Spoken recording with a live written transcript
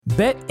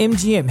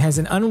BetMGM has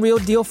an unreal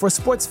deal for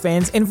sports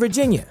fans in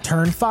Virginia.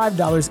 Turn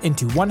 $5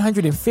 into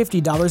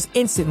 $150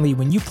 instantly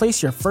when you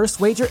place your first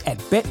wager at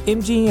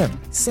BetMGM.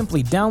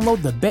 Simply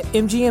download the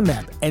BetMGM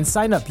app and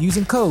sign up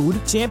using code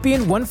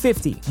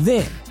Champion150.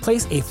 Then,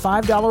 place a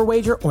 $5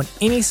 wager on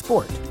any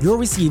sport. You'll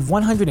receive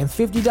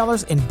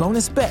 $150 in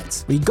bonus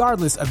bets,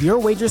 regardless of your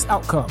wager's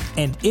outcome.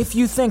 And if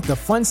you think the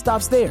fun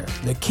stops there,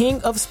 the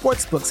King of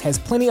Sportsbooks has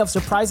plenty of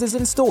surprises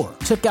in store.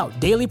 Check out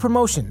daily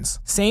promotions,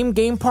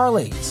 same-game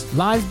parlays,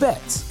 live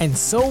bets, and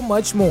so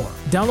much more.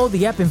 Download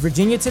the app in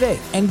Virginia today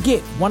and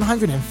get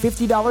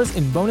 $150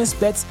 in bonus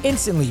bets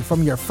instantly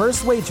from your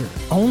first wager.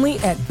 Only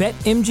at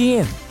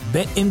BetMGM.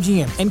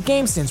 BetMGM and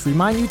GameSense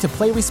remind you to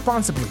play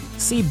responsibly.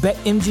 See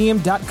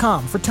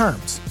BetMGM.com for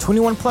terms.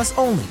 21 plus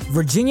only.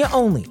 Virginia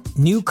only.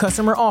 New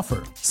customer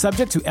offer.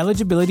 Subject to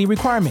eligibility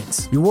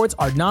requirements. Rewards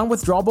are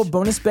non-withdrawable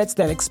bonus bets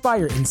that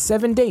expire in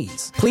 7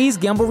 days. Please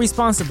gamble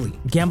responsibly.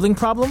 Gambling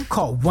problem?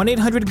 Call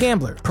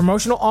 1-800-GAMBLER.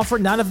 Promotional offer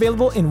not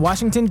available in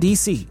Washington,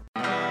 D.C.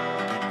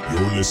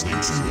 You're listening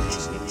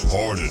to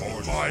Pardon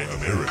My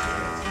America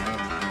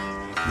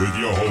with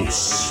your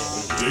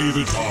hosts,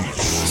 David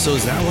Thomas. So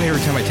is that why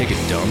every time I take a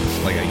dump,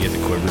 like I get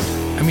the quivers?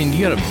 I mean, you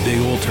got a big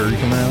old turd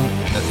coming out.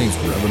 That thing's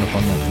rubbing up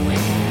on that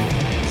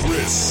thing.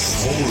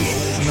 Chris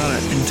Holo. I'm not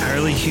an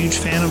entirely huge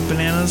fan of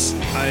bananas.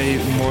 I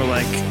more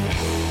like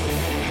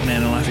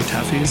banana Laffy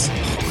Taffies.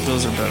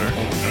 Those are better.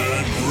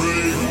 And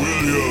Greg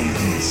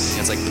Williams.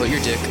 It's like put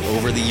your dick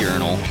over the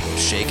urinal,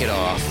 shake it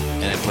off,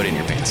 and then put it in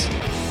your pants.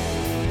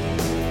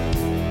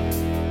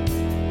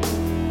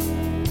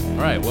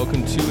 All right,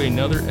 welcome to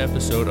another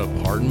episode of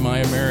Pardon My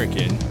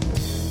American.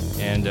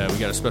 And we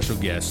got a special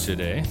guest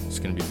today. It's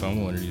going to be fun.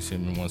 We'll introduce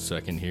him in 1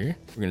 second here.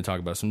 We're going to talk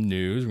about some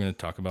news. We're going to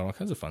talk about all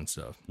kinds of fun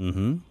stuff.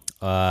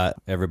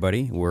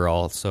 Everybody, we're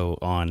also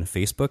on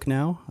Facebook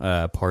now,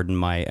 Pardon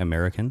My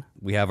American.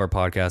 We have our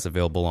podcast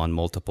available on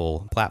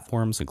multiple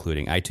platforms,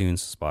 including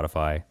iTunes,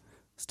 Spotify,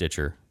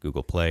 Stitcher,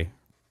 Google Play,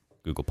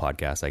 Google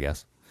Podcasts, I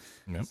guess.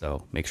 Yep.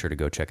 So make sure to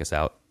go check us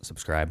out,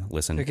 subscribe,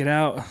 listen. Check it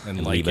out.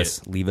 And leave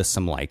us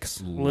some likes.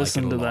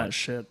 Listen to that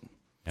shit.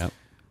 Yep.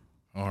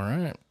 All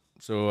right.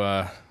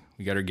 So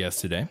we got our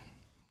guest today,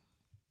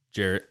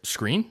 Jarrett.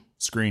 Skreen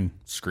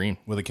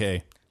With a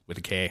K. With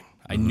a K.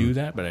 I knew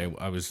that, but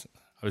I was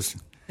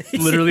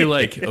literally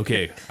like,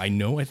 okay, I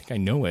think I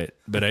know it,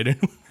 but I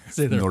didn't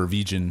say the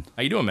Norwegian.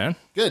 How you doing, man?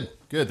 Good.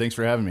 Thanks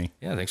for having me.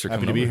 Yeah, thanks for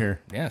Happy coming to be over.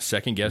 here. Yeah,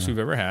 second guest we've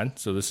ever had.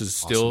 So this is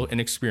still an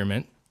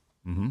experiment,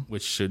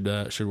 which should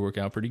work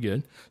out pretty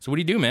good. So what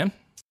do you do, man?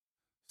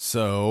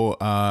 So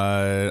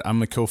I'm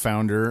the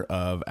co-founder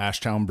of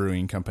Ashtown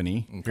Brewing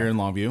Company here in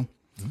Longview.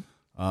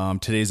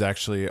 Today's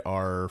actually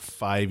our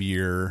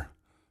 5-year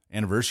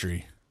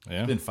anniversary.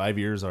 Yeah. It's been 5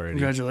 years already.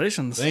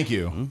 Congratulations. Thank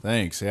you.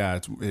 Thanks. Yeah,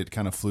 it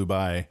kind of flew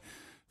by.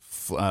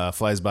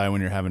 Flies by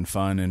when you're having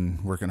fun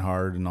and working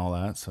hard and all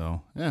that.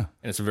 So yeah,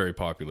 And it's a very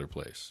popular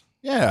place.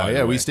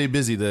 yeah. We stay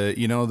busy.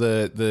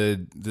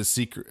 The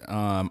secret.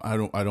 I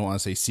don't want to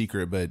say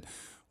secret, but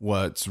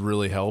what's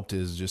really helped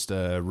is just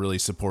a really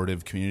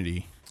supportive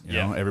community. You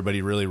know,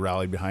 everybody really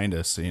rallied behind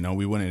us. So,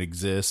 we wouldn't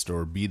exist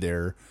or be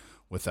there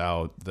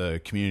without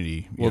the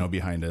community.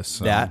 Behind us.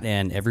 So. That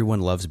and everyone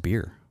loves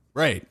beer.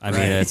 Right. I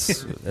mean,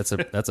 that's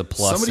a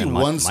plus. Somebody in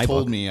once my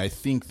told book. me, I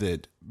think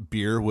that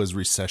beer was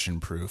recession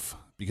proof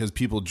because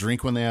people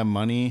drink when they have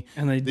money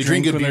And they drink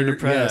drink when beer, they're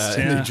depressed,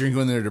 and yeah. they drink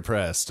when they're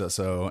depressed.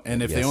 So,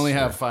 and if they Yes, only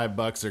have sir.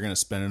 $5, they're going to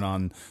spend it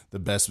on the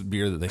best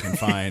beer that they can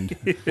find.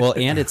 Well,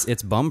 and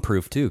it's bum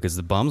proof too, because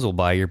the bums will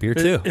buy your beer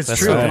too. It's That's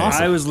true. so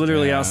awesome. I was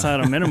literally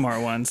outside of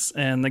Minimart once,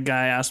 and the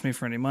guy asked me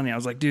for any money. I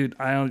was like, dude,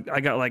 I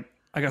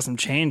got some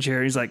change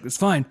here. He's like, it's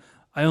fine.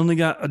 I only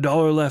got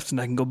 $1 left, and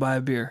I can go buy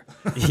a beer.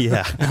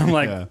 Yeah. I'm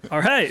like,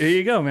 all right, here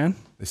you go, man.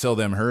 They sell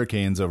them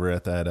hurricanes over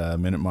at that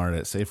Minute Mart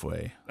at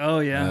Safeway. Oh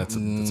yeah, That's a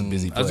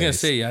busy place. I was gonna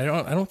say, I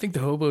don't think the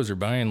hobos are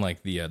buying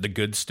like the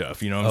good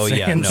stuff. You know what I'm Oh, saying?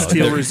 yeah, no.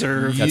 Steel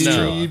Reserve. That's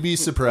true. You'd be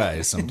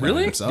surprised sometimes.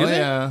 Really? Oh, Do they?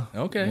 yeah.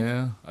 Okay.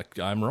 Yeah.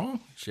 I'm wrong.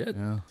 Shit.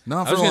 Yeah.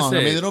 Not I for was gonna long.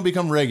 say- they don't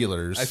become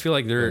regulars. I feel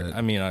like they're. but- I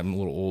mean, I'm a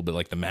little old, but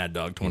like the Mad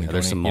Dog 2020.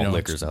 there's some malt you know,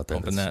 liquors out there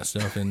Pumping that that's-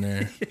 stuff in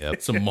there.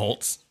 Some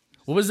malts.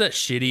 What was that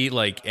shitty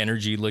like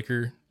energy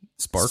liquor?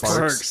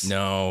 Sparks.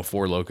 No,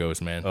 Four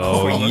Locos, man.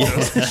 Oh, yeah.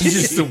 He's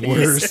just the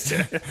worst.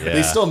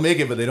 They still make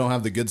it, but they don't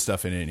have the good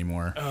stuff in it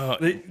anymore.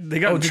 They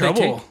got in did they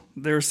trouble.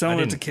 They were selling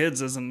it to didn't-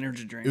 kids as an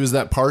energy drink. It was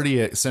that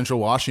party at Central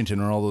Washington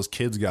where all those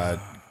kids got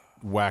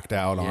whacked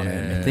out on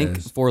it. I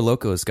think Four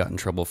Locos got in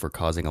trouble for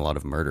causing a lot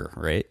of murder,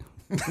 right?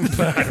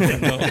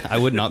 I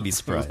would not be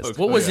surprised.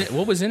 What was it?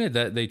 What was in it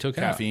that they took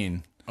out?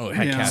 Caffeine. Oh, it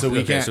had Yeah. caffeine. So we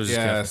Okay, can't. so it was just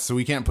caffeine. So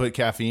we can't put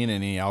caffeine in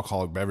any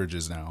alcoholic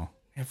beverages now.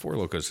 Man, Four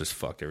Locos just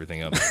fucked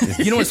everything up.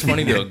 You know what's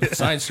funny though?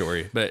 Side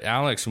story. But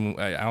Alex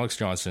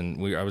Johnson,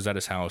 I was at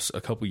his house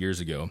a couple years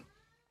ago,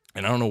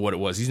 and I don't know what it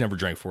was. He's never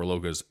drank Four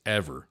Locos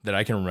ever that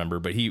I can remember.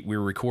 But we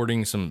were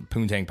recording some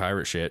Poontang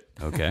Pirate shit.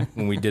 Okay.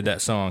 When we did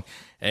that song,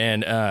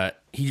 and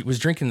he was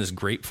drinking this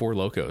grape Four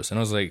Locos, and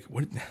I was like,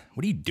 "What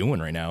are you doing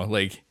right now?"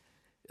 Like,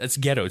 That's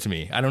ghetto to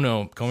me. I don't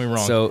know. Call me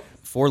wrong. So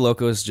Four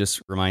Locos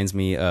just reminds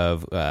me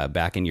of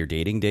back in your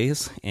dating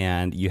days,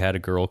 and you had a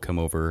girl come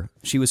over.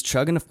 She was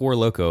chugging a Four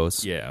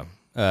Locos. Yeah.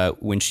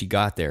 When she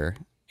got there,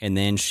 and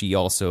then she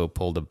also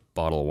pulled a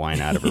bottle of wine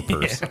out of her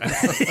purse.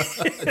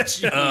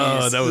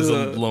 Oh, that was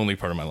a lonely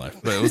part of my life.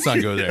 But let's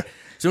not go there.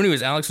 So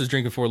anyways, Alex was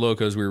drinking Four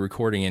Locos. We were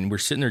recording, and we're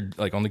sitting there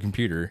like on the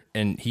computer,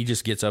 and he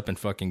just gets up and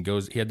fucking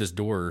goes. He had this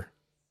door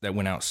that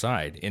went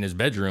outside in his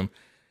bedroom,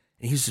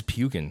 and he was just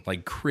puking,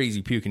 like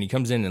crazy puking. He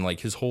comes in, and like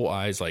his whole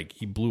eyes, like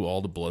he blew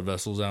all the blood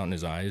vessels out in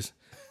his eyes,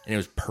 and it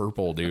was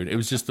purple, dude. It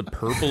was just the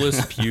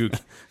purplest puke.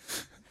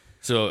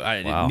 So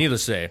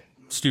needless to say,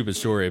 stupid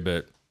story,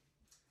 but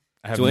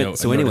I have no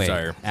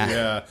desire.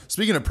 Yeah.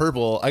 Speaking of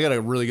purple, I got a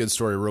really good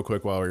story real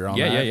quick while you're on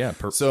that. Yeah.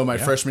 So my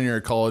freshman year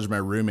of college, my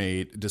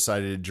roommate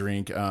decided to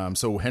drink.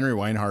 So Henry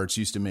Weinhardt's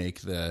used to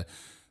make the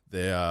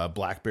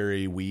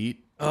blackberry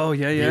wheat. Oh,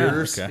 yeah.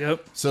 Beers. Okay.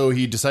 Yep. So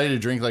he decided to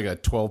drink like a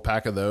 12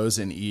 pack of those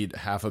and eat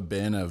half a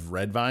bin of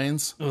red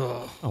vines.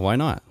 Oh, why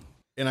not?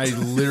 And it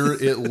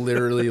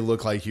literally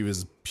looked like he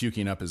was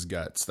puking up his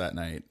guts that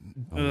night.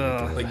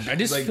 Like I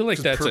just feel like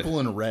just that's purple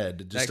and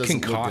red. It just that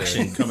doesn't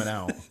concoction look good coming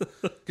out.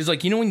 Because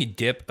like, you know, when you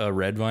dip a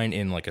red vine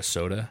in like a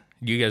soda,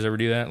 do you guys ever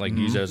do that? Like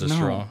use it as a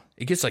straw?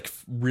 It gets like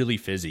really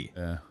fizzy.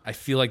 Yeah. I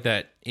feel like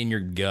that in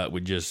your gut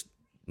would just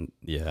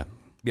be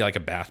like a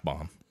bath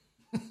bomb.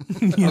 A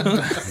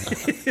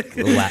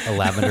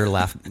lavender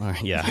laugh.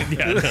 Yeah.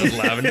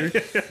 Lavender.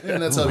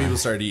 And that's how people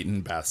started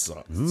eating bath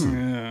salts.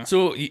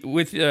 So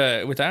with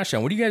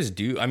Ashtown, what do you guys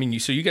do? I mean,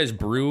 so you guys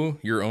brew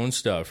your own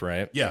stuff,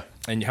 right? Yeah.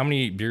 And how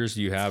many beers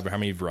do you have, or how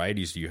many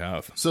varieties do you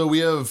have? So we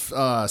have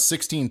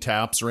 16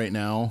 taps right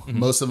now.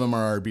 Most of them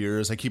are our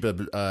beers. I keep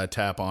a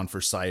tap on for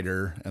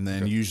cider, and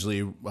then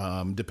usually,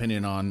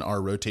 depending on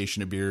our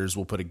rotation of beers,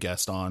 we'll put a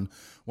guest on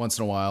once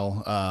in a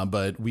while.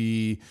 But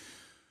we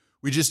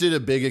just did a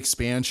big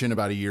expansion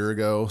about a year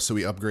ago, so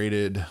we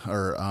upgraded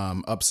or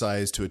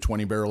upsized to a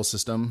 20 barrel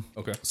system.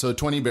 Okay. So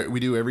we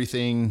do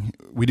everything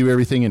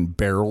in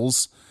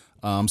barrels.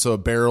 So a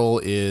barrel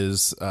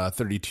is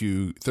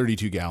 32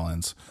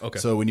 gallons. Okay.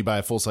 So when you buy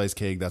a full size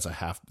keg, that's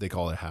they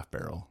call it a half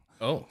barrel.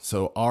 Oh.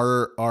 So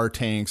our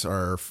tanks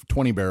are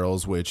 20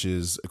 barrels, which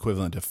is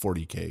equivalent to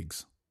 40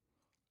 kegs.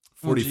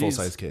 40 full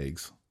size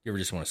kegs. You ever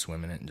just want to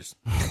swim in it and just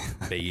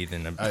bathe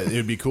in the...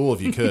 It'd be cool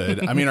if you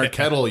could. I mean, our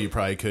kettle, you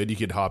probably could. You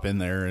could hop in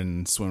there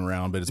and swim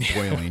around, but it's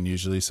boiling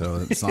usually,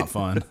 so it's not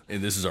fun.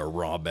 And this is our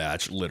raw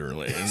batch,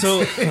 literally.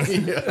 So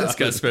it's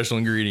got special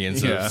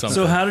ingredients. Yeah. Of something.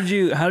 So how did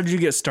you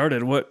get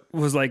started? What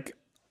was like,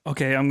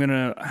 okay,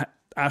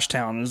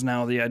 Ashtown is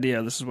now the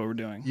idea. This is what we're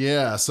doing.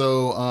 Yeah.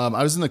 So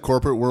I was in the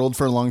corporate world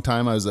for a long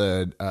time. I was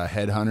a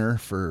headhunter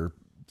for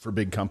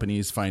big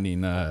companies,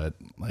 finding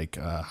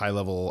high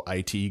level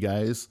IT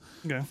guys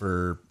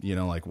for,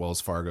 like Wells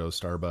Fargo,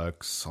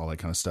 Starbucks, all that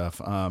kind of stuff.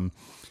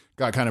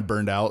 Got kind of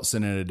burned out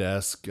sitting at a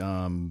desk,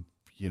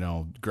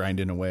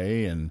 grinding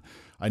away. And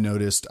I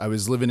noticed I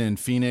was living in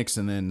Phoenix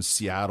and then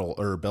Seattle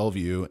or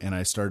Bellevue, and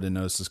I started to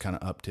notice this kind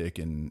of uptick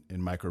in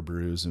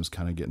microbrews, and was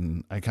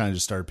I kind of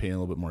just started paying a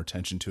little bit more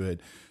attention to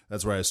it.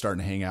 That's where I was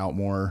starting to hang out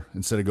more.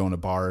 Instead of going to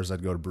bars,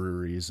 I'd go to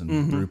breweries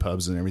and brew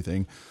pubs and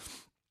everything.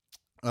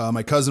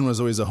 My cousin was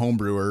always a home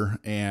brewer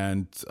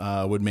and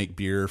would make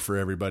beer for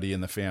everybody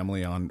in the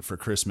family for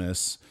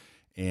Christmas.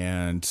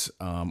 And,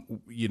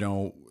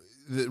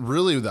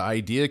 really the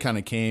idea kind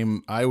of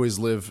came, I always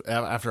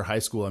after high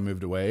school, I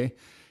moved away,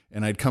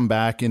 and I'd come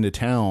back into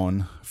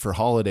town for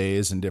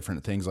holidays and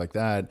different things like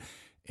that.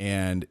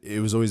 And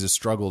it was always a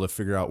struggle to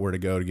figure out where to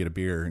go to get a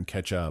beer and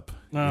catch up.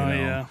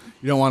 Yeah.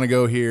 You don't want to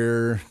go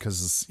here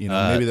because,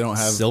 maybe they don't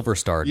have Silver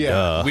Star. Yeah.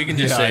 Duh. we can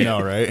just say, I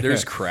know, right?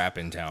 There's crap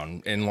in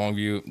town. In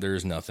Longview,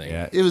 there's nothing.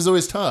 Yeah, it was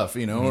always tough,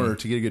 or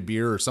to get a good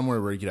beer or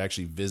somewhere where you could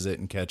actually visit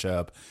and catch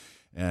up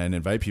and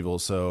invite people.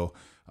 So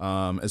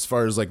as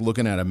far as like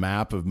looking at a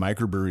map of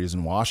microbreweries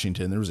in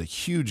Washington, there was a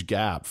huge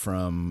gap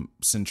from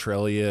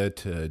Centralia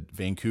to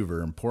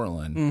Vancouver and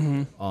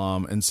Portland.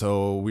 And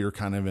so we were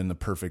kind of in the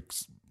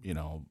perfect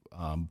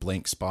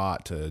blank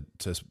spot to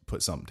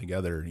put something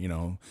together,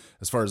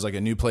 as far as like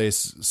a new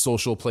place,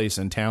 social place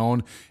in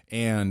town,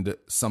 and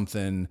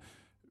something,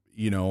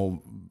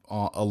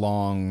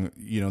 along,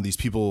 these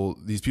people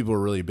are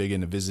really big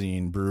into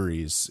visiting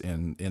breweries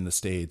in the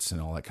States and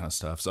all that kind of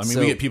stuff. So, I mean,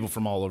 we get people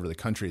from all over the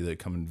country that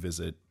come and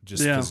visit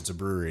just because it's a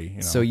brewery.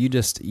 So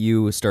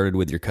you started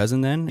with your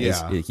cousin then?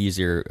 Yeah. He's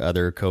your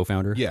other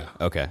co-founder? Yeah.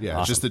 Okay. Yeah.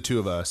 Awesome. Just the two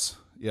of us.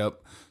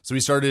 Yep. So we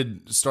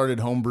started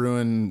home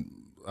brewing,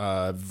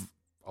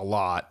 a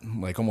lot,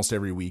 like almost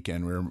every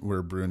weekend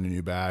we're brewing a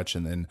new batch,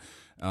 and then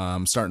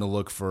starting to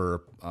look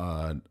for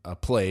a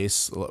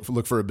place,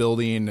 look for a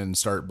building, and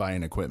start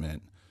buying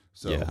equipment.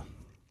 So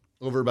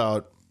over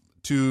about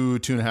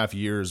 2.5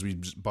 years, we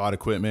just bought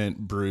equipment,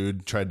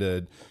 brewed, tried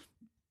to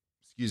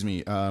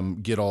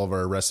get all of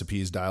our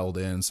recipes dialed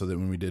in, so that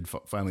when we did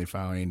finally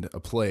find a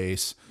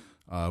place,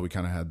 we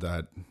kind of had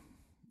that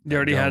You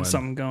already going. had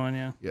something going,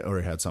 yeah. Yeah,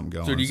 already had something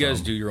going. So do you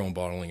guys do your own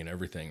bottling and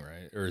everything,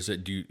 right? Or is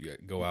it do you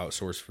go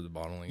outsource for the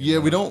bottling? Yeah,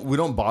 we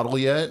don't bottle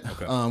yet.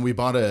 Okay. We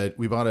bought a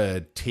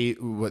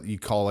what you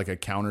call like a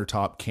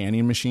countertop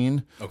canning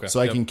machine. Okay. So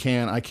I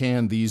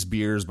can these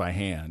beers by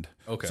hand.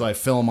 Okay. So I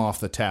fill them off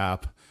the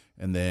tap,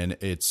 and then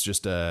it's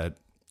just a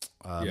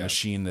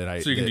machine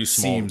that So you can do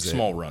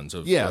small runs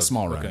of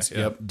small runs. Okay,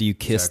 yeah. Yep. Do you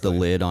kiss the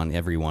lid on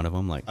every one of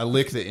them? Like, I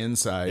lick the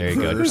inside there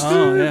you go. first.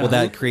 Oh, yeah. Well,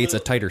 that creates a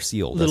tighter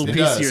seal. Little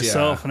Doesn't piece it? of does,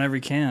 yourself yeah. in every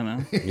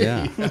can, huh?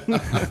 Yeah.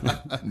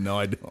 No,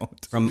 I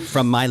don't.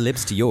 From my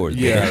lips to yours.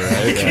 Yeah,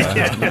 right.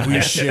 Yeah.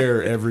 We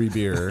share every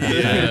beer.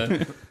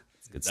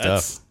 It's good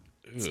stuff.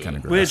 It's kind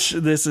of gross.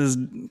 Which this is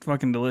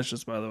fucking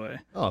delicious, by the way.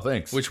 Oh,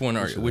 thanks. Which one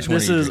are This you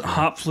is drinking?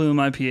 Hop Flume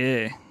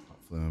IPA.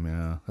 Flume,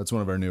 yeah. That's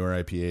one of our newer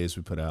IPAs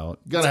we put out.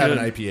 You gotta have an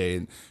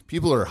IPA.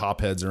 People are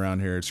hopheads around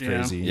here. It's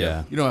crazy.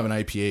 Yeah. You don't have an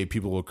IPA,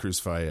 people will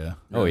crucify you.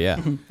 Oh yeah,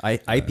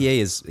 IPA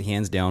is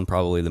hands down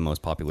probably the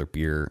most popular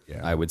beer.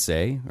 I would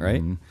say,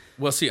 right?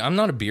 Well, see, I'm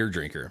not a beer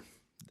drinker.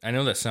 I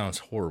know that sounds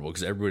horrible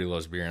because everybody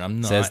loves beer, and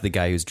I'm not. Says the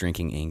guy who's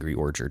drinking Angry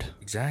Orchard.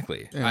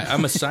 Exactly.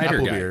 I'm a cider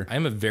Apple guy. beer.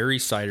 I'm a very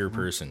cider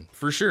person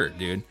for sure,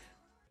 dude.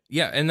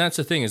 Yeah, and that's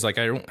the thing is like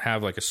I don't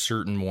have like a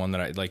certain one that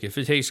I like. If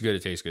it tastes good,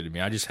 it tastes good to me.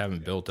 I just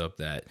haven't built up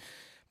that.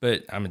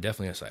 But I'm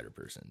definitely a cider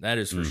person. That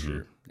is for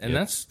sure. And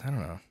that's I don't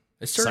know.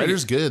 It's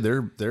Cider's good.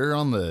 They're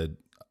on the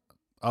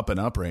up and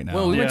up right now.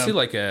 Well, we went Yeah. to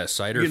like a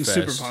cider Getting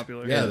fest. super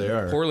popular. yeah, they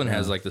are. Portland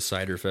has like the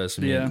cider fest.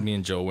 And Yeah. me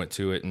and Joe went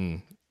to it,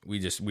 and we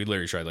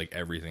literally tried like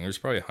everything. There's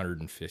probably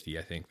 150,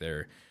 I think,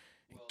 there.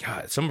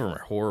 God, some of them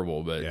are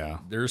horrible, but Yeah.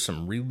 there's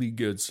some really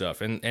good stuff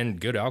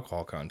and good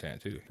alcohol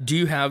content too. Do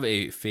you have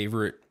a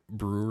favorite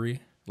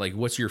brewery? Like,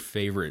 what's your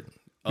favorite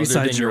other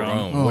Besides than your your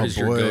own? own? What is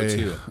your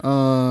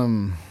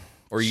go-to?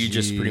 Or are you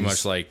just pretty Jeez.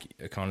 much like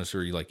a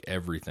connoisseur? You like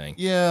everything?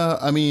 Yeah,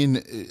 I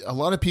mean, a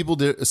lot of people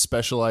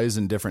specialize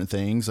in different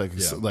things.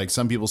 Like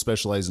some people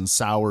specialize in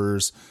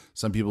sours.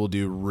 Some people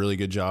do a really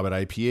good job at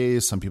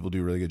IPAs. Some people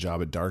do a really good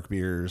job at dark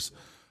beers.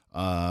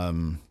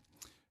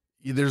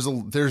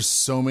 There's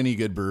so many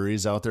good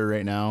breweries out there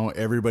right now.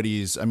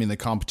 The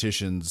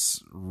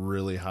competition's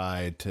really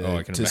high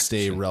I can to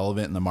stay imagine.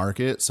 relevant in the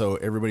market. So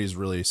everybody's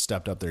really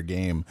stepped up their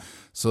game.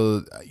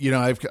 So,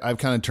 I've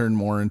kind of turned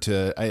more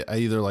into, I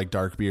either like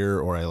dark beer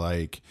or I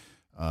like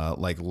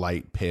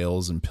light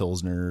pales and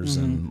pilsners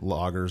and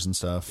lagers and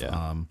stuff.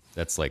 Yeah,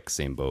 that's like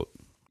same boat.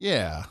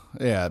 Yeah,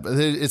 but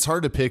it's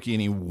hard to pick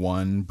any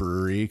one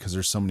brewery because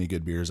there's so many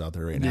good beers out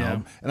there right now.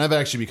 Yeah. And I've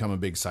actually become a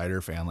big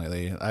cider fan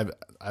lately.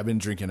 I've been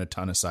drinking a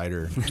ton of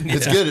cider.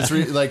 It's good.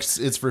 It's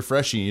it's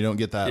refreshing. You don't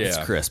get that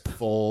Yeah. Crisp.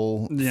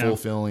 full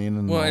feeling.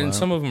 And Well, all and that.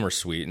 some of them are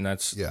sweet, and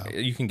that's Yeah.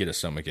 you can get a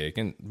stomachache.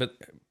 But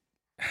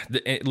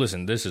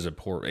listen, this is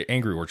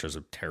Angry Orchard is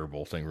a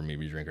terrible thing for me to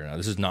be drinking right now.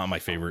 This is not my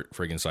favorite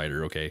friggin'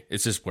 cider. Okay,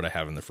 it's just what I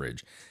have in the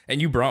fridge. And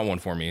you brought one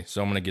for me,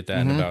 so I'm gonna get that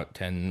in about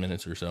 10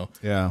 minutes or so.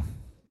 Yeah.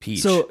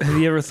 Peach. So, have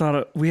you ever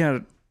thought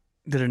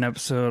did an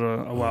episode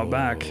a while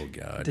back? Oh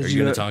God, Did are you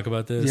you- gonna talk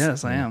about this?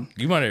 Yes, I am.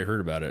 You might have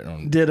heard about it.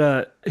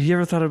 Have you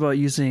ever thought about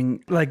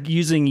using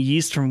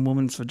yeast from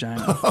woman's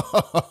vagina?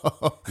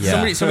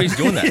 Yeah. Somebody's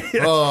doing that.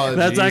 Oh,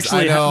 That's geez.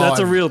 actually- I know. that's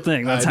a real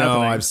thing. That's I know.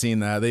 happening. I've seen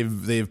that.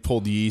 They've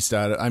pulled yeast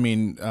out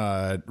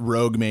of.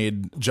 Rogue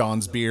made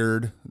John's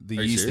beard. The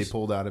Are you yeast serious? they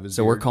pulled out of his.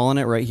 So we're beard. calling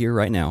it right here,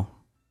 right now.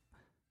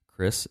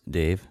 Chris,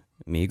 Dave,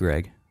 me,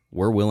 Greg,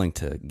 we're willing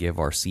to give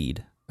our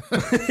seed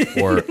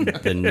for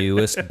the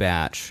newest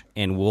batch,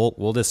 and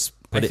we'll just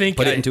put it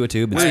into a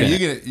tube and Wait,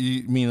 spin it.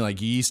 you mean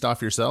like yeast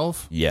off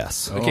yourself?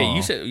 Yes. Okay,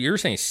 you were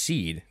saying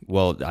seed.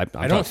 Well,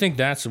 I don't think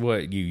that's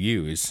what you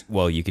use.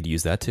 Well, you could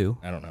use that too.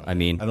 I don't know. I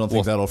mean, I don't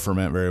think that'll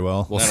ferment very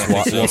well. we'll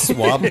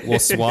swab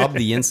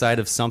the inside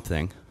of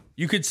something.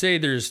 You could say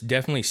there's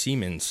definitely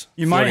Siemens.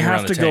 You might floating around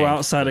have the to go tank,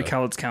 outside of so.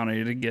 Cowlitz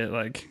County to get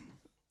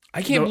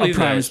I can't a believe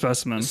prime that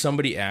specimen.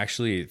 somebody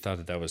actually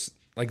thought that was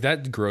like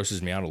that.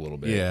 Grosses me out a little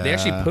bit. Yeah. They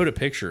actually put a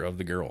picture of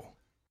the girl.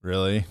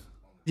 Really?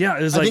 Yeah,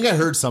 it was I think I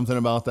heard something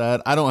about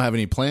that. I don't have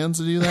any plans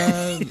to do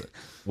that.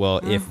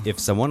 Well, if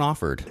someone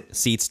offered,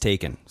 seats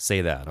taken.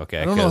 Say that, okay?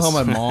 I don't know how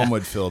my mom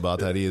would feel about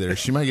that either.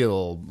 She might get a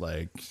little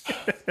like.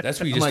 That's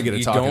what you I might just get a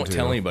you talking don't to.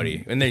 tell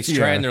anybody. And they try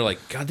Yeah. and they're like,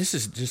 God, this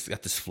is just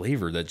got this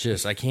flavor that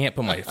just I can't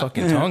put my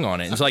fucking tongue on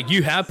it. And it's like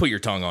you have put your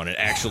tongue on it.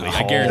 Actually,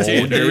 I guarantee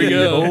it. There we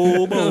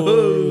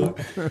go.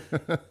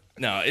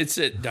 No,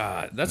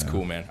 that's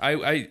cool, man.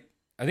 I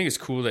think it's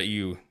cool that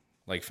you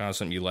like found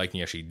something you like and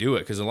you actually do it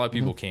because a lot of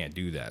people can't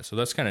do that. So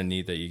that's kind of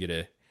neat that you get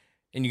a.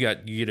 And you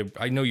get a.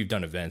 I know you've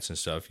done events and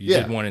stuff. You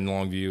Yeah. did one in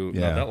Longview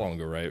not that long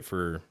ago, right?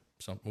 For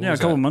something. a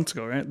couple months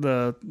ago, right?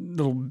 The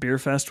little beer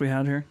fest we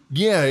had here.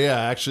 Yeah,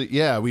 actually,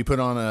 we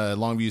put on a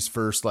Longview's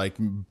first like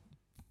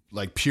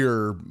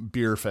pure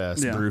beer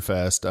fest, Yeah. brew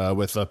fest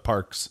with the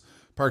Parks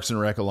Parks and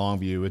Rec at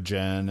Longview with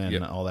Jen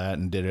and all that,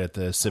 and did it at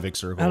the Civic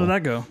Circle. How did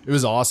that go? It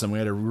was awesome. We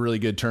had a really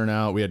good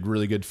turnout. We had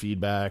really good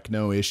feedback.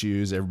 No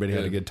issues. Everybody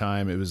had a good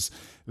time. It was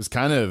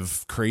kind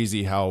of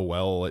crazy how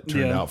well it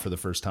turned out for the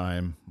first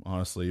time,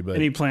 honestly. But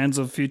any plans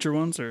of future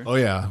ones? Or oh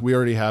yeah, we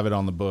already have it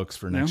on the books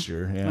for next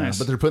year. Yeah, nice.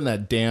 But they're putting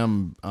that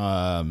damn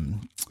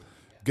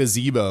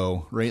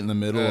gazebo right in the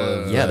middle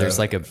of there's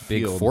like a big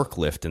field.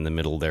 forklift in the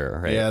middle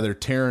there, right? Yeah, they're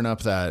tearing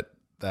up that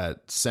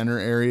center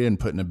area and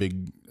putting a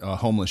big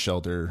homeless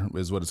shelter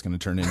is what it's going to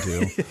turn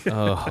into.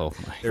 Oh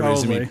my.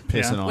 Everybody's going to be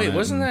Probably, pissing on Wait, it.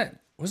 wasn't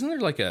there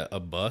like a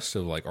bust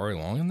of like Ari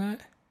Long in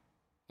that?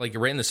 Like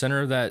right in the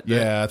center of that?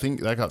 Yeah, I think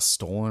that got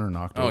stolen or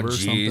knocked Oh, over or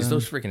geez, something.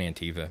 those freaking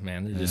Antifa,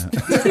 man. They're just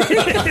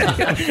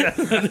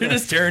they're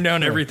just tearing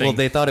down everything. Well,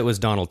 they thought it was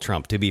Donald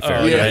Trump, to be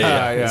fair.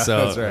 yeah, So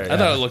that's right. I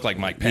thought it looked like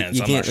Mike Pence.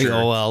 you I'm can't. not sure.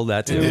 Oh well,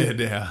 that too.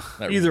 Yeah.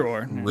 either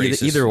or.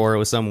 Racist. Either or, it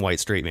was some white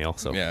straight male.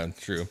 So Yeah,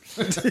 true.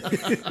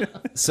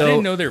 so I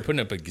didn't know they were putting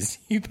up a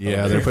gazebo.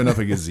 Yeah, they're putting up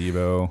a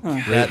gazebo.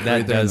 that right there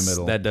in the does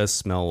middle. that does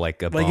smell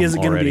like a Like, bomb is it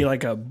going to already. be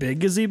like a big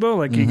gazebo?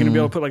 Like, you going to be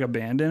able to put like a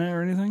band in it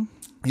or anything?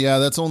 Yeah,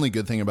 that's the only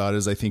good thing about it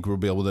is I think we'll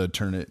be able to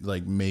turn it,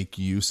 like make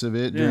use of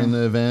it during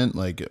the event,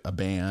 like a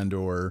band,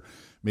 or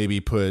maybe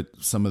put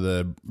some of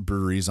the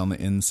breweries on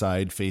the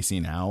inside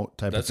facing out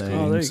type That's of thing.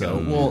 cool. Oh, there you So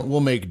go.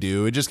 we'll make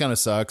do. It just kind of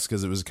sucks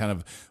because it was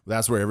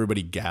that's where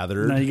everybody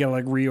gathered. Now you got to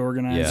like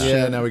reorganize. Yeah.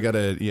 yeah, shit. now we got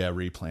to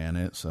replan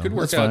it. So Could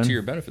work that's out fine. to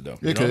your benefit, though.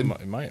 It could.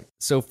 It might.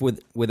 So with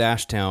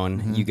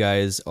Ashtown, you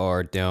guys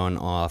are down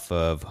off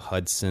of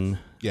Hudson,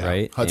 Yeah,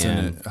 right?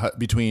 Hudson And-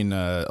 between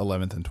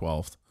 11th and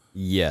 12th.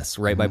 yes,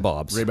 right by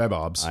Bob's. Right by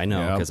Bob's. I know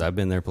Yep. because I've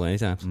been there plenty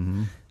of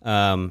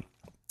times.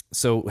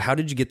 So how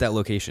did you get that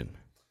location?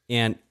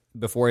 And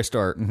before I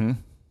start,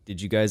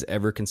 did you guys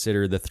ever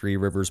consider the Three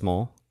Rivers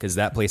Mall? Because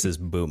that place is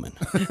booming.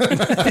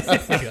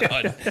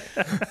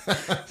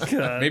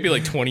 God. Maybe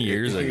like 20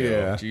 years ago.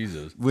 Yeah.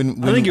 Jesus.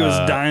 When I think it was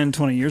dying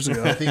 20 years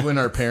ago. I think when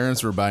our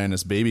parents were buying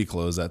us baby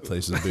clothes, that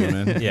place was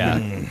booming.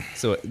 Yeah.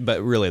 So,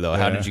 but really though,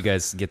 how did you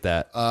guys get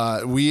that?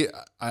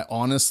 I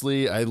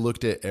honestly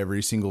looked at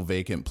every single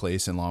vacant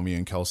place in Longview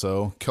and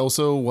Kelso.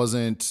 Kelso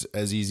wasn't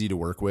as easy to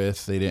work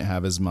with. They didn't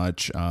have as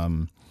much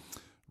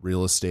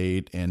real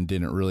estate and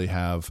didn't really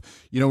have,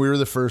 we were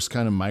the first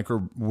kind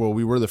of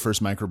we were the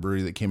first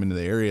microbrewery that came into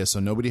the area. So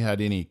nobody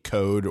had any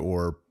code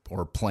or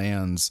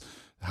plans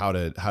how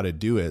to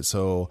do it.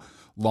 So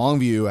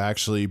Longview,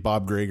 actually,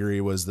 Bob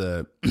Gregory was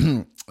the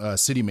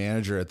city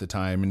manager at the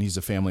time, and he's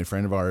a family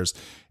friend of ours.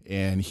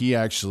 And he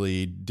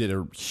actually did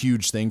a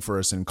huge thing for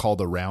us and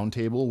called a round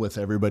table with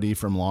everybody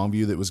from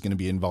Longview that was going to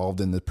be involved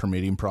in the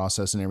permitting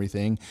process and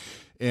everything.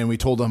 And we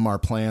told them our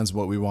plans,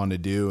 what we wanted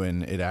to do.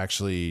 And they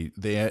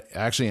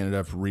actually ended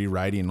up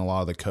rewriting a lot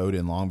of the code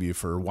in Longview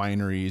for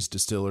wineries,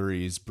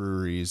 distilleries,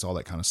 breweries, all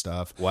that kind of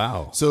stuff.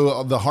 Wow.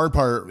 So the hard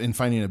part in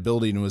finding a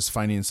building was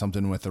finding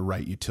something with the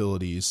right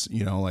utilities,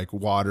 like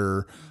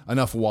water,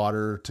 enough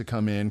water to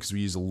come in because we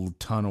use a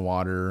ton of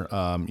water,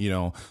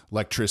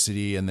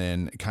 electricity, and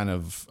then kind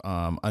of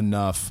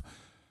enough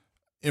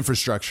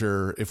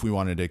infrastructure if we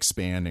wanted to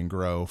expand and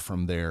grow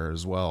from there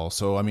as well.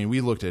 So, I mean,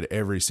 we looked at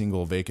every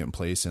single vacant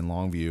place in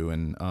Longview,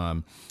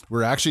 and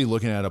we're actually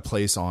looking at a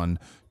place on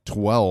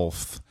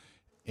 12th.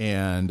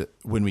 And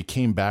when we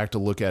came back to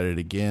look at it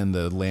again,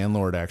 the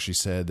landlord actually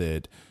said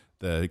that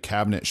the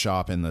cabinet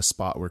shop in the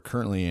spot we're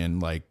currently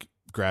in,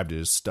 grabbed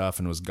his stuff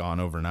and was gone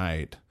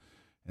overnight.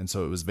 And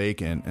so it was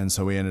vacant. And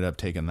so we ended up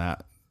taking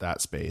that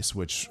space,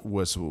 which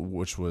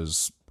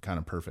was kind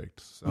of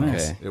perfect. So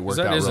Okay. it worked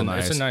out real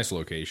nice. It's a nice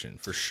location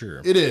for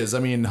sure. It is. I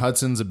mean,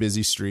 Hudson's a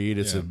busy street.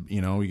 It's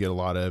we get a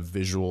lot of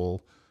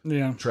visual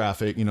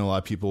traffic, a lot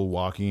of people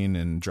walking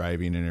and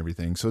driving and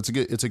everything. So it's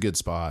a good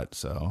spot.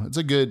 So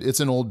it's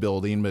an old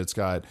building, but it's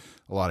got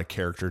a lot of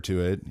character to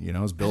it. It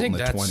was built in the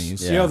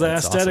 20s. Yeah, the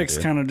that's aesthetics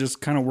awesome,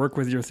 kind of work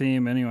with your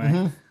theme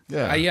anyway.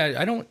 Yeah.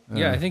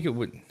 I think it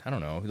would, I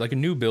don't know, like a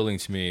new building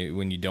to me,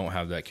 when you don't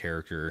have that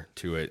character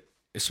to it,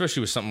 especially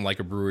with something like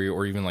a brewery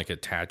or even like a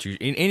tattoo,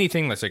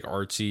 anything that's like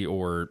artsy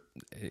or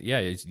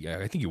I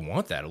think you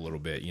want that a little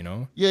bit,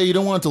 Yeah, you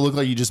don't want it to look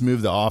like you just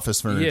moved the office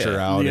furniture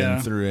out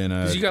and threw in a.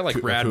 Because you got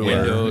like rad cooler.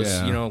 windows,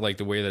 Yeah. like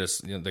the way that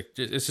it's,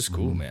 it's just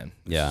cool, man.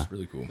 It's Yeah. just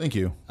really cool. Thank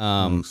you.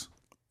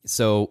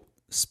 So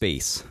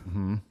space.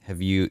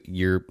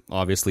 You're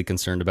obviously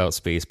concerned about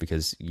space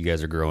because you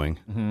guys are growing.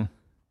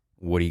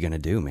 What are you going to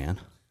do, man?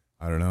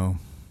 I don't know.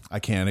 I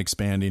can't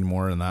expand any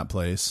more in that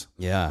place.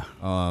 Yeah.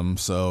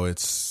 So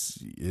it's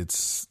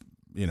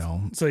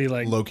So you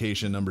like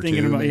location number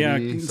thinking 2. about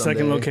maybe second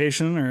someday.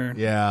 location or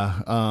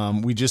Yeah.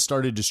 We just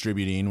started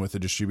distributing with a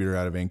distributor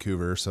out of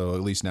Vancouver, so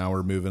at least now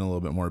we're moving a little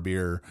bit more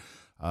beer.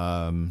 where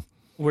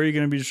are you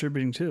going to be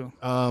distributing to?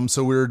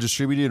 So we're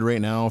distributed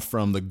right now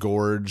from the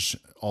Gorge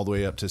all the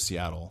way up to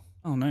Seattle.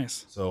 Oh,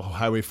 nice. So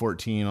Highway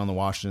 14 on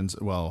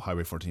the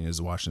Highway 14 is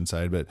the Washington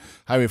side, but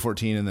Highway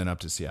 14 and then up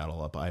to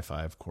Seattle, up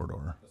I-5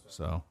 corridor.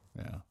 So,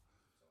 yeah.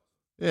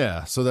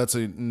 Yeah, so that's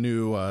a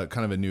new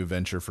kind of a new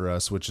venture for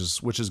us, which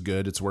is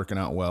good. It's working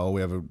out well.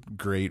 We have a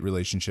great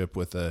relationship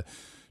with a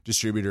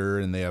distributor,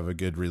 and they have a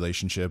good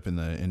relationship in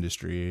the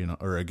industry,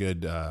 or a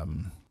good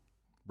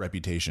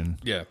reputation.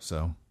 Yeah.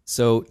 So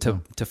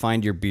to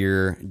find your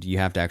beer, do you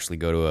have to actually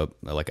go to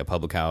a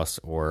public house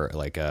or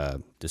like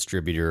a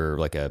distributor,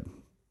 like a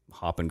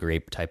hop and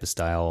grape type of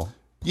style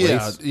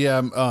place?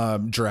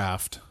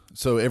 Draft.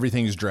 So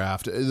everything's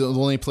draft. The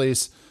only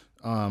place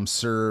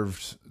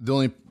the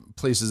only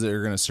places that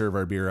are going to serve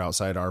our beer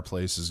outside our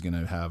place is going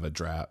to have a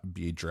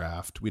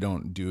draft. We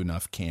don't do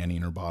enough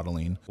canning or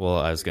bottling. Well,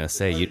 I was going to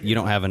say, you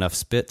don't have enough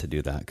spit to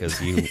do that because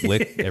you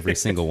lick every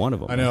single one of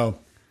them. I know.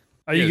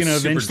 Are you going to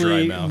super dry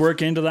eventually mouth.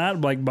 work into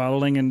that, like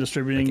bottling and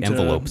distributing Like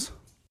envelopes.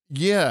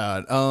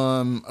 Yeah.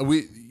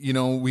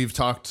 We've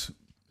talked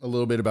a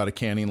little bit about a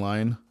canning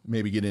line,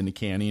 maybe get into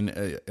canning.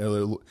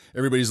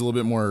 Everybody's a little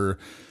bit more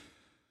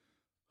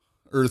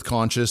earth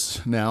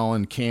conscious now,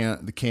 and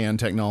the can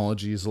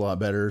technology is a lot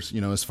better,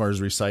 as far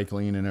as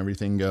recycling and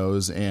everything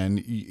goes. And,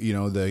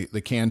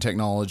 the can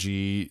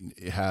technology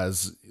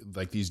has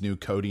like these new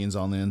coatings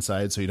on the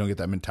inside, so you don't get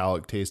that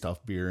metallic taste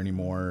off beer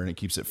anymore, and it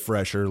keeps it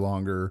fresher,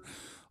 longer,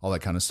 all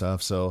that kind of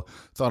stuff. So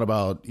thought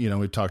about,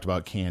 we've talked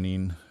about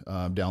canning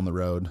down the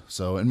road.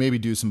 So, and maybe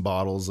do some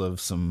bottles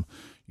of some,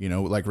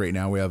 like right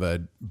now we have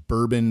a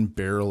bourbon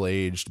barrel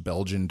aged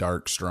Belgian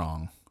dark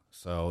strong.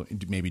 So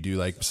maybe do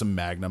like some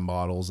Magnum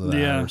bottles of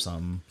that or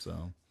something.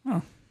 So,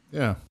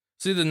 yeah.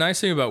 See, the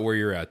nice thing about where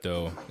you're at,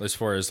 though, as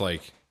far as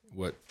like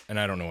and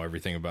I don't know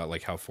everything about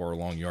like how far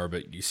along you are,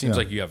 but it seems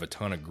like you have a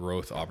ton of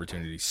growth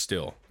opportunities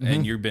still. Mm-hmm.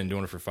 And you've been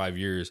doing it for 5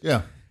 years.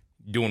 Yeah.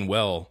 Doing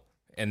well.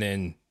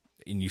 And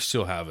you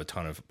still have a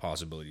ton of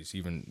possibilities,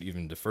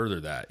 even to further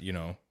that,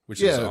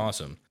 which is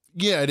awesome.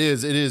 Yeah, it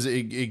is.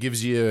 It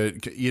gives you,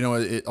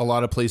 a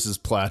lot of places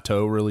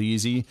plateau really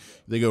easy.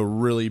 They go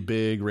really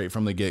big right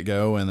from the get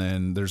go, and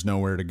then there's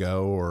nowhere to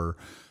go, or,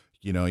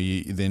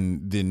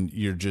 then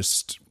you're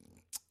just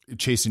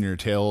chasing your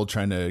tail,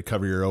 trying to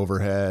cover your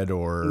overhead,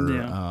 or,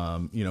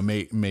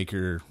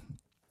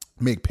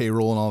 make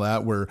payroll and all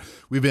that, where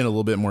we've been a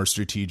little bit more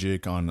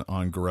strategic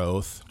on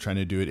growth, trying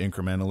to do it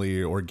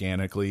incrementally,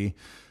 organically.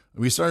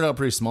 We started out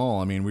pretty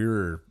small. I mean, we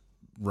were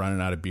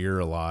running out of beer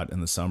a lot in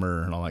the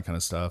summer and all that kind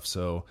of stuff.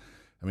 So,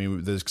 I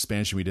mean, the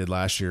expansion we did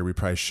last year, we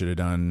probably should have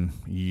done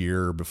a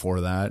year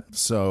before that.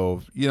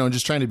 So,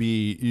 just trying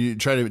to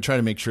try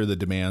to make sure the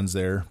demand's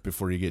there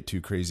before you get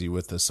too crazy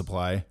with the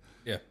supply.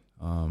 Yeah.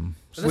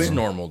 That's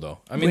normal though.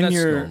 I mean, that's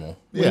normal.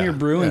 When you're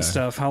brewing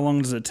stuff, how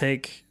long does it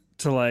take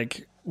to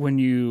like, when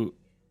you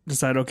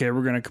decide, okay,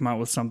 we're going to come out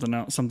with something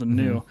else, something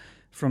new,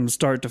 from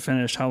start to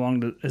finish, how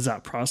long is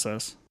that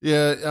process?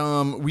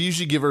 Yeah, we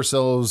usually give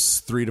ourselves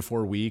 3 to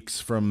 4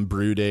 weeks from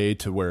brew day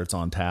to where it's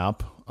on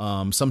tap.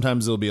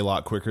 Sometimes it'll be a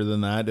lot quicker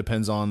than that.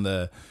 Depends on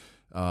the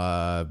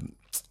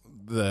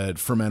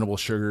fermentable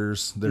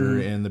sugars that are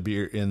in the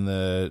beer, in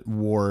the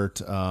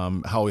wort,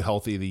 how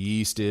healthy the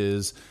yeast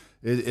is.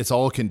 It's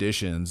all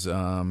conditions.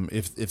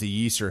 If the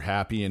yeast are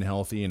happy and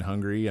healthy and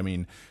hungry, I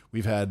mean,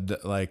 we've had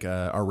like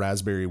our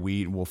raspberry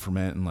wheat will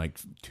ferment in like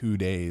 2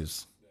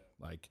 days,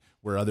 like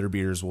where other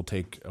beers will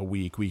take a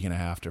week and a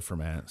half to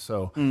ferment.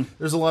 So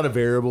there's a lot of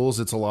variables.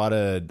 It's a lot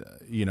of,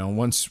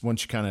 once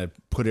you kind of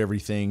put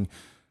everything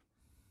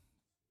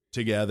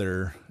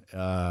together,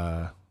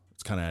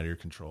 it's kind of out of your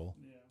control.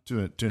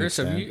 Chris,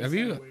 have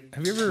you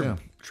ever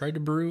tried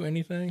to brew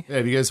anything? Yeah,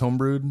 have you guys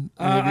homebrewed?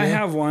 I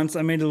have once.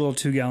 I made a little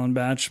 2-gallon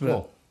batch,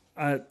 but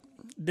I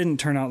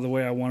didn't turn out the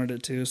way I wanted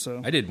it to.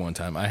 So I did one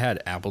time. I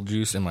had apple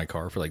juice in my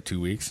car for like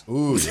 2 weeks.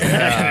 Ooh,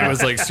 yeah. It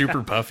was like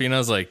super puffy, and I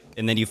was like,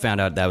 and then you found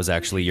out that was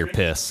actually your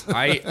piss.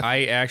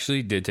 I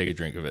actually did take a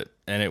drink of it,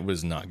 and it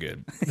was not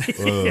good.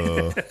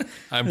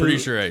 I'm pretty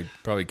sure I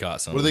probably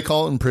caught some. What do they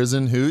call it in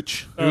prison?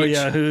 Hooch? Oh,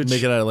 yeah, hooch.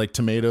 Make it out of like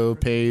tomato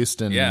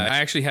paste. And yeah, I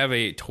actually have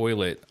a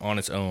toilet on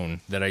its own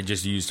that I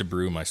just use to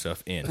brew my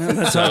stuff in.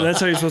 That's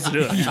how you're supposed to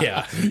do it.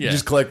 Yeah. You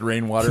just collect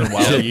rainwater and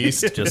wild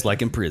yeast. Just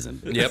like in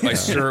prison. Yep, I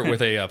stir it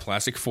with a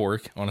plastic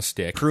fork on a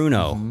stick.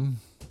 Pruno.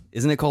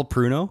 Isn't it called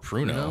Pruno?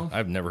 Pruno?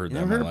 I've never heard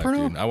that in my life,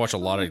 dude. I watch a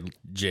lot of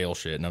jail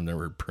shit, and I've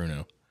never heard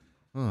Pruno.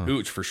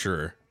 Hooch for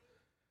sure.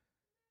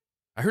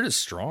 I heard it's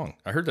strong.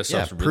 I heard that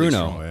stuff's really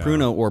strong. Yeah.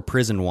 Pruno or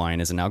prison wine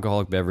is an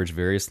alcoholic beverage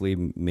variously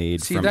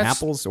made from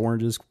apples,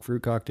 oranges,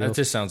 fruit cocktails. That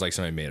just sounds like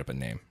somebody made up a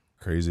name.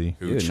 Crazy.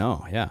 Hooch. Dude,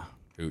 no, yeah.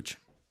 Hooch.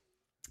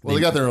 Well,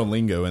 they got their own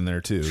lingo in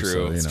there too. True.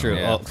 So, It's true.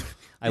 Yeah. Well,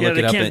 I Yeah, look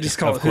they it up. can't just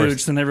call it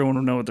hooch, then everyone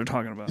will know what they're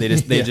talking about. They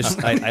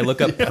just. I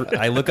look up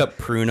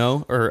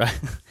Pruno or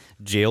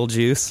jail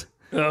juice.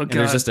 Oh, God. And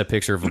there's just a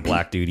picture of a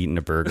black dude eating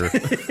a burger.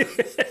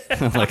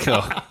 I'm like,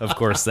 oh, of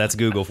course, that's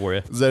Google for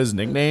you. Is that his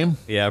nickname?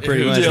 Yeah,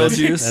 pretty much. Jail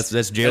juice.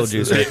 That's jail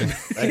juice right there.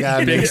 That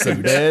guy makes the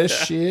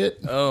best shit.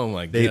 Oh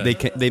my god.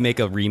 They make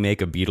a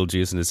remake of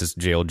Beetlejuice, and it's just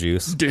jail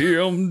juice.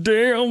 Damn.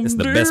 It's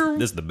the best.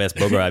 This is the best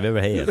booger I've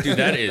ever had. Dude,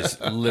 that is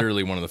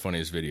literally one of the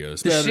funniest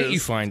videos. The shit you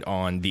find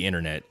on the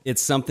internet.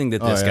 It's something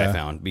that this guy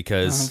found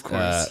because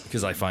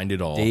Because I find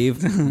it all.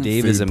 Dave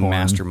is a porn.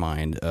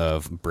 mastermind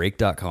of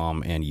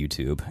break.com and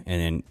YouTube,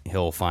 and then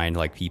he'll find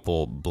like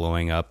people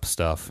blowing up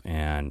stuff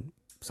and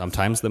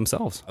sometimes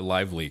themselves. A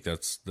live leak.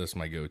 That's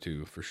my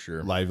go-to for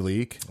sure. Live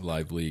leak.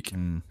 Live leak.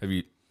 Have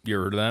you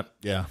ever heard of that?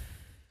 Yeah.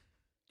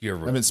 You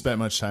ever? I haven't spent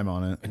much time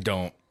on it.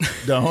 Don't.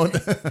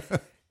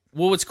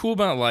 Well, what's cool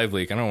about live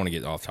leak? I don't want to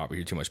get off topic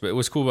here too much, but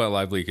what's cool about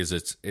live leak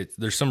is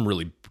there's some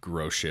really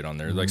gross shit on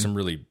there, like some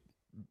really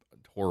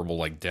horrible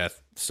like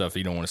death stuff that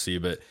you don't want to see,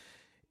 but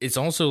it's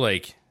also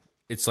like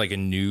it's like a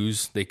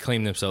news. They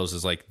claim themselves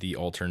as like the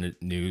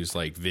alternate news,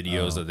 like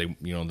videos that they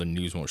the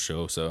news won't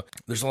show. So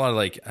there's a lot of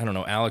like I don't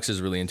know. Alex is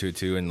really into it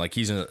too, and like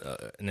he's an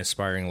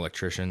aspiring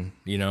electrician,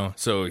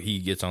 so he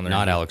gets on there.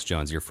 Not Alex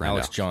Jones, your friend.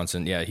 Alex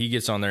Johnson, yeah, he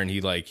gets on there and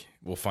he like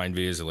will find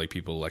videos of like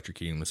people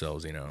electrocuting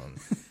themselves, And,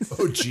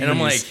 Oh, geez. and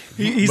I'm like,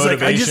 He's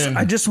like, I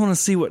just want to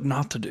see what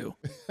not to do.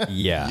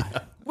 Yeah.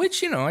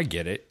 which I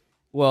get it.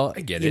 Well,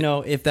 I get it.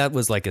 If that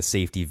was like a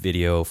safety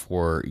video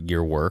for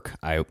your work,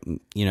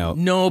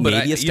 No, but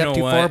maybe a step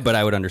too far, but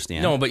I would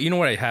understand. No, but you know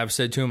what I have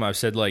said to him? I've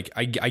said like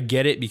I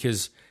get it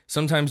because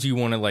sometimes you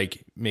want to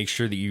like make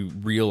sure that you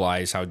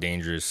realize how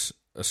dangerous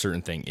a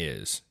certain thing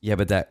is. Yeah,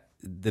 but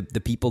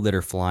the people that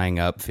are flying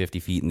up 50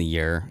 feet in the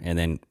air and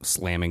then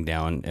slamming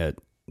down at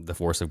the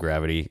force of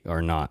gravity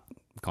are not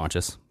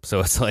conscious.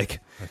 So it's like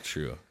That's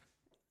true.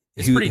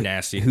 It's pretty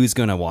nasty. Who's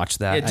going to watch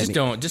that?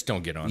 Yeah, just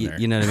don't get on there.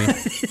 You know what I mean?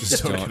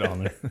 Just don't get on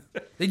there.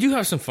 They do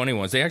have some funny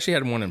ones. They actually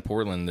had one in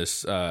Portland.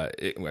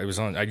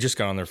 I just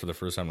got on there for the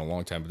first time in a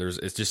long time, but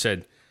it just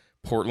said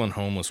Portland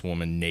homeless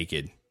woman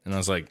naked, and I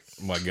was like,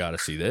 well, I got to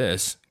see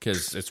this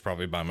because it's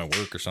probably by my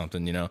work or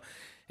something,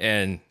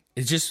 And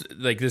it's just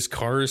like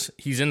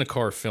he's in the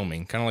car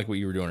filming, kind of like what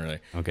you were doing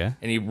earlier. Okay.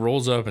 And he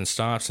rolls up and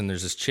stops, and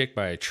there's this chick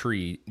by a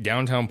tree,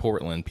 downtown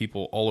Portland,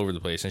 people all over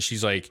the place, and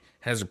she's like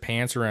has her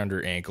pants around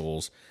her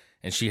ankles.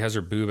 And she has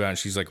her boob out, and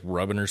she's like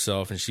rubbing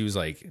herself, and she was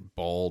like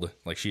bald,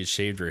 like she had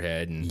shaved her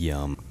head. And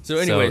Yum. So,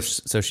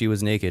 anyways, so she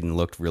was naked and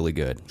looked really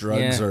good.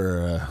 Drugs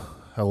are a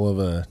hell of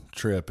a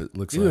trip. It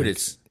looks like.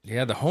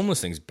 Dude, the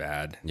homeless thing's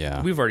bad.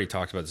 Yeah, we've already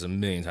talked about this a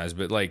million times,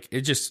 but like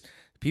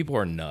people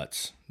are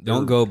nuts.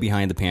 Don't go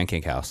behind the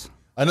pancake house.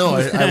 I know.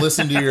 I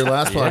listened to your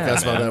last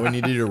podcast about that when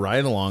you did your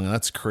ride along, and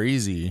that's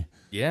crazy.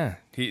 Yeah,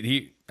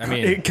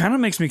 it kind of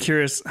makes me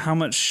curious how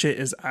much shit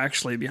is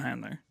actually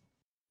behind there.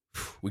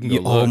 We can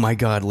go oh my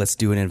god, let's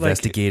do an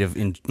investigative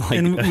and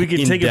we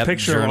could take a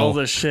picture journal. of all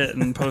this shit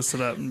and post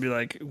it up and be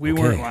like, we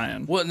weren't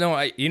lying. Well, no,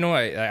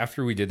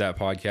 after we did that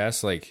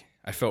podcast, like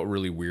I felt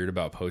really weird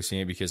about posting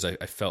it because I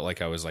felt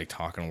like I was like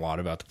talking a lot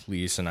about the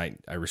police, and I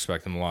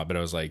respect them a lot, but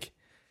I was like,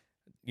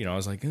 I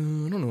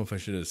don't know if I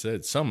should have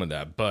said some of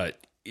that, but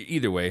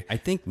either way, I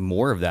think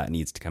more of that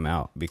needs to come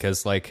out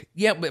because, like,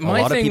 but a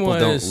my lot of thing people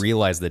was, don't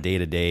realize the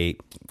day-to-day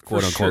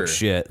quote unquote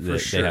shit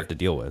that they have to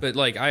deal with. But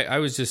like, I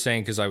was just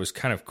saying because I was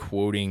kind of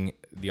quoting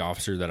the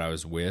officer that I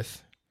was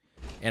with,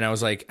 and I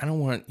was like, I don't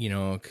want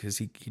because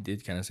he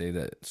did kind of say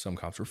that some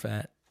cops were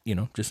fat,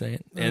 just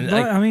saying.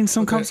 And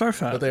some cops are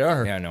fat, but they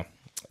are. Yeah, I know.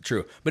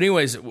 True. But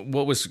anyways,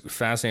 what was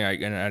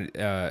fascinating,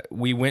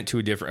 we went to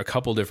a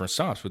couple different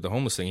stops with the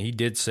homeless thing. He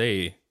did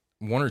say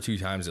one or two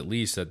times at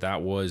least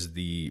that was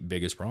the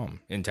biggest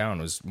problem in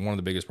town. Was one of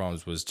the biggest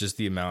problems was just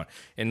the amount.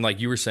 And like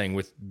you were saying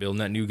with building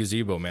that new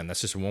gazebo, man,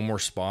 that's just one more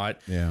spot.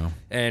 Yeah.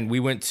 And we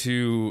went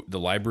to the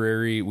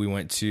library. We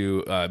went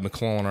to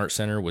McClellan Art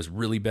Center, was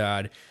really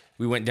bad.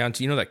 We went down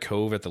to, that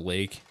cove at the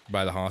lake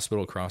by the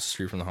hospital, across the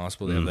street from the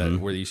hospital. They have that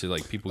where they used to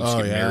like people used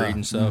to get married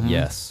and stuff.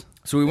 Yes.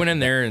 So we went in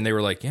there and they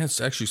were like, yeah,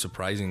 it's actually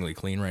surprisingly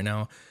clean right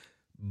now,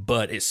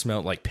 but it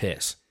smelled like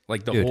piss.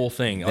 Like the whole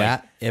thing.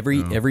 That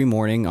every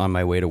morning on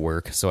my way to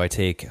work. So I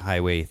take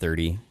Highway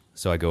 30.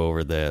 So I go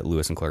over the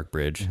Lewis and Clark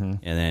Bridge, and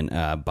then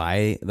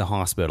by the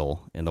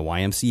hospital and the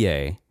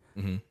YMCA,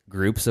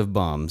 groups of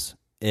bums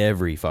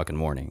every fucking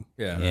morning.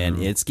 Yeah,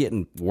 and it's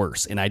getting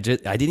worse. And I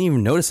didn't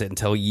even notice it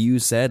until you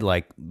said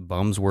like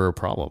bums were a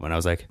problem, and I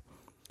was like,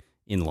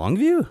 in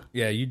Longview?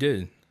 Yeah, you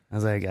did. I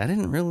was like, I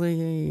didn't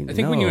really. I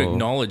think when you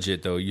acknowledge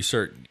it, though, you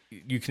start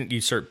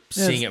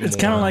seeing it. It's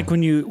kind of like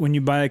when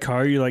you buy a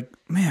car, you're like,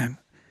 man,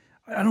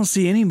 I don't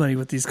see anybody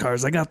with these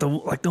cars. I got the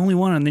only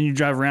one, and then you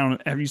drive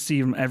around and you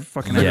see them every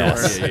fucking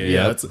everywhere.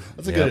 Yeah. That's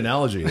a good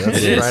analogy. That's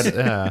it is. Right,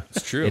 yeah,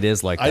 it's true. It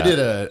is like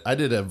that. I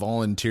did a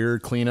volunteer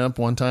cleanup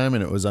one time,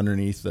 and it was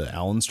underneath the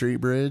Allen Street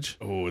Bridge.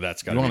 Oh,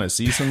 that's got. You want to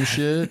see some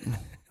shit?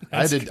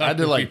 I did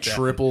like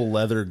triple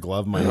leather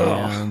glove my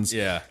hands,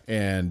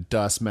 and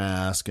dust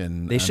mask,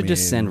 and they should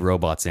just send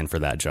robots in for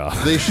that job.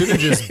 They should have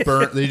just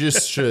burnt. They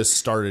just should have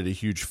started a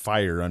huge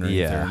fire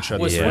underneath there and shut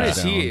What's the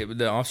funny down. is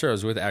the officer I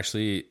was with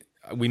actually.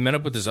 We met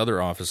up with this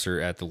other officer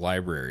at the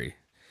library,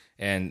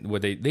 and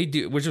what they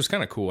do, which was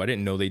kind of cool. I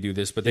didn't know they do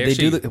this, but they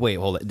do wait,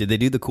 hold on. Did they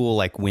do the cool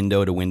like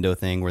window to window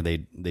thing where they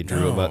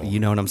drew about? You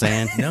know what I'm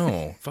saying?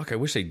 No, fuck. I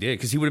wish they did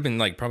because he would have been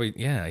like probably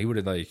he would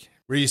have like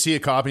where you see a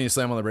cop and you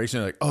slam on the brakes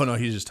and you're like, oh no,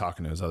 he's just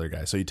talking to his other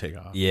guy, so you take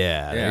off.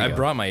 Yeah. I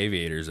brought my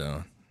aviators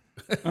though.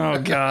 Oh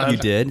god, you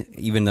did,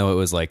 even though it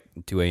was like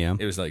 2 a.m.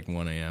 It was like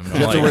 1 a.m.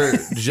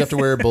 Did you have to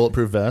wear a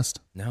bulletproof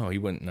vest? No, he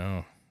wouldn't.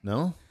 No,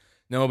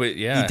 but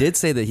he did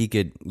say that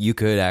you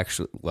could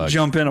actually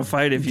jump in a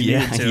fight if you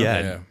needed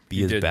to.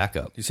 Be his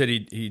backup. He said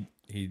he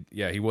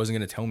he wasn't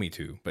going to tell me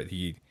to, but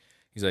he's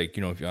like,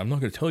 you know, I'm not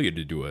going to tell you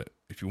to do it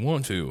if you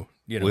want to.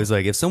 You know, Well, he's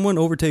like, if someone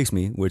overtakes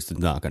me, which is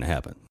not going to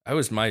happen.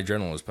 my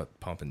adrenaline was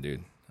pumping,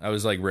 dude. I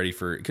was like ready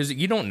for, because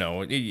you don't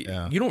know, you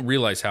don't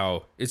realize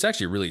how it's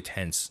actually a really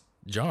tense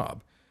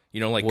job. You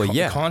know, like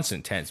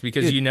constant tense,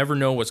 because you never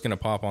know what's going to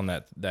pop on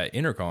that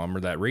intercom or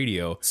that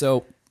radio.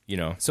 So, you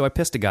know. So I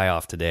pissed a guy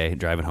off today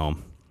driving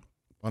home.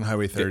 On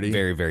Highway 30?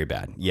 Very, very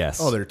bad. Yes.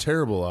 Oh, they're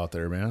terrible out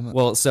there, man.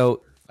 Well,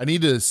 so I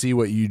need to see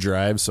what you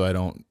drive so I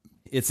don't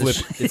it's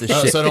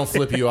so I don't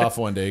flip you off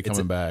one day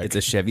coming back. It's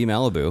a Chevy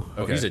Malibu.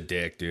 Oh, he's a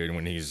dick,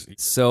 dude.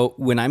 So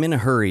when I'm in a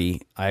hurry,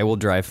 I will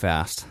drive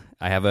fast.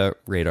 I have a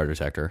radar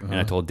detector, and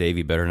I told Dave,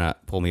 you better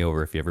not pull me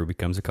over if he ever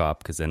becomes a cop,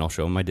 because then I'll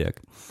show him my dick.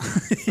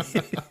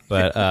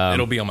 But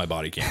it'll be on my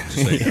body cam.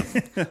 Just so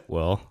you know.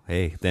 Well,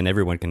 hey, then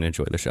everyone can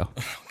enjoy the show.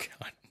 Oh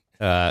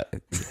God.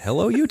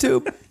 Hello,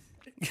 YouTube.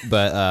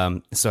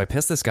 But so I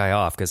pissed this guy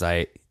off because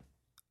I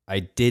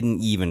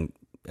didn't even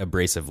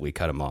abrasively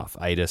cut him off.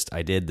 I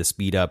did the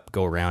speed up,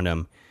 go around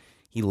him.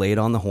 He laid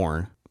on the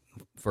horn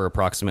for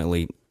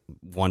approximately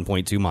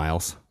 1.2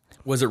 miles.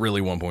 Was it really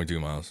 1.2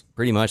 miles?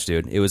 Pretty much,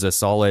 dude. It was a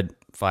solid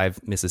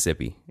 5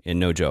 Mississippi, and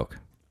no joke.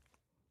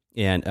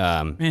 And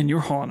man,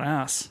 you're hauling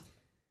ass.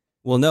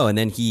 Well, no, and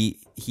then he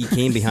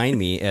came behind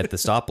me at the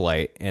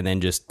stoplight, and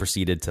then just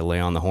proceeded to lay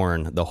on the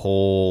horn the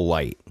whole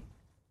light.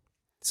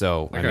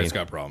 So That guy's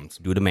got problems.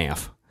 Do the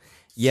math.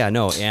 Yeah,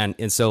 no,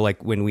 and so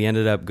like when we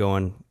ended up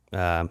going,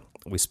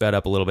 we sped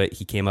up a little bit.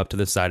 He came up to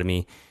the side of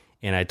me,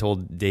 and I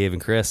told Dave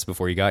and Chris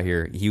before he got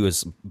here, he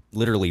was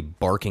literally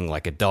barking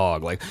like a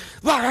dog. Like,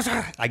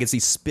 I could see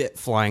spit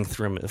flying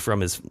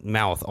from his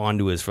mouth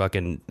onto his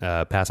fucking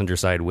passenger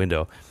side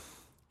window.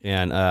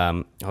 And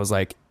I was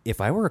like, if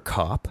I were a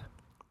cop,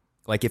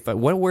 like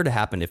what were to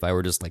happen if I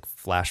were just like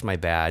flash my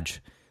badge,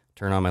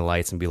 turn on my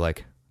lights, and be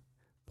like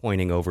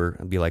pointing over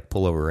and be like,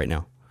 pull over right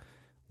now.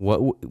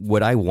 What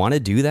would I want to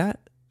do that?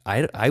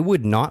 I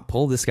would not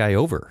pull this guy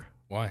over.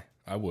 Why?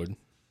 I would.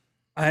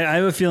 I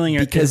have a feeling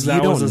because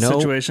that you was don't a know.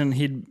 situation,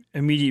 he'd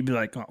immediately be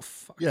like, "Oh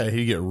fuck." Yeah,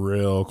 he'd get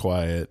real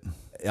quiet.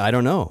 I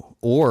don't know.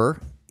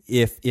 Or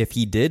if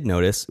he did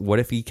notice, what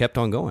if he kept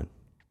on going?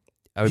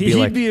 I would He'd be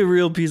like, be a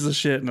real piece of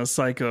shit and a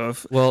psycho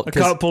if Well, a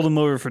cop pulled him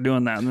over for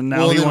doing that, and then now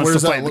Well, he then wants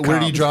to fight the cop. where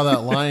do you draw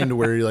that line to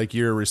where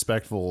you're a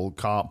respectful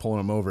cop pulling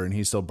him over and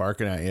he's still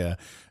barking at you?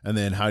 And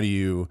then how do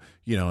you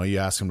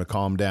ask him to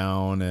calm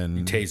down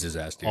and Tase his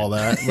ass, dude. all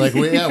that? Like,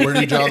 where do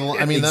you draw the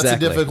line? I mean, that's a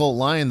Exactly. difficult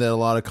line that a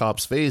lot of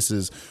cops face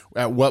is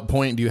at what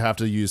point do you have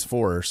to use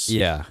force?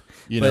 yeah.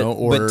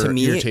 Or but to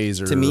me, your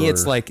taser. To me, or,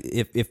 it's like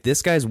if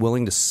this guy's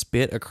willing to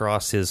spit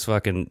across his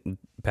fucking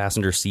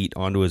passenger seat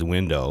onto his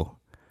window,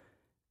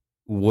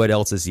 what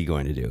else is he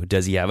going to do?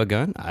 Does he have a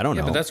gun? I don't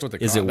know. But that's what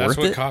Is it that's worth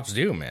what it? cops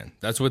do, man.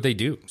 That's what they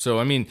do. So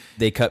I mean,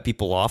 They cut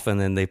people off and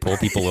then they pull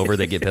people over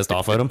that get pissed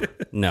off at them?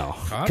 No.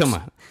 Cops? Come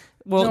on.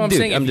 Well, no, I'm dude,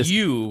 saying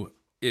I'm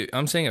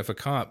I'm saying if a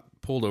cop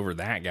pulled over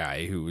that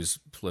guy who was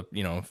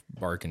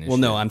barking. And Well,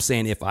 shit. no, I'm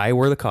saying if I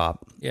were the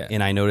cop Yeah.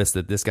 and I noticed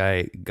that this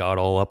guy got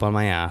all up on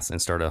my ass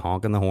and started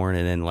honking the horn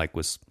and then like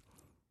was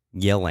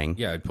yelling,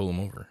 Yeah, I'd pull him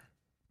over.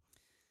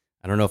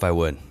 I don't know if I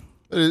would.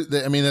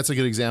 I mean, that's a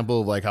good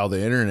example of like how the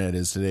internet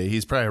is today.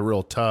 He's probably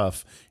real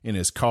tough in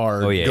his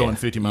car, yeah, going yeah.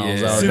 50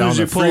 miles Yeah. out As soon down as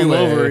the you pull him freeway.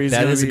 over, he's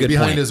That gonna is a be good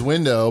behind point. his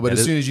window, but That as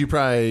is- soon as you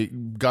probably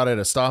got at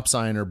a stop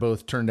sign or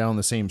both turned down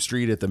the same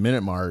street at the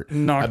Minute Mart,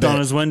 Knocked on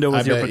his window with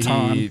I your bet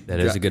baton. he That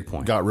is a good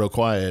point. Got real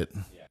quiet.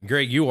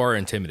 Greg, you are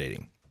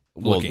intimidating.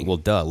 Looking. Well,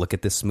 duh. Look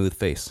at this smooth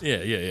face.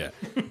 Yeah.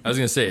 I was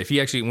gonna say if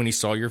he actually when he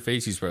saw your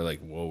face, he's probably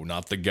like, "Whoa,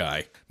 not the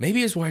guy."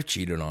 Maybe his wife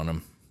cheated on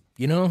him.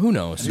 You know, who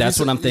knows? That's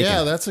what I'm thinking.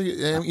 Yeah, that's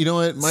you know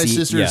what my See,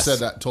 sister yes.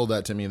 told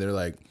that to me. They're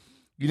like,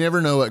 you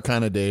never know what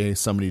kind of day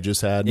somebody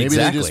just had. Maybe they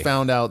Exactly. just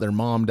found out their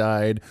mom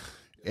died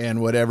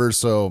and whatever.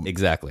 So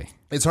Exactly.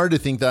 it's hard to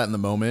think that in the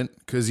moment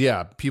because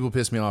people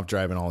piss me off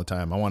driving all the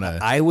time. I want to.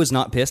 I was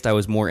not pissed. I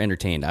was more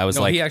entertained. I was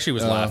No, like, he actually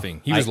was laughing.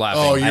 He was I-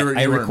 laughing. Oh, I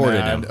weren't recorded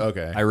mad? him.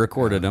 Okay. I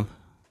recorded him.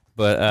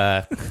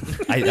 But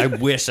I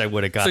wish I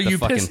would have got so the you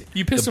fucking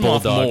pissed the him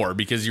off bulldog. more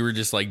because you were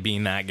just like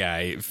being that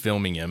guy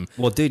filming him.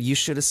 Well, dude, you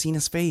should have seen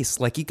his face.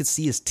 Like you could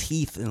see his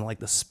teeth and like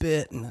the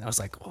spit, and I was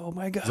like, "Oh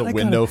my god!" the I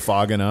window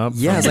fogging up.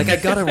 Gotta, yeah, I was like, "I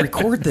gotta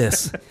record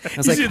this." I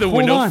was You like, see the "Hold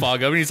window on."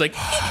 fog up, and he's like,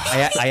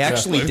 I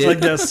actually It's did. like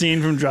that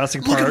scene from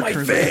Jurassic Park.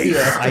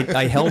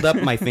 I held up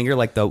my finger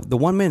like the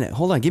 1 minute.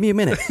 Hold on, give me a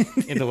minute.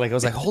 And like I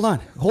was like, hold on,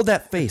 hold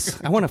that face.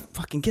 I want to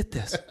fucking get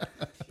this.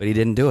 But he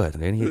didn't do it.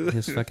 And he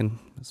just fucking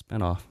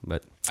spent off.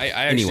 But I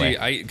anyway.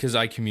 actually, because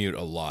I commute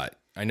a lot.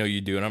 I know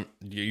you do, and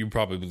you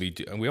probably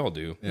do, and we all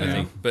do. I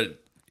think,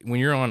 but when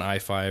you're on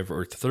I-5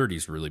 or 30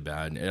 is really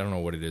bad. I don't know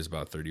what it is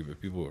about 30, but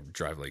people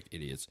drive like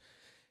idiots.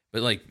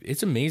 But like,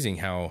 it's amazing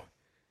how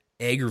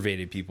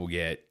aggravated people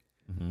get.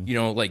 You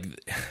know, like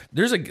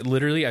there's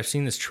literally I've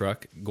seen this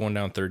truck going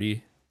down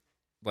 30,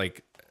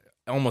 like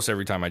almost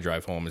every time I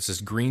drive home. It's this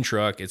green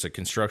truck. It's a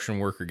construction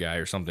worker guy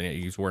or something.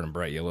 He's wearing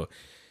bright yellow.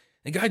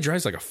 The guy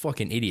drives like a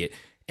fucking idiot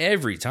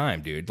every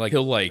time, dude. Like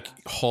he'll like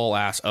haul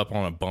ass up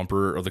on a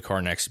bumper of the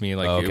car next to me,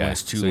 like when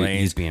it's 2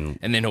 lanes, and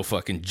then he'll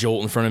fucking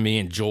jolt in front of me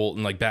and jolt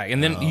and like back,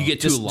 and then you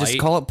get too light. Just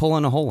call it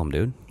pulling a hole,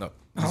 dude. No.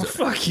 Oh,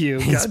 fuck you.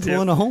 He's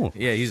pulling a hole.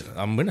 Yeah,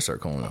 I'm gonna start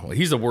calling him.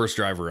 He's the worst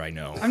driver I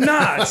know. I'm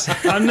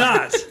not.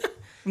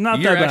 I'm not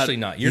You're that bad. actually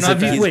not. You're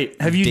not.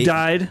 Have you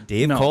died?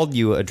 Dave called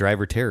you a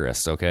driver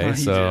terrorist. Okay,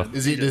 so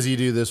does he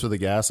do this with the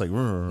gas? Like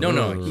no.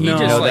 He No,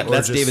 just like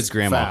that's David's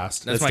grandma.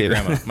 Fast. that's my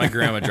grandma. My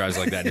grandma drives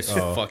like that. It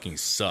fucking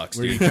sucks,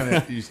 dude.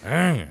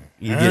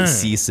 you get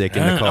seasick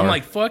in the car. I'm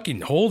like,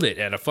 fucking hold it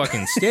at a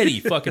fucking steady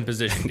fucking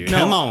position, dude.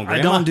 Come on, grandma.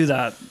 I don't do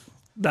that.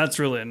 That's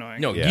really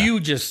annoying. No, you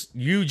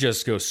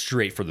just go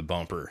straight for the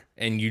bumper,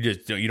 and you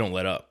don't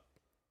let up.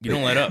 You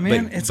don't let up.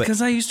 Man, it's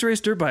because I used to race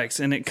dirt bikes,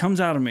 and it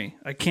comes out of me.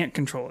 I can't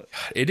control it.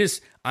 It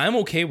is. I'm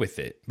okay with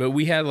it, but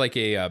we had like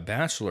a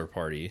bachelor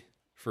party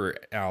for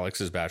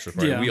Alex's bachelor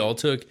party. Yeah. We all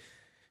took.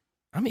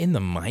 I'm in the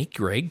mic,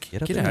 Greg.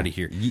 Get there. out of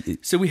here.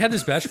 So we had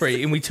this bachelor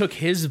party, and we took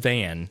his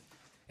van,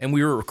 and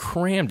we were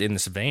crammed in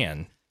this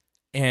van,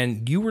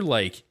 and you were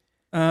like,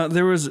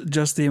 there was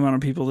just the amount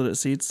of people that it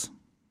seats.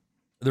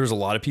 there was a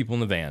lot of people in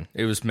the van.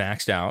 It was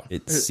maxed out.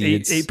 It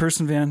seats.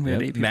 Eight-person van. We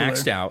had 8 people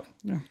Maxed there. out.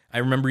 Yeah. I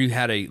remember you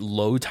had a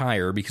low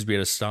tire because we had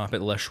to stop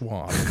at Les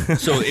Schwab.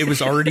 So it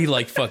was already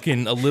like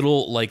fucking a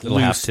little like Little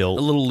half loose, tilt.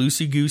 a little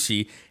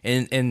loosey-goosey.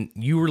 And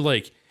you were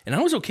like, and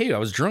I was okay. I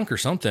was drunk or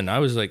something. I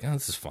was like, oh,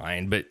 this is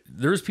fine. But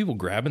there was people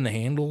grabbing the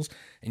handles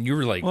and you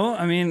were like, Well,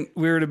 I mean,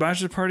 we were at a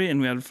bachelor party and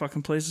we had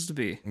fucking places to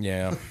be.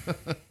 yeah.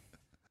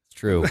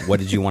 True. What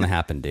did you want to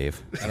happen,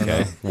 Dave? I don't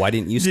know. Why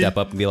didn't you step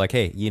up and be like,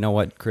 hey, you know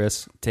what,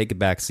 Chris? Take a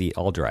back seat.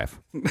 I'll drive.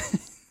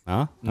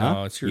 Huh?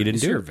 No, it's your, you didn't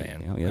it's do your it.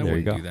 van. Yeah, I there you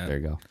wouldn't go. do that. There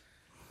you go.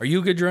 Are you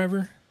a good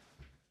driver?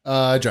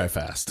 I drive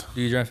fast.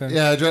 Do you drive fast?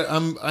 Yeah,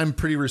 I'm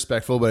pretty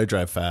respectful, but I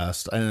drive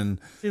fast. And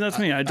See, that's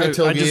me. I just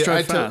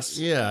drive fast.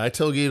 I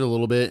tailgate a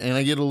little bit, and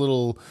I get a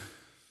little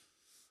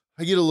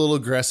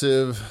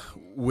aggressive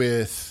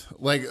with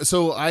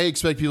so I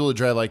expect people to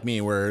drive like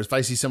me, where if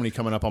I see somebody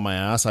coming up on my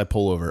ass, I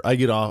pull over. I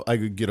get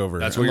over.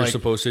 That's what you're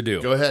supposed to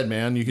do. Go ahead,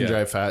 man. You can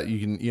drive fast. You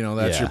can,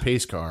 that's your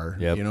pace car.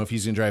 Yep. If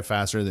he's going to drive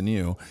faster than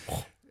you.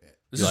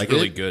 This is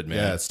really good, man.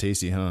 Yeah, it's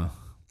tasty, huh?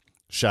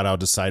 Shout out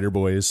to Cider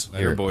Boys.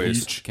 Cider Boys.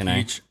 Peach. Can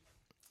I?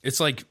 It's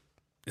like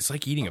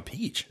eating a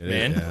peach,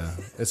 man. Yeah.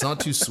 It's not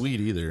too sweet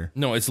either.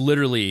 No, it's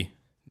literally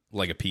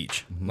like a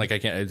peach. Like I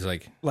can't. It's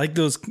like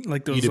those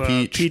Eat a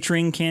peach. peach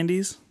ring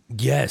candies.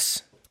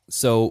 yes.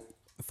 So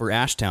for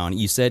Ashtown,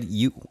 you said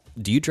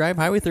do you drive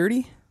Highway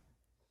 30?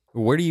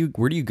 Where do you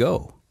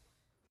go?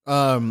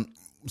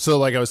 So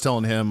like I was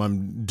telling him,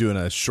 I'm doing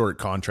a short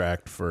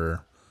contract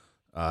for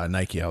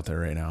Nike out there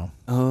right now.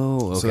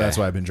 Oh, okay. So that's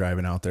why I've been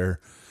driving out there.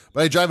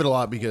 But I drive it a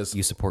lot because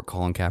You support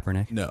Colin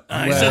Kaepernick? no,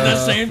 I said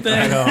the same thing.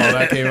 I know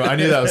that came. I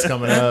knew that was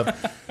coming up.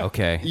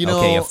 Okay. You know-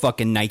 okay, a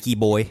fucking Nike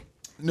boy.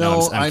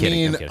 No, I'm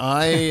kidding.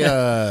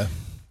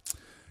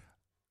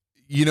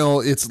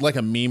 it's like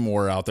a meme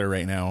war out there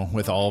right now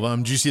with all of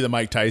them. Did you see the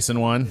Mike Tyson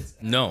one?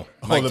 No.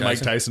 Mike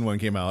Tyson one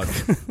came out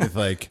with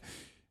like,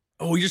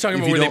 Oh, you're talking If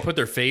about you where they don't- put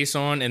their face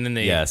on and then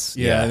they. Yes.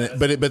 yeah,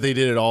 but they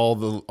did it all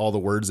the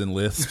words in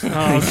lisp.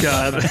 Oh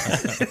God.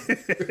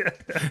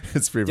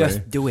 It's pretty funny.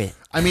 Just do it.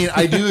 I mean,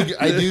 I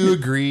do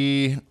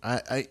agree.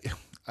 I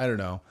don't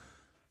know.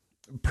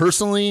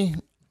 Personally,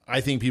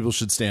 I think people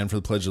should stand for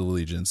the Pledge of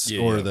Allegiance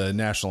or the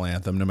national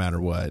anthem, no matter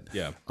what.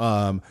 Yeah.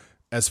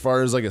 As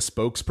far as like a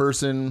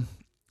spokesperson,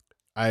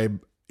 I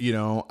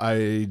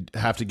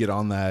have to get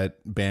on that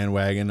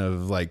bandwagon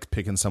of like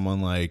picking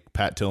someone like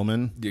Pat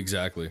Tillman.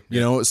 Exactly.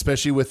 You know,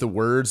 especially with the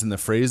words and the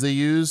phrase they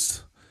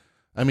used.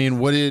 I mean,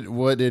 what did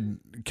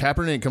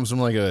Kaepernick comes from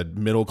like a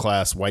middle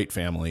class white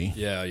family.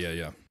 Yeah.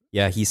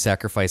 Yeah, he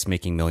sacrificed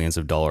making millions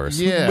of dollars.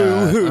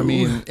 Yeah, I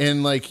mean,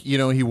 and like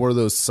he wore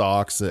those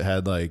socks that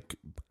had like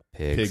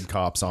Pigs. pig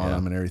cops on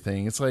them and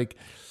everything. It's like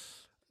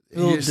A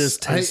little just-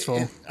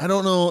 distasteful. I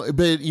don't know,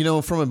 but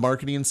from a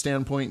marketing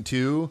standpoint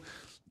too,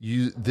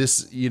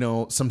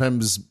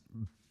 sometimes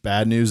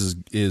bad news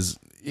is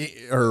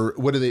or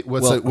what do they?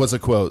 What's a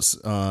quote?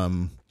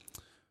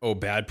 Oh,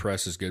 bad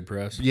press is good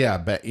press. Yeah,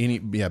 bad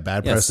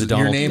press. the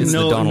Donald- it's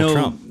the Donald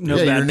Trump. No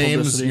yeah, bad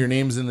publicity. your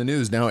name's in the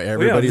news now. Well, yeah,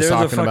 Everybody's they're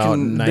talking the about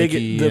fucking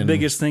Nike. the and-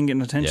 biggest thing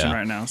getting attention Yeah.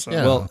 right now. So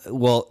Yeah.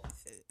 Well,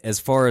 as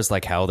far as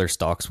like how their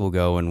stocks will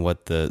go and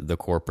what the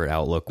corporate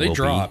outlook They will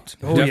dropped.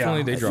 Oh, Definitely,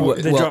 yeah. they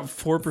dropped. They Well, dropped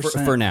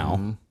 4% for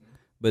now,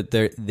 but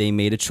they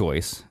made a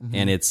choice,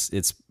 and it's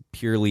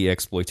purely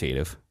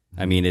exploitative.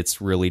 I mean, it's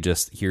really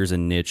just here's a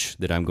niche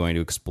that I'm going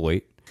to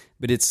exploit,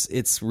 but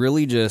it's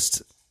really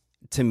just,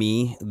 to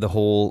me, the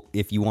whole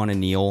if you want to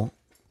kneel,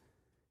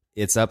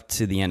 it's up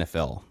to the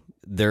NFL.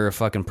 They're a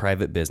fucking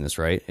private business,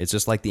 right? It's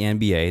just like the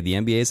NBA. The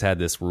NBA's had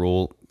this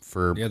rule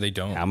for they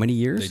don't. how many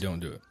years? They don't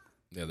do it.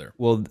 Yeah, they're.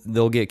 Well,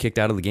 they'll get kicked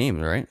out of the game,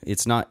 right?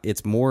 It's not.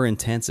 It's more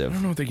intensive. I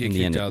don't know if they get in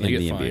kicked the, out. in They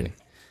the get NBA. fined.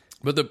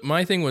 But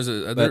my thing was,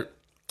 oh,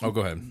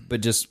 go ahead.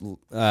 But just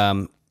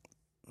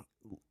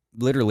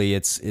literally,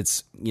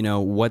 it's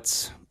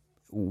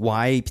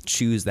why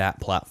choose that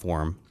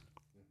platform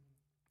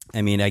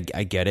I mean, I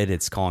get it.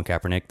 It's Colin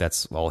Kaepernick.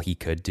 That's all he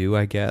could do,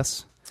 I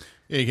guess.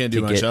 Yeah, he can't do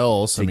To much get-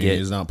 else. I to mean, get-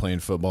 he's not playing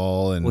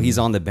football, and Well, he's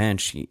on the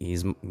bench.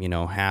 He's,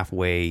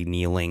 halfway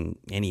kneeling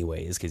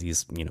anyways because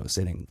he's,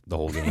 sitting the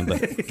whole game. But,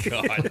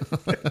 God,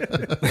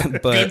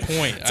 but good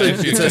point.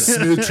 it's a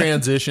smooth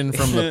transition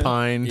from the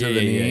pine to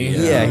the knee.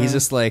 yeah, he's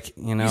just like,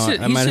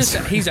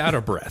 He's out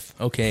of breath.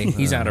 Okay,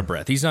 he's out of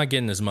breath. He's not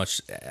getting as much.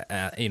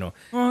 Well,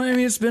 I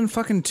mean, it's been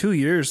fucking 2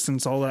 years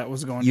since all that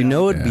was going You down.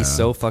 know, it'd be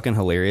so fucking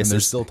hilarious. And they're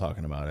still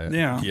talking about it.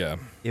 Yeah. Yeah.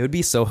 It would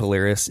be so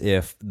hilarious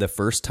if the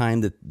first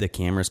time that the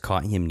cameras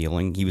caught him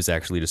kneeling, he was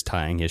actually just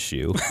tying his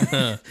shoe,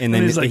 and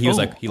then he's like, he was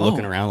 "Oh, like, he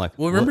looking around like,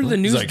 Well, remember the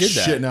news He's like, did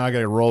shit, that. now I got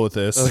to roll with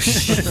this.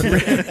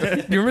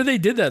 You remember they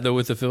did that though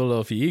with the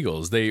Philadelphia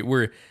Eagles.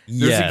 There's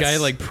Yes. a guy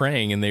like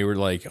praying, and they were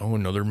like, "Oh,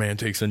 another man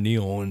takes a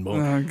kneel," and boom.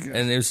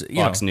 And it was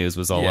Fox News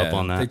was all up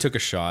on that. They took a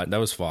shot. That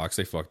was Fox.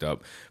 They fucked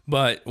up.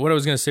 But what I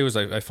was gonna say was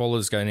I follow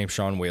this guy named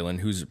Sean Whalen,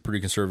 who's a pretty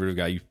conservative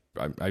guy.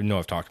 I know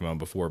I've talked about him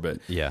before, but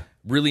Yeah.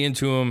 really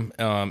into him.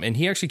 And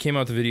he actually came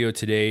out with a video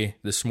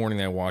this morning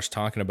that I watched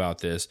talking about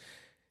this,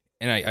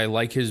 and I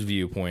like his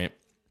viewpoint.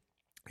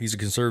 He's a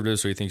conservative,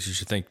 so he thinks you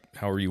should think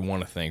however you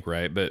want to think,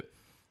 right? But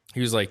he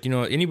was like,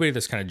 anybody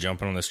that's kind of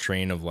jumping on this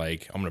train of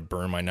like, I'm going to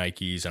burn my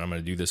Nikes and I'm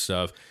going to do this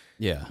stuff.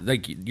 Yeah.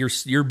 Like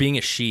you're being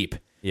a sheep.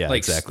 Yeah, like,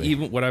 exactly.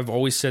 Even what I've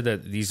always said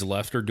that these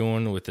left are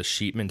doing with the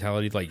sheep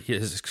mentality, like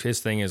his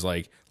thing is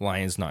like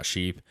lions, not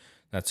sheep.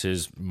 That's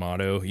his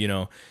motto,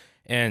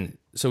 And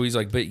so he's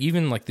like, but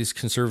even like these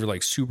conservative,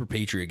 like super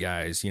patriot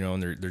guys,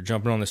 and they're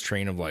jumping on this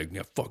train of like,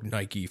 fuck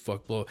Nike,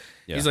 fuck blow.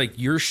 Yeah. He's like,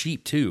 you're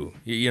sheep too.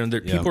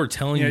 People are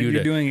telling Yeah, you you're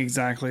to doing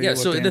exactly. yeah. what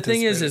So they the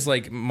thing is anticipated.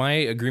 like my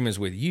agreements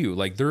with you.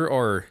 Like there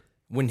are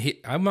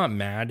I'm not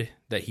mad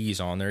that he's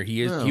on there.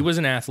 He was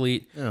an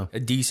athlete, a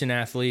decent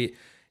athlete,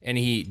 and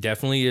he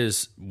definitely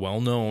is well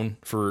known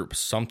for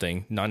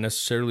something, not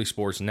necessarily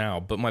sports now.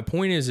 But my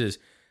point is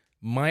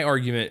my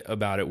argument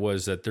about it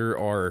was that there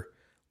are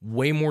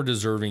way more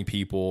deserving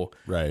people,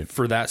 Right.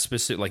 for that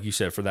specific, like you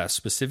said, for that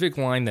specific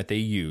line that they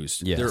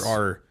used. Yes. There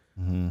are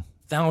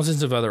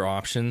thousands of other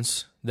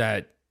options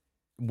that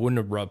wouldn't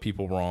have rubbed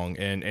people wrong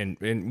and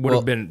would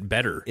have been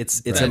better.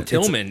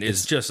 Tillman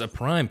is just a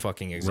prime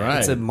fucking example. Right.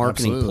 It's a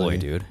marketing Absolutely.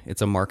 ploy, dude.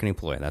 It's a marketing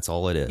ploy. That's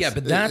all it is. Yeah,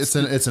 but that's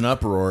it's an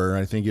uproar.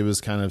 I think it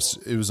was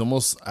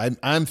almost.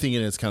 I'm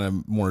thinking it's kind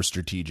of more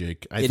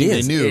strategic. I think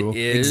is. they knew. It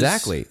is.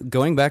 Exactly.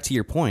 Going back to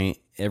your point,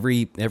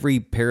 every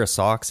pair of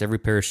socks, every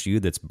pair of shoe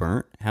that's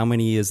burnt, how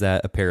many is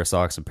that a pair of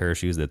socks, a pair of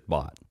shoes that's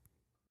bought?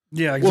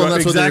 Yeah, Well,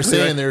 that's what they were exactly.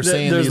 saying. They were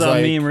saying there's these, that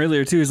like- meme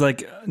earlier too. He's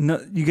like,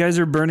 no, you guys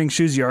are burning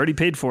shoes you already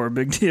paid for.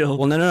 Big deal.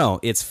 Well, no.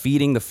 It's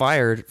feeding the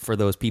fire for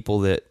those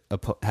people that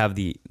have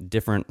the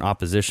different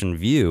opposition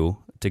view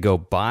to go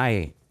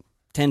buy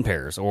 10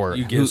 pairs or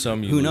You give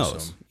some, you who lose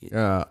knows? some.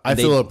 I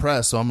They- feel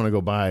oppressed, so I'm going to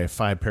go buy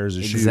 5 pairs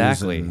of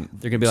Exactly. shoes. And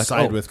They're gonna be like,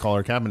 side oh, with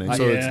collar cabinet.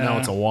 So now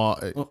it's a wall.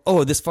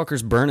 Oh, this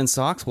fucker's burning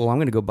socks. Well, I'm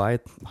going to go buy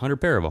 100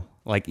 pair of them.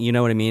 Like, you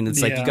know what I mean? It's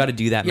like you Yeah. got to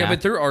do that. Yeah, math.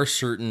 but there are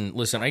certain.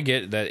 Listen, I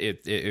get that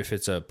if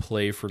it's a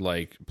play for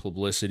like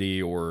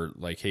publicity or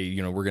like, hey,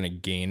 we're going to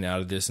gain out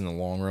of this in the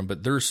long run. But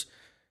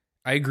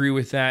I agree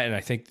with that, and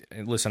I think.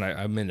 Listen,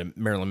 I'm into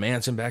Marilyn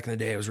Manson back in the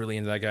day. I was really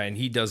into that guy, and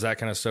he does that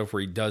kind of stuff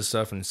where he does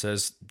stuff and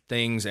says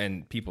things,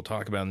 and people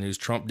talk about it in the news.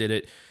 Trump did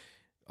it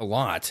a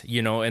lot,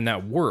 and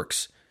that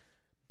works.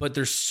 But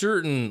there's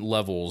certain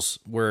levels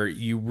where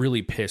you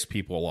really piss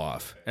people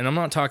off, and I'm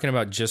not talking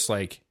about just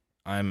like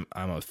I'm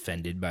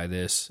offended by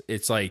this.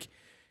 It's like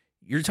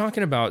you're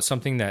talking about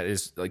something that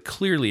is like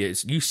clearly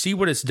you see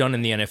what it's done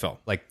in the NFL.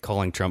 like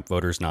calling Trump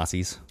voters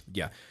Nazis.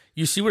 Yeah,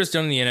 you see what it's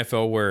done in the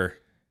NFL where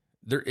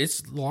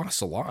it's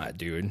lost a lot,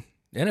 dude.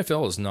 The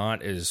NFL is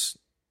not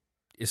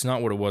it's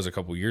not what it was a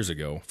couple years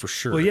ago for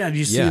sure. Well, yeah. Did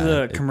you see Yeah.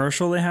 the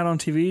commercial they had on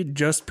TV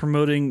just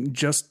promoting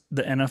just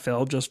the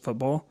NFL, just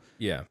football?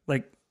 yeah.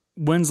 Like,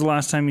 when's the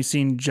last time you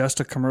seen just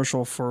a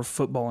commercial for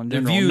football in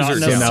general? views Not are- So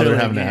now necessarily they're a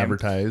having to game.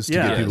 advertise to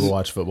Yeah. get people to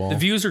watch football. The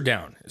views are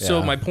down. So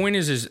Yeah. my point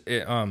is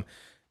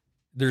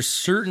there's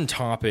certain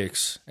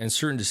topics and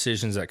certain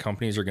decisions that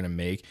companies are going to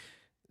make.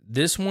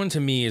 This one to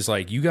me is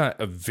like you got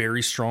a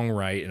very strong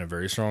right and a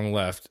very strong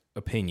left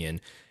opinion,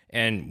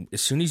 and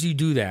as soon as you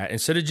do that,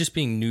 instead of just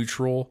being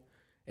neutral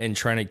and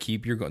trying to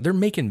keep they're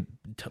making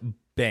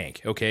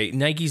bank. Okay,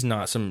 Nike's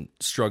not some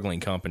struggling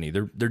company.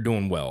 They're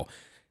doing well.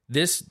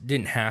 This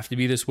didn't have to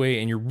be this way,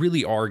 and you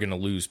really are going to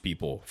lose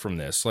people from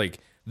this. Like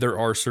there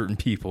are certain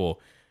people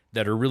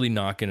that are really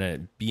not going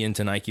to be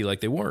into Nike like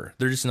they were.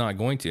 They're just not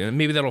going to. And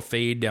maybe that'll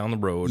fade down the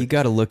road. You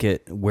got to look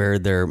at where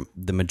the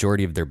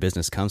majority of their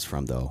business comes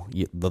from, though.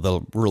 The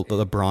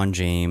LeBron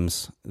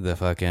James, the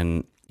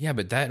fucking. Yeah,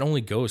 but that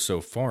only goes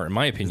so far. In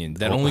my opinion,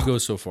 that only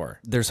goes so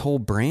far. There's whole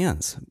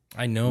brands.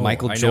 I know.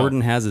 Michael I know.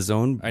 Jordan has his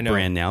own I know.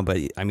 brand now, but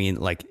I mean,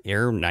 like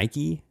Air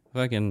Nike,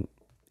 fucking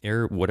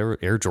Air whatever,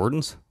 Air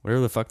Jordans,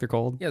 whatever the fuck they're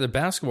called. Yeah, the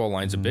basketball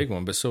line's a big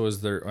one, but so is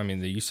their. I mean,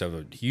 they used to have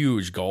a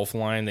huge golf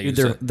line. They Dude,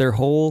 used to, their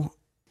whole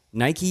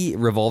Nike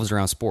revolves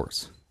around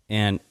sports.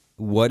 And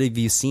what have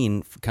you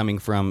seen coming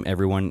from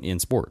everyone in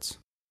sports?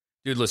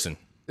 dude, listen.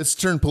 It's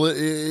turned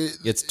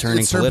It's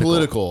turning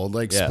political.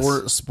 Like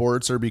Yes.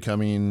 sports are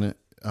becoming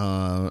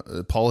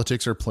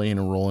politics are playing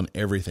a role in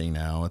everything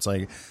now. It's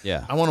like,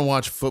 Yeah. I want to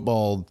watch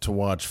football to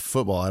watch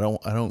football. I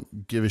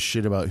don't give a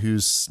shit about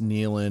who's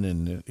kneeling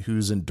and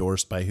who's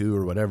endorsed by who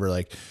or whatever.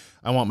 Like,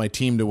 I want my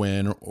team to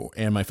win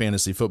and my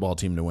fantasy football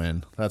team to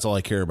win. That's all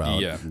I care about.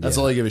 Yeah. That's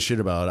all I give a shit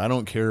about. I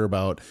don't care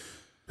about,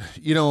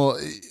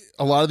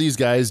 a lot of these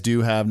guys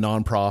do have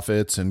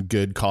nonprofits and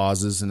good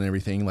causes and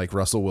everything, like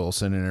Russell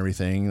Wilson and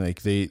everything.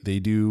 Like they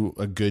do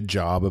a good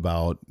job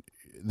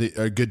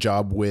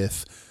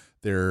with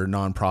their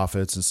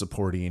nonprofits and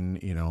supporting,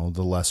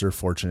 the lesser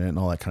fortunate and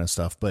all that kind of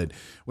stuff. But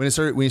when you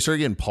start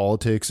getting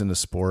politics into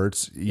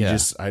sports,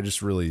 I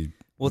just really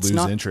lose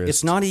interest.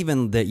 It's not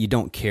even that you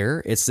don't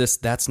care. It's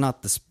just that's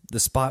not the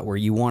spot where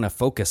you want to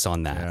focus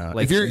on that. Yeah.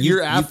 Like if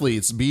you're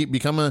athletes,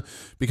 become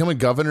a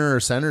governor or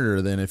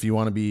senator. Then if you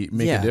want to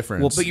make a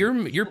difference. Well, but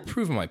you're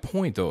proving my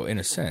point though, in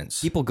a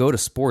sense. People go to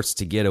sports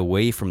to get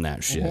away from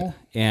that shit,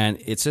 and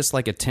it's just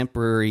like a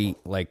temporary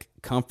like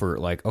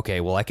comfort. Like, okay,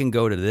 well, I can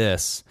go to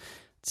this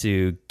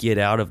to get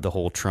out of the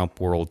whole Trump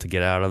world, to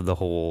get out of the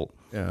whole.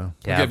 Yeah.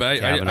 Okay,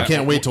 but I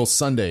can't wait till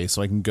Sunday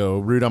so I can go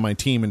root on my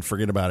team and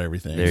forget about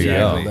everything. There you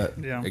go.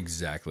 Yeah.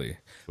 Exactly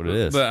what it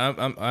is. But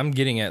I'm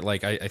getting at,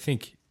 like, I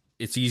think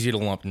it's easy to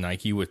lump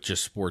Nike with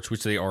just sports,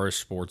 which they are a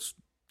sports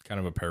kind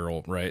of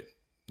apparel, right?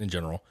 In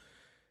general,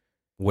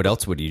 what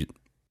else would you?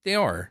 they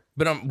are.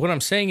 But what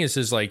I'm saying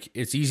is like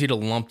it's easy to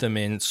lump them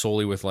in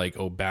solely with like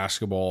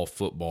basketball,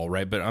 football,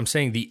 right? But I'm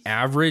saying the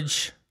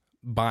average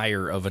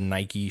buyer of a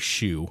Nike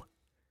shoe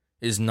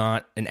is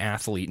not an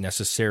athlete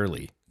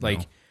necessarily.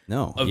 Like.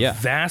 No, A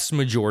vast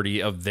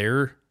majority of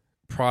their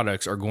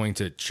products are going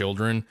to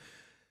children,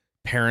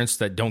 parents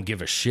that don't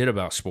give a shit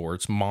about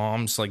sports,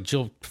 moms. Like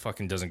Jill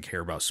fucking doesn't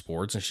care about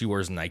sports and she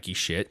wears Nike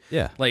shit.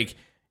 Yeah. Like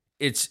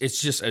it's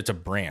a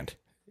brand.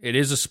 It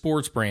is a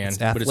sports brand, It's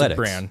but it's a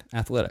brand.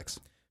 Athletics.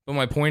 But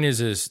my point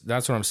is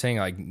that's what I'm saying.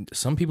 Like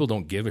some people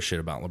don't give a shit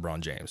about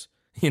LeBron James,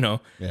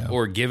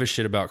 or give a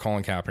shit about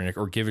Colin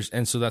Kaepernick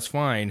and so that's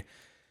fine.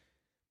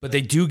 But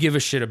they do give a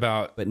shit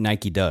about. But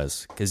Nike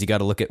does, because you got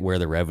to look at where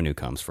the revenue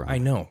comes from. I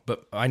know,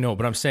 but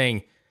I'm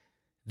saying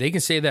they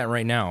can say that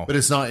right now. But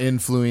it's not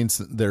influence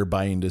their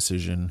buying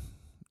decision.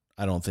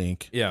 I don't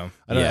think. Yeah.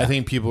 I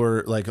think people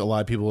are like, a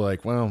lot of people are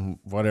like, well,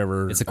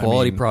 whatever. It's a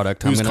quality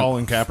product. Who's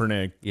Colin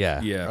Kaepernick?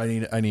 Yeah. Yeah.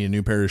 I need a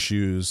new pair of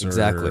shoes.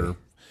 Exactly. Or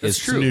That's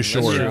true. New That's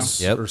true.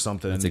 shorts Yep. or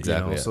something. That's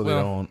exactly it. So they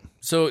don't.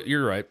 So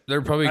you're right.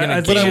 They're probably going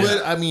I to. think I would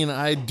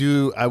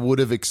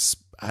have.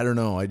 I don't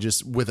know. I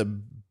just with a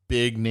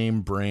big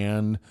name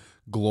brand,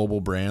 global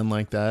brand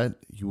like that,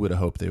 you would have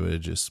hoped they would have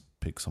just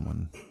picked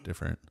someone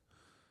different.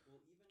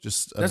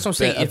 Just that's what I'm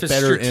saying. If it's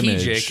better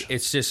strategic, image.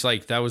 it's just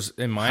like that was,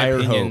 in my Higher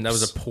opinion, that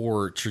hopes. was a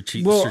poor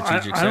strategic. Well,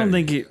 strategic I don't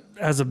strategy. think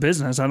as a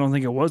business, I don't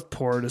think it was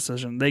poor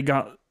decision. They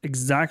got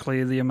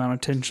exactly the amount of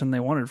attention they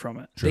wanted from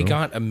it. They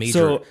got a major.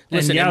 So,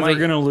 listen, and it they're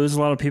going to lose a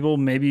lot of people,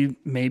 maybe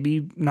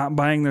not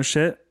buying their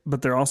shit,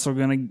 but they're also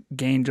going to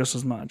gain just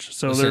as much.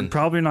 So Listen, they're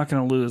probably not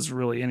going to lose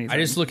really anything.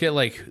 I just look at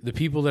like the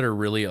people that are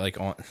really like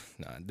on.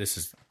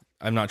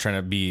 I'm not trying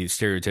to be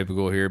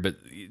stereotypical here, but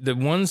the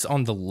ones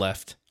on the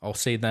left, I'll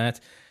say that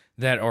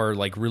are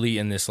like really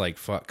in this like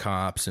fuck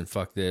cops and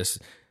fuck this.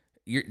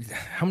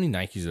 How many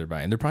Nikes they're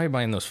buying? They're probably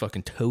buying those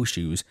fucking toe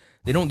shoes.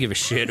 They don't give a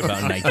shit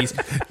about Nikes.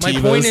 My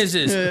point is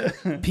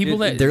people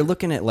that they're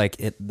looking at like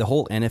the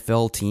whole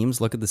NFL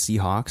teams. Look at the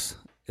Seahawks.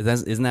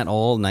 Isn't that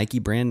all Nike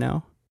brand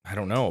now? I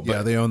don't know, but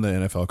Yeah, they own the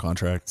NFL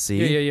contract.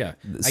 See, yeah.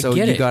 So I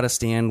get you it. got to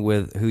stand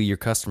with who your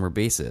customer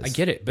base is. I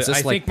get it, but It's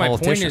just I think like my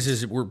point politicians.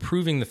 is we're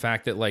proving the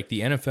fact that like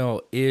the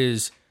NFL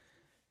is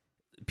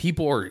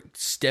people are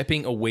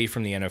stepping away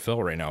from the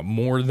NFL right now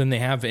more than they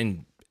have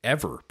in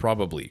ever,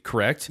 probably.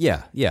 Correct?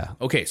 Yeah.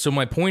 Okay, so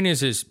my point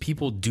is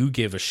people do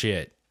give a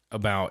shit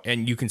about,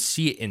 and you can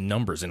see it in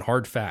numbers and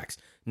hard facts.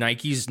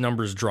 Nike's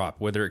numbers drop,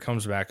 whether it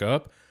comes back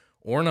up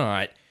or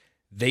not.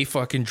 They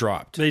fucking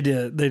dropped. They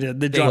did. They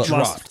dropped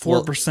dropped.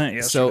 4%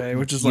 yesterday,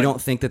 which is you like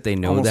don't think that they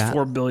know almost that?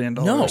 $4 billion.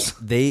 No.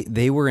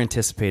 They were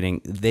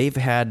anticipating. They've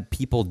had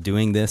people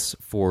doing this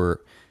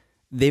for.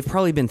 They've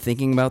probably been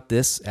thinking about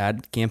this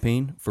ad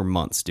campaign for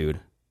months, dude.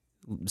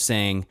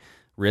 Saying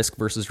risk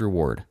versus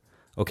reward.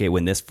 Okay,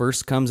 when this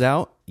first comes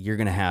out, you're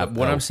gonna have.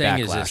 What a I'm saying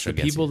is this: backlash the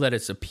against people you. that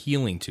it's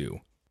appeling to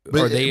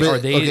But- are they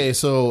okay?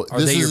 So are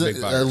this they your is big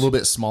a buyers? little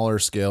bit smaller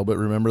scale, but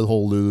remember the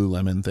whole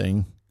Lululemon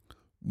thing,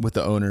 what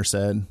the owner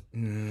said.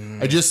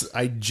 I just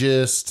I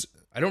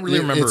don't really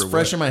remember. It's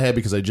fresh what- in my head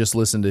because I just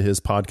listened to his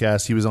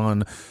podcast. He was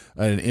on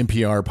an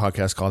NPR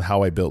podcast called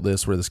How I Built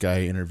This, where this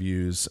guy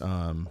interviews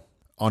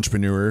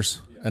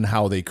entrepreneurs and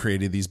how they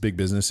created these big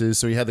businesses.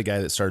 So he had the guy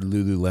that started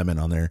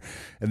Lululemon on there,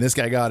 and this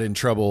guy got in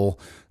trouble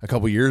a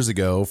couple years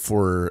ago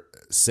for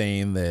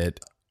saying that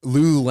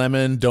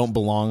Lululemon don't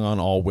belong on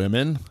all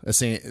women,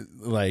 saying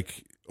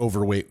like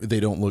overweight, they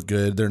don't look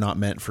good, they're not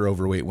meant for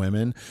overweight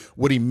women.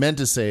 What he meant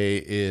to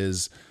say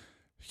is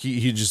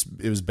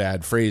it was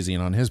bad phrasing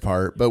on his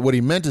part, but what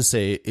he meant to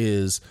say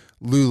is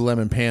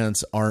Lululemon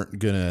pants aren't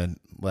gonna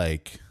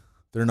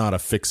they're not a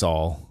fix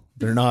all.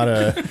 They're not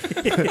a.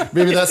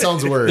 Maybe that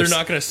sounds worse. They're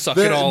not going to suck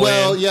it all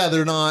well, in. yeah,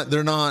 they're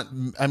not.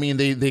 I mean,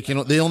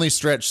 they only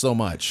stretch so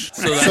much.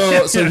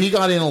 So he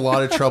got in a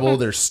lot of trouble.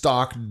 They're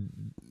stock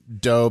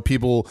dough.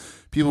 People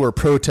were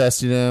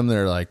protesting him.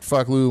 They're like,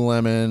 fuck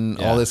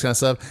Lululemon, all this kind of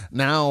stuff.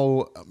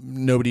 Now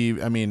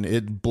nobody. I mean,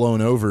 it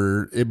blew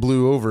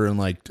over in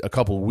like a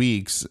couple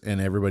weeks, and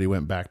everybody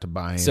went back to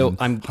buying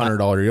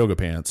 $100 yoga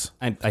pants.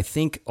 I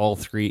think all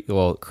three.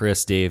 Well,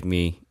 Chris, Dave,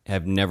 me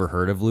have never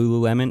heard of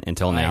Lululemon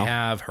until now. I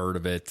have heard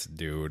of it,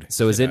 dude.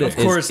 So is it? Of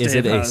course, is it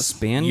a Dave has.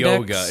 spandex?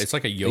 Yoga. It's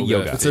like a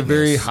yoga. It's a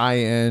very high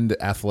end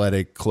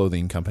athletic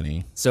clothing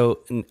company.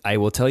 So I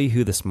will tell you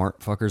who the smart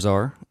fuckers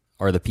are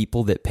the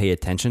people that pay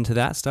attention to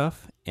that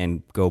stuff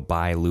and go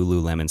buy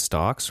Lululemon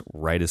stocks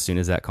right as soon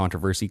as that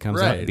controversy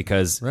comes up.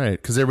 Because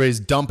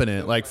everybody's dumping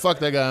it. Like, fuck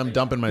that guy, I'm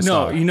dumping my No,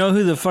 stock. you know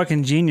who the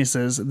fucking genius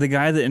is? The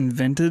guy that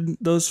invented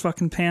those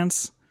fucking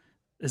pants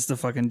is the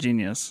fucking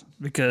genius.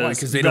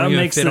 Because they don't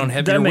even fit on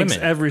heavier that makes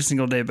women. every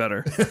single day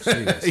better.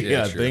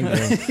 Yeah, true.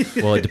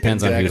 well, it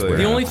depends on who's wearing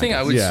The it. only thing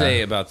I would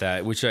say about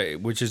that, which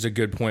is a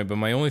good point, but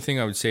my only thing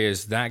I would say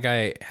is that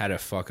guy had a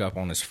fuck up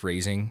on his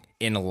phrasing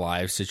in a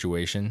live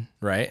situation,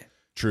 right?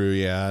 True,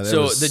 yeah.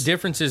 So the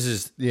difference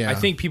is Yeah. I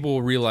think people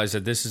will realize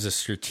that this is a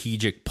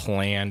strategic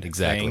planned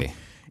thing.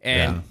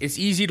 And it's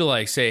easy to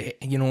like say,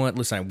 hey, you know what?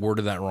 Listen, I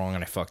worded that wrong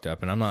and I fucked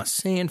up. And I'm not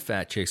saying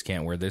fat chicks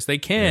can't wear this. They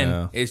can.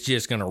 Yeah. It's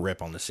just gonna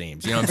rip on the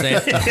seams. You know what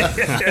I'm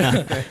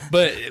saying?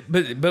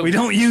 but We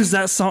don't use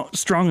that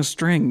strong a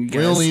string. You guys.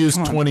 we only use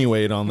Come on. 20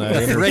 weight on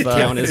that. The red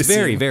count is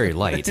very, very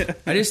light.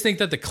 I just think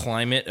that the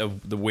climate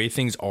of the way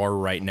things are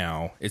right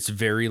now, it's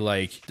very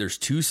like there's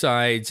two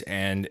sides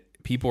and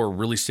people are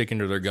really sticking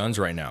to their guns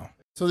right now.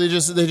 So they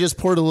just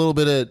poured a little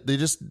bit of, they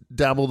just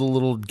dabbled a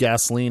little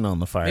gasoline on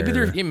the fire.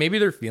 Maybe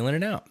they're feeling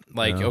it out.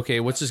 Like, okay,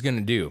 what's this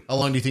gonna do? How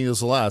long do you think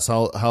this will last?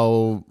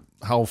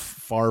 How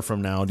far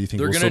from now do you think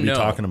They're we'll gonna still be know.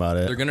 talking about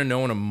it? They're gonna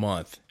know in a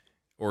month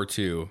or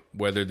two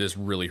whether this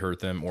really hurt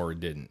them or it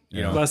didn't.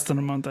 You know, Less than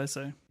a month, I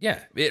say. yeah,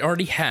 it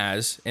already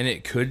has, and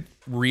it could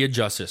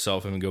readjust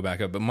itself and go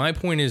back up. But my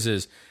point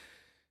is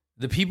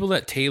the people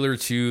that tailor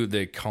to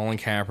the Colin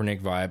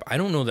Kaepernick vibe, I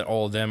don't know that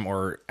all of them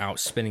are out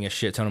spending a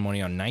shit ton of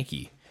money on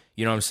Nike.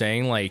 You know what I'm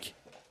saying? Like,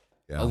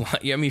 a lot,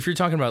 I mean, if you're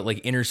talking about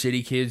like inner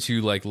city kids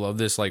who like love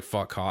this like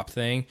fuck cop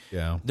thing,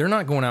 they're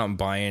not going out and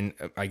buying.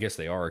 I guess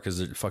they are because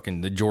the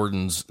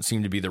Jordans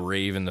seem to be the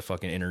rave in the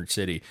fucking inner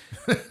city.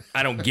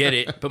 I don't get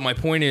it, but my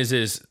point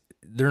is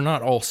they're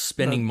not all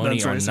spending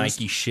money on racist.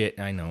 Nike shit.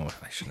 I know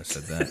I shouldn't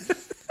have said that.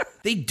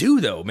 They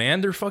do though,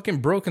 man. They're fucking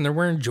broke and they're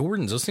wearing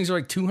Jordans. Those things are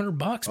like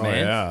 $200, man.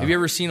 yeah. Have you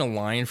ever seen a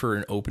line for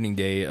an opening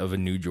day of a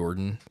new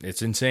Jordan?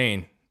 It's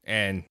insane.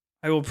 And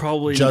I will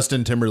probably.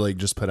 Justin Timberlake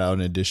just put out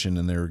an edition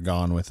and they were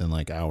gone within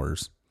like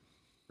hours.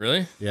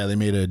 really, Yeah, they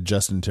made a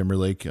Justin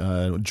Timberlake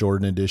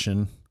Jordan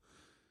edition.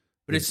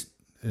 but it's.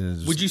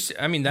 Would you say?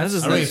 I mean, that's.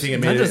 That I don't even think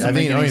it That made it. doesn't I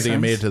make don't even any think it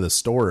made it sense. to the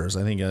stores.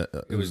 I think it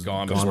was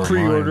gone online. before.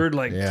 Pre-ordered,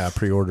 like- yeah,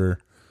 pre-order.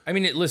 I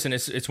mean, listen,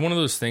 it's one of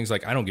those things.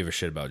 Like, I don't give a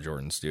shit about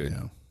Jordans, dude.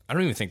 Yeah. I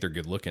don't even think they're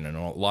good looking, and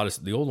a lot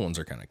of the old ones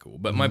are kind of cool.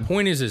 But my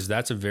point is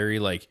that's a very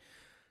like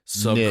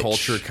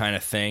subculture Niche. kind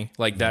of thing.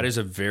 Like that is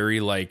a very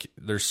like.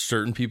 There's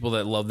certain people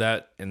that love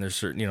that, and there's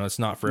certain it's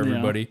not for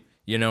everybody.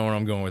 You know where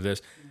I'm going with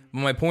this.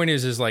 But my point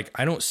is like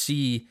I don't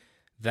see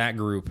that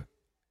group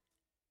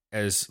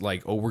as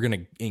like, oh, we're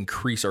gonna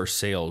increase our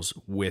sales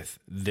with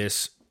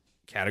this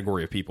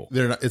category of people.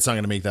 It's not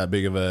going to make that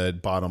big of a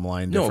bottom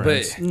line No,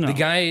 difference.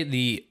 but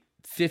the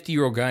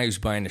 50-year-old guy who's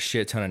buying a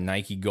shit ton of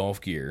Nike golf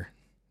gear,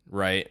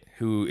 right?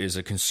 Who is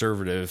a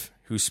conservative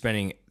who's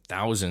spending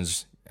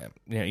thousands,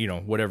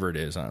 whatever it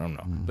is, I don't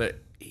know. But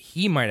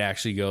he might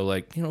actually go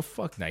like,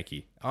 fuck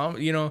Nike. I'm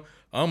going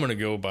to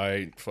go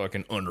buy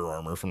fucking Under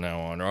Armour from now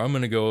on, or I'm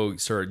going to go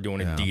start doing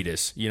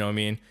Adidas. You know what I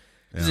mean?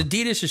 Because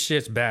Adidas'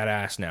 shit's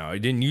badass now. It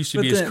didn't used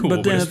to be as cool.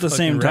 But then it's at the fucking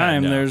same rad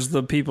time, now. there's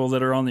the people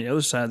that are on the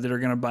other side that are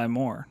going to buy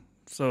more.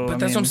 So, But I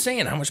that's mean, what I'm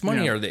saying. How much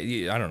money are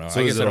they? I don't know.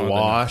 So I is guess it I a don't know.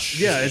 wash?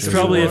 Yeah, it's Is it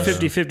probably a wash?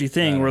 50-50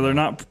 thing where they're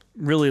not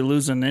really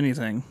losing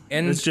anything.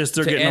 And it's just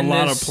they're to getting a end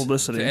lot this- of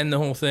publicity. To end the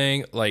whole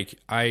thing, like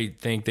I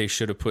think they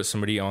should have put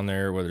somebody on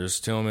there, whether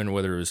it's Tillman,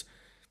 whether it was,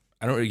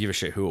 I don't really give a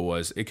shit who it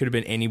was. It could have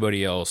been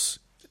anybody else.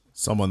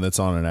 Someone that's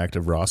on an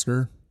active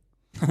roster.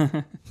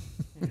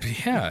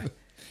 Yeah.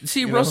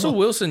 See, Russell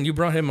Wilson, you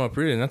brought him up,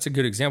 really, and that's a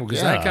good example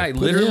because Yeah, that guy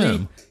put literally,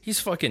 him. he's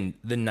fucking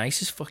the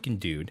nicest fucking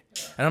dude.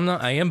 And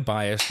I am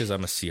biased because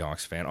I'm a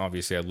Seahawks fan.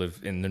 Obviously, I live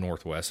in the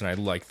Northwest and I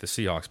like the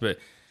Seahawks, but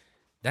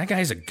that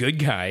guy's a good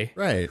guy,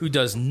 Right. Who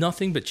does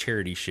nothing but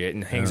charity shit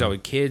and hangs out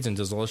with kids and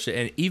does all this shit.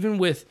 And even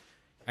with,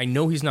 I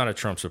know he's not a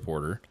Trump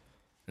supporter,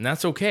 and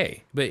that's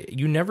okay, but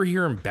you never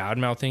hear him bad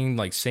mouthing,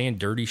 like saying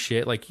dirty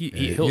shit. Like he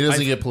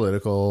doesn't get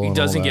political. He and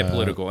doesn't all get that.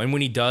 political, and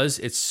when he does,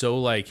 it's so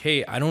like,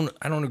 hey, I don't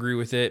agree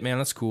with it, man.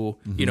 That's cool,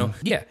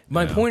 Yeah.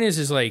 My point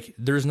is like,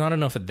 there's not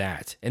enough of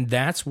that, and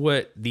that's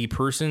what the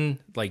person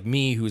like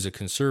me, who's a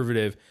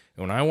conservative,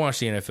 when I watch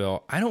the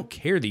NFL, I don't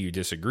care that you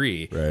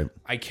disagree. Right.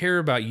 I care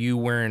about you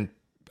wearing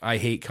I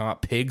hate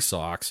cop pig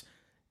socks.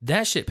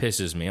 That shit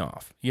pisses me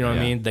off. You know what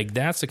I mean? Like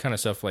that's the kind of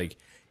stuff like.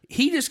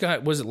 he just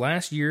got, was it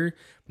last year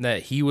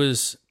that he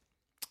was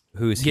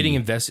Who's getting he?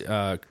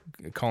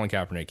 Colin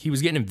Kaepernick. He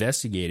was getting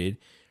investigated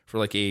for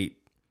like a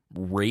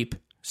rape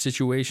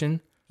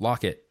situation.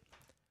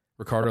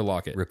 Ricardo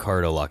Lockett.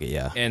 Ricardo Lockett,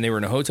 yeah. And they were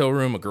in a hotel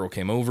room. A girl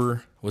came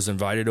over, was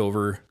invited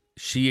over.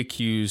 She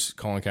accused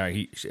Colin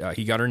Kaepernick.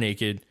 He got her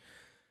naked.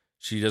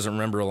 She doesn't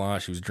remember a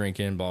lot. She was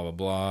drinking, blah, blah,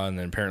 blah. And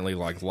then apparently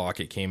like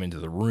Lockett came into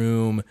the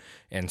room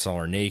and saw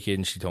her naked,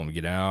 and she told him to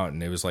get out.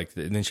 And it was like,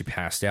 and then she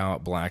passed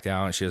out, blacked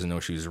out, and she doesn't know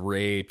she was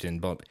raped. And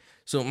blah.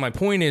 So my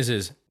point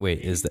is Wait,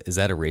 is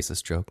that a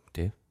racist joke,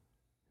 Dave?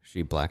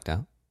 She blacked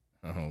out?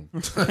 oh,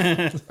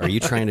 Are you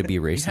trying to be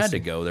you racist? had to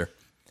go there.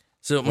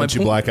 So my Once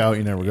you black out,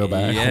 you never go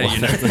back. Yeah,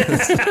 you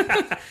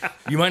know,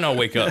 you might not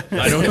wake up.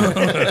 I don't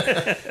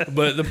know.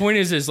 But the point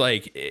is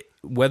like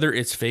whether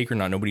it's fake or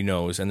not, nobody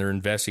knows, and they're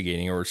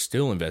investigating or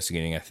still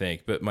investigating, I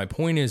think. But my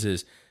point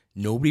is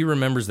nobody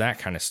remembers that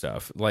kind of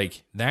stuff.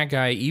 Like that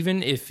guy,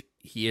 even if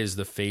he is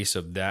the face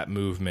of that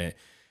movement,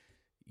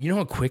 you know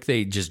how quick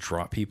they just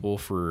drop people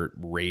for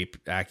rape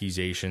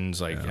accusations?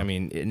 Like, I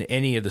mean, in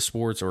any of the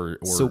sports or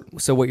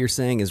So what you're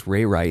saying is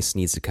Ray Rice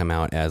needs to come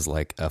out as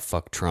like a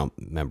fuck Trump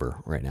member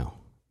right now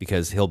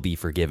because he'll be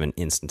forgiven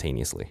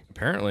instantaneously.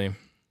 apparently.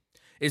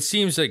 It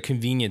seems like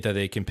convenient that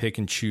they can pick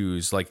and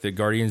choose. Like the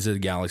Guardians of the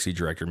Galaxy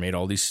director made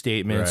all these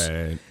statements,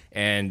 Right.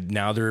 and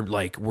now they're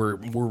like, we're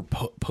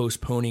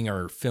postponing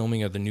our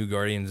filming of the new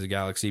Guardians of the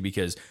Galaxy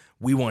because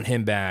we want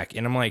him back.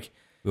 And I'm like,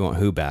 We want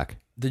who back?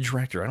 the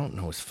director, I don't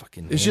know his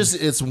fucking name.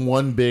 It's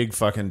one big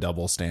fucking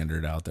double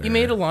standard out there. He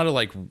made a lot of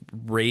like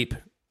rape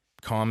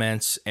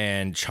comments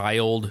and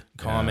child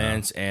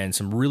comments and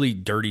some really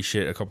dirty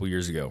shit a couple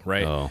years ago,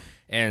 right? Oh.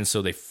 And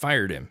so they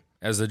fired him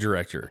as the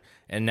director.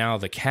 And now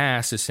the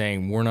cast is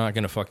saying, we're not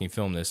going to fucking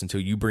film this until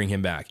you bring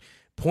him back.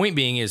 Point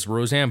being is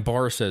Roseanne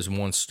Barr says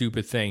one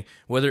stupid thing,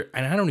 and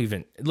I don't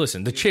even,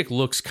 listen, the chick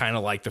looks kind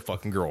of like the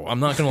fucking girl. I'm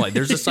not going to lie.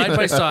 There's a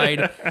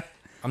side-by-side.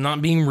 I'm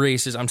not being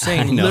racist. I'm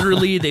saying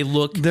literally they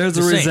look There's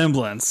the a same.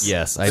 resemblance.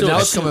 Yes, So now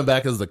it's coming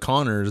back as the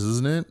Connors,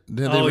 isn't it?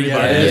 Did Oh, they yeah,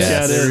 revive it it? is.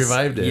 Yeah, it They is.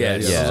 revived it.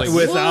 Yes. Yeah. I was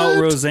like, Without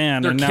what?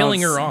 Roseanne, They're and now killing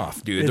it's- her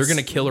off, dude. They're it's-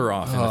 going to kill her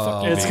off in the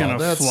fucking It's movie. gonna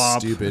That's flop.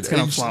 stupid. It's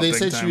gonna And flop they big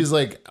said time. she was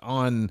like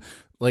on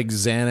like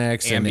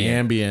Xanax and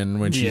Ambien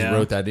when she Yeah.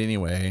 wrote that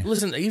anyway.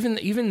 Listen,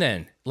 even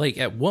then, like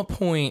at what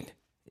point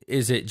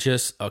is it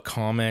just a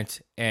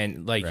comment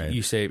and like Right.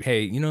 you say,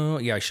 hey, you know,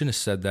 yeah, I shouldn't have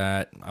said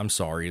that. I'm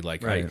sorry.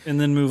 Like, Right. and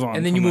then move on.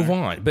 and then you from move there.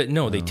 on. But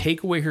no, they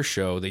take away her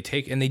show. They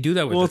do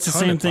that with Well, a it's the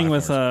ton same of thing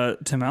with platforms.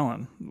 Tim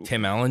Allen,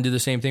 Tim Allen did the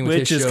same thing with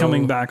which his is show.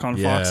 coming back on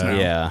Fox Yeah. now.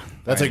 Yeah.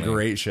 That's Finally. a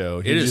great show.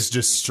 He It just is-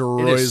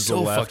 destroys It is the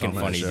so left fucking on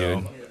that funny, show.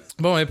 dude.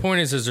 But my point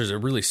is there's a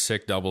really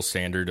sick double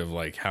standard of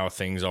like how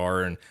things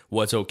are and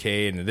what's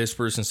okay, and this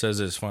person says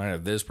it's fine,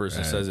 if this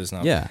person says it's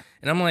not. Yeah.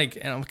 And I'm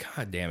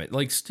God damn it.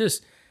 Like, it's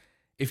just,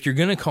 if you're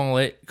gonna call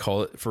it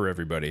for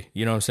everybody.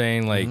 You know what I'm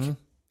saying? Like,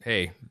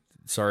 hey,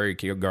 sorry,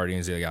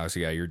 Guardians of the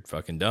Galaxy guy, you're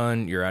fucking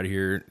done. You're out of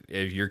here.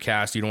 If you're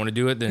cast, you don't want to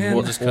do it, then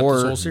we'll just cut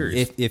this whole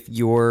series. If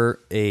you're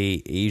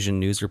a Asian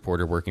news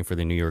reporter working for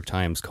the New York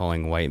Times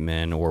calling white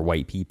men or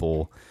white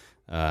people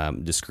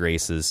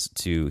disgraces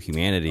to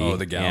humanity, Oh,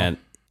 the gal. and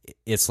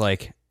it's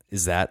like,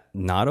 is that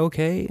not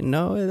okay?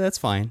 No, that's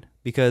fine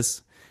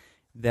because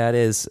that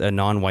is a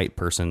non-white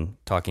person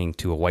talking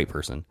to a white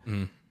person,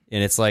 and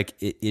it's like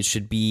it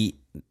should be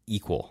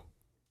equal.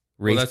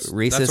 Well, that's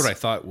Racist. what I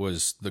thought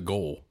was the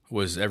goal,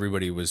 was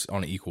everybody was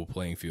on an equal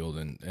playing field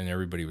and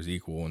everybody was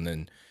equal. And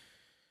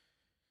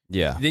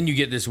then you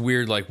get this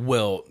weird, like,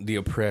 well, the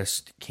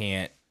oppressed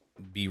can't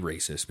be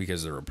racist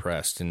because they're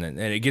oppressed. And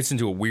it gets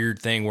into a weird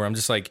thing where I'm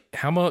just like,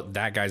 how about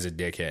that guy's a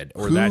dickhead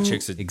or that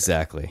chick's a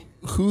exactly.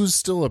 Who's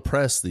still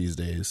oppressed these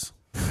days?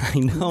 I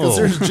know. Because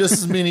there's just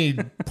as many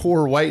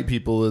poor white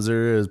people as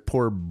there is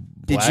poor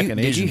black and Asian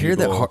Did you hear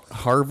people. that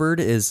Harvard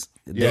is?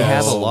 They Yeah.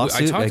 have a Oh, I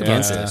lawsuit talked about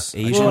against this.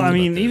 Asian. Well, I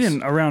mean, about this.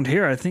 even around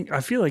here,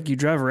 I feel like you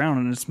drive around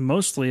and it's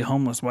mostly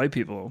homeless white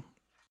people.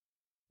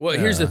 Well,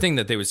 here's the thing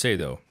that they would say,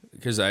 though,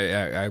 because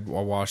I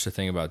watched a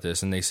thing about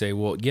this, and they say,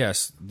 well,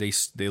 yes,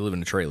 they live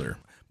in a trailer,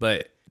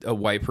 but a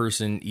white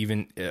person,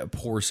 even a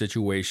poor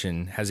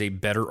situation, has a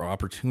better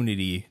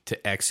opportunity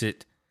to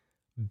exit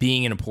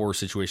being in a poor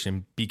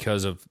situation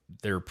because of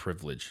their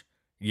privilege.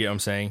 You know what I'm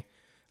saying?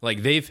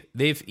 Like they've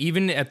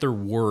even at their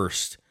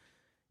worst,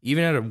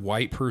 even at a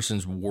white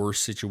person's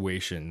worst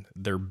situation,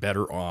 they're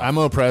better off. I'm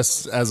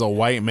oppressed as a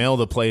white male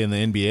to play in the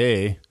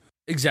NBA.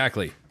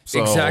 Exactly.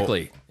 So,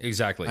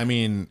 Exactly. I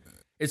mean,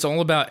 It's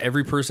all about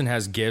every person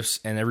has gifts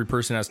and every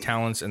person has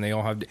talents and they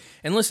all have.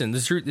 And listen,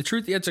 the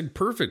truth, that's a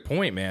perfect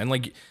point, man.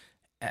 Like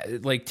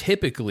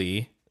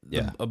typically,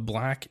 a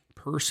black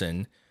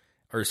person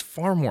is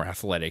far more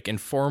athletic and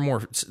far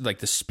more like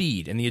the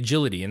speed and the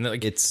agility and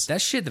It's-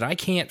 that shit that I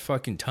can't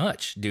fucking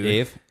touch, dude.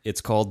 Dave, it's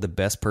called the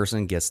best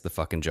person gets the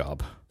fucking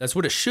job. That's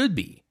what it should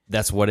be.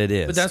 That's what it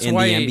is. But that's in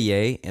why- the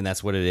NBA, and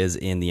that's what it is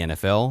in the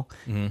NFL.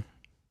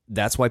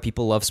 That's why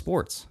people love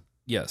sports.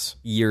 Yes.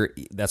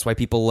 That's why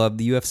people love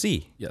the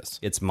UFC. Yes.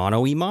 It's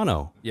mano y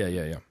mano.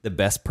 Yeah. The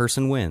best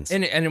person wins.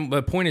 And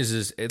the point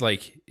is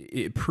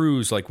it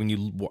proves like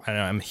when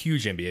I'm a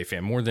huge NBA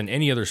fan more than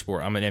any other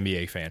sport. I'm an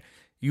NBA fan.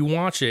 You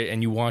watch it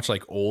and you watch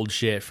like old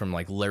shit from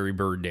like Larry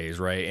Bird days,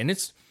 right? And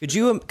it's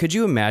could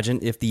you imagine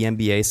if the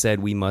NBA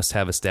said we must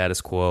have a status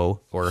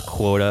quo or a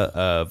quota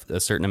of a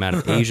certain amount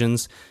of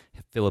Asians,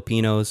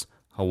 Filipinos,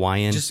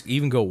 Hawaiian, just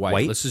even go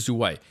white. Let's just do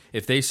white.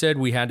 If they said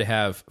we had to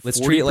have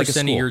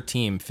 40% of your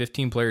team,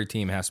 15-player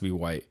team has to be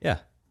white. Yeah,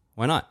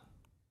 why not?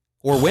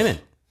 Or women.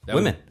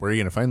 Women. Where are you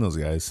going to find those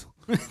guys?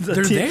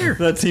 They're there.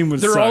 That team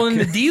would They're suck. all in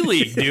the D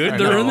League, dude.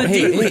 They're in the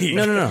D League.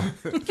 No.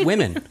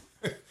 Women.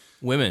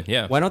 Women,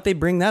 yeah. Why don't they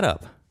bring that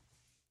up?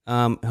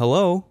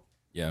 Hello?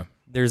 Yeah.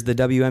 There's the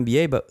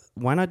WNBA, but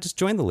why not just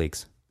join the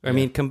leagues? I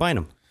mean, combine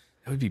them.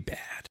 That would be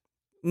bad.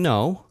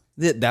 No,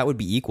 that would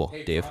be equal,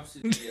 Dave.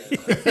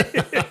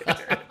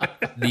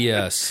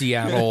 The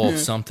Seattle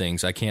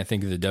somethings. I can't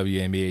think of the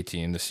WNBA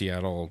team. The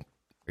Seattle.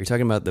 Are you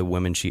talking about the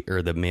women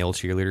or the male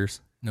cheerleaders?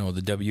 No,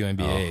 the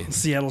WNBA.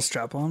 Seattle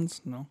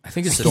Strap-ons? No, I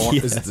think it's the Storm.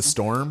 Is it the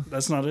Storm?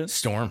 that's not it.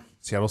 Storm.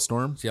 Seattle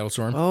Storm? Seattle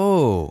Storm.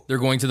 Oh, They're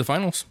going to the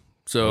finals.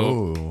 So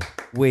Oh.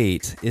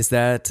 wait, is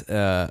that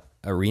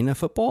arena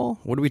football?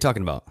 What are we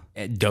talking about?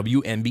 at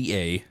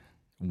WNBA,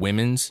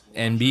 women's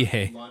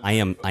NBA. I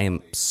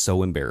am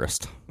so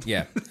embarrassed.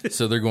 Yeah.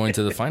 So they're going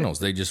to the finals.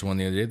 They just won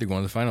the other day. They're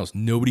going to the finals.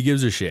 Nobody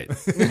gives a shit.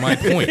 My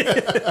point.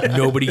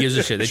 Nobody gives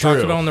a shit. They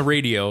talked about it on the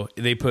radio.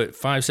 They put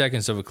 5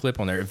 seconds of a clip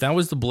on there. If that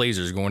was the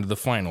Blazers going to the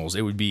finals,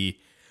 it would be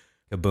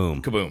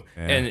Kaboom. kaboom.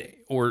 And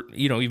or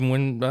even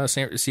when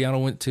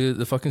Seattle went to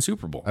the fucking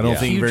Super Bowl. I don't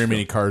think very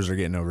many cars are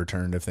getting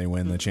overturned if they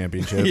win the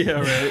championship.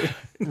 Yeah, right.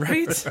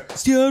 Right?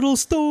 Seattle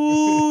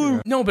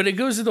Storm. No, but it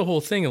goes to the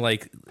whole thing.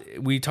 Like,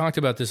 we talked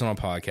about this on a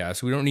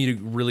podcast. We don't need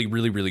to really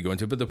go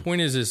into it. But the point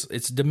is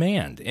it's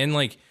demand. And,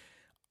 like,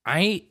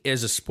 I,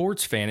 as a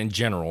sports fan in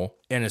general,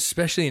 and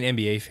especially an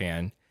NBA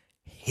fan,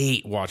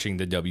 hate watching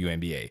the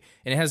WNBA.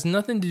 And it has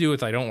nothing to do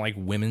with I don't like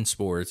women's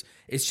sports.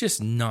 It's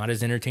just not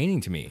as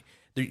entertaining to me.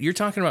 You're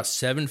talking about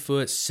 7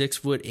 foot,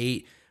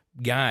 6'8"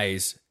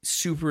 guys,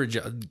 super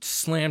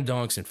slam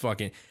dunks and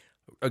fucking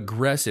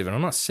aggressive. And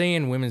I'm not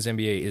saying women's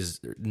NBA is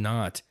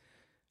not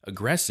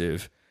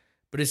aggressive,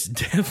 but it's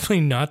definitely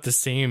not the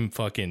same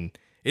fucking.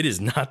 It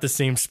is not the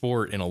same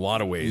sport in a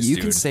lot of ways. You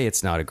dude. can say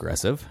it's not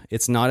aggressive.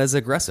 It's not as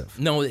aggressive.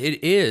 No,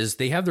 it is.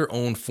 They have their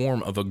own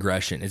form of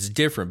aggression. It's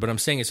different, but I'm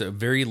saying it's a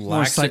very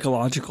More lax.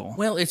 psychological.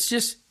 Well, it's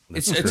just.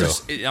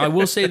 I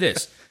will say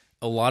this.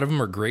 A lot of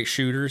them are great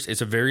shooters.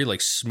 It's a very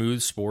like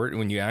smooth sport.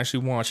 When you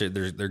actually watch it,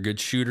 they're good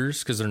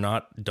shooters because they're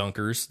not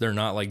dunkers. They're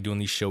not like doing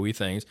these showy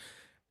things.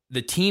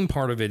 The team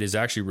part of it is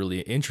actually really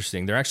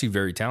interesting. They're actually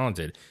very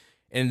talented,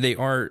 and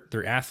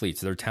they're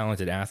athletes. They're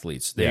talented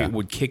athletes. They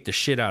would kick the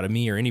shit out of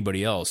me or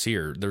anybody else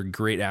here. They're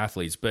great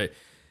athletes. But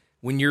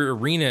when your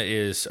arena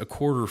is a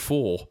quarter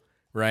full,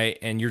 right,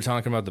 and you're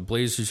talking about the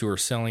Blazers who are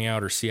selling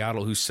out or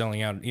Seattle who's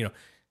selling out,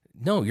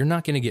 no, you're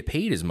not going to get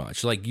paid as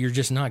much. Like, you're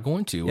just not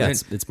going to. Yeah,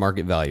 it's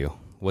market value.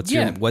 What's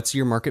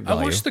your market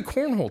value? I watched the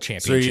cornhole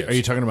championships. So are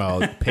you talking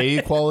about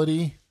pay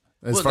quality?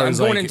 As Well, far I'm as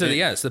going like into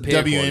the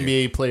pay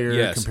WNBA player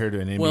Yes. compared to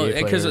an NBA well,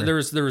 player?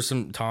 because there was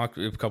some talk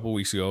a couple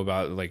weeks ago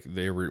about like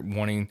they were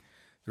wanting.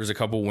 There's a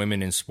couple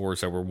women in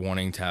sports that were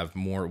wanting to have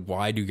more.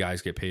 Why do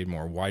guys get paid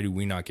more? Why do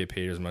we not get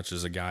paid as much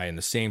as a guy in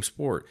the same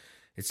sport?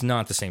 It's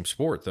not the same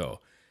sport though.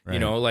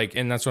 Right.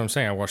 And that's what I'm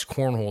saying. I watched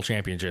cornhole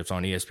championships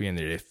on ESPN.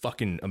 They're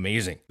fucking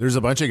amazing. There's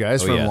a bunch of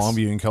guys from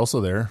Longview and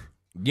Kelso there.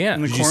 Yeah.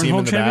 And the Did you see him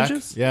in cornhole the back?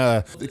 championships?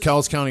 Yeah, the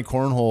Kells County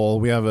Cornhole.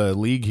 We have a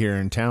league here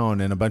in town,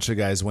 and a bunch of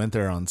guys went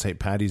there on St.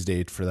 Patty's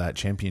Day for that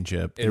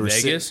championship. In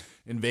Vegas?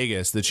 In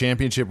Vegas, the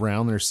championship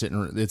round. They're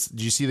sitting. Did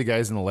you see the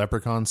guys in the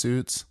leprechaun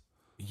suits?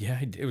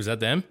 Yeah, was that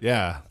them?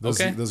 Yeah, those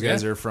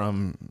guys yeah. are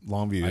from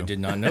Longview. I did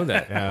not know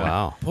that.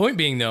 Wow. Point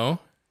being, though,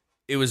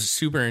 it was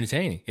super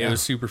entertaining. It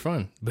was super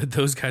fun. But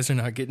those guys are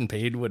not getting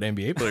paid what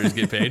NBA players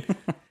get paid.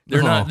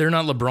 They're not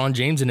LeBron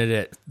James in it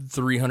at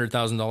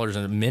 $300,000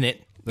 in a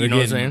minute. They're You know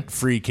what I'm getting saying?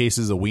 free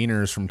cases of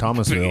wieners from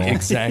Thomasville.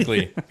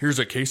 Exactly. Here's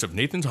a case of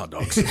Nathan's hot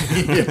dogs.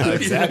 Yeah,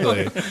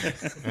 exactly.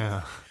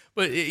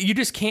 But you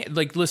just can't,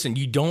 like, listen,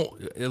 you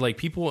don't, like,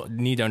 people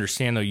need to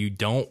understand, though, you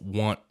don't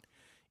want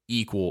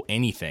equal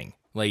anything.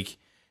 Like,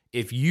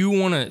 if you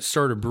want to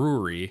start a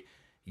brewery,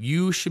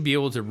 you should be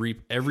able to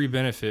reap every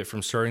benefit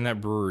from starting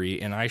that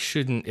brewery. And I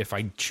shouldn't, if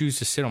I choose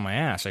to sit on my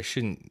ass, I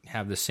shouldn't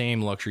have the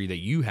same luxury that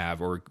you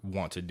have or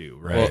want to do,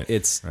 right? Well,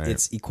 it's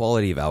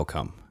equality of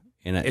outcome.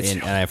 And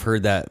I've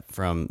heard that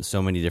from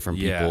so many different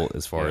people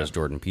as far as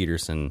Jordan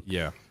Peterson.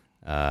 Yeah.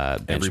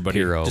 Ben Everybody,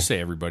 Shapiro. just say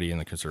everybody in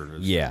the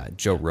conservatives. Yeah,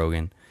 Joe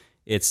Rogan.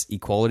 It's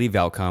equality of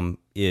outcome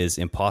is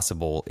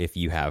impossible if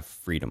you have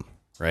freedom,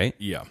 right?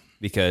 Yeah.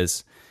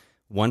 Because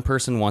one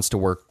person wants to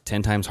work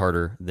 10 times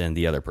harder than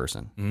the other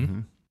person. Mm-hmm.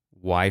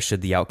 Why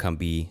should the outcome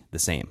be the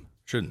same?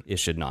 Shouldn't. It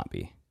should not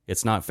be.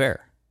 It's not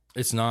fair.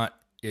 It's not,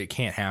 it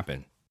can't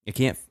happen. It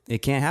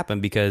can't happen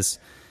because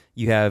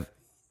you have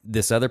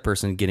this other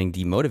person getting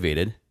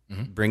demotivated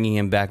bringing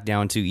him back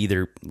down to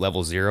either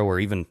level 0 or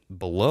even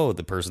below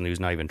the person who's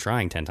not even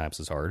trying 10 times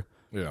as hard.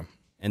 Yeah.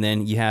 And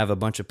then you have a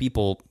bunch of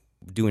people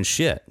doing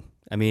shit.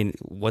 I mean,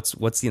 what's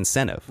the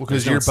incentive? Well,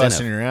 because There's no you're incentive.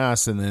 busting your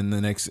ass,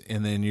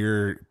 and then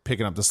you're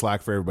picking up the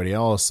slack for everybody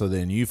else. So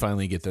then you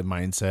finally get the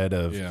mindset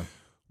of,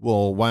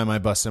 well, why am I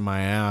busting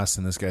my ass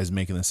and this guy's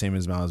making the same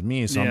amount as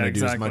me? So I'm going to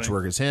do as much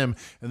work as him,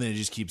 and then it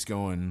just keeps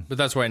going. But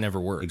that's why it never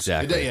works.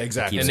 Exactly. Yeah,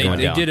 exactly. It And keeps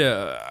going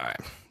down.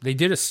 they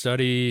did a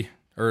study,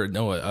 or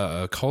no,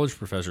 a college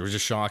professor. It was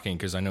just shocking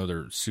because I know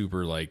they're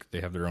super, like,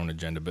 they have their own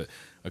agenda, but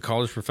a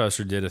college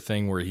professor did a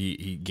thing where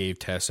he gave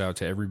tests out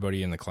to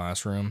everybody in the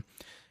classroom,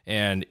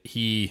 and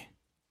he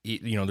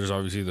you know, there's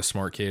obviously the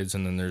smart kids,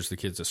 and then there's the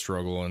kids that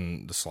struggle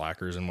and the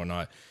slackers and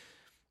whatnot.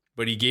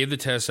 But he gave the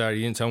tests out.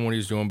 He didn't tell them what he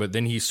was doing, but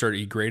then he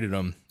graded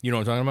them. You know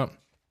what I'm talking about?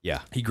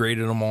 Yeah. He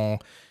graded them all.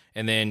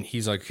 And then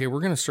he's like, okay,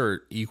 we're going to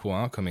start equal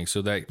outcoming.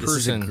 So that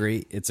person,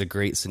 it's a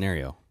great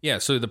scenario. yeah.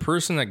 So the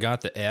person that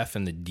got the F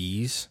and the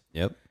D's,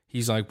 Yep.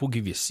 he's like, we'll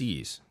give you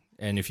C's.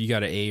 And if you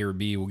got an A or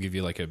B, we'll give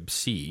you like a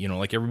C. You know,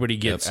 like everybody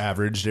gets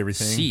Averaged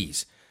everything.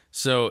 C's.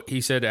 So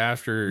he said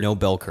after No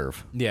bell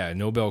curve. yeah,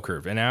 no bell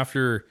curve. And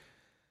after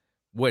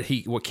what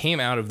came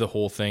out of the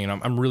whole thing,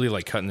 and I'm really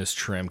like cutting this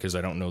trim because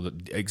I don't know the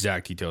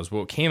exact details, but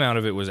what came out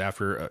of it was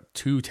after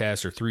 2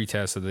 tests or 3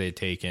 tests that they had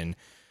taken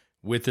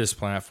with this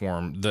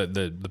platform,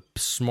 the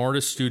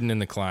smartest student in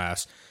the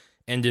class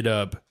ended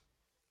up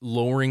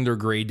lowering their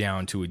grade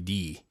down to a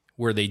D,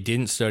 where they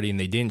didn't study and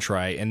they didn't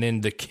try. And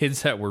then the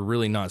kids that were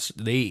really not,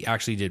 they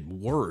actually did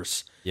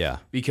worse. Yeah.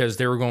 Because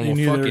they were going, They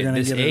knew well, they fuck were it, gonna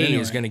this get A it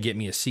anyway. is going to get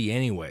me a C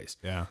anyways.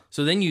 Yeah.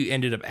 So then you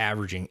ended up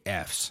averaging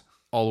Fs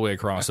all the way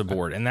across the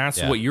board. And that's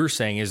Yeah. what you're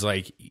saying is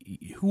like,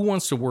 who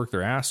wants to work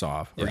their ass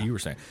off? Or you were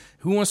saying,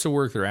 who wants to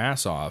work their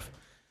ass off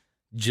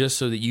just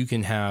so that you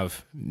can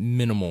have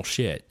minimal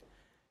shit?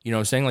 You know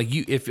what I'm saying? Like,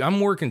 if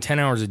I'm working 10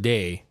 hours a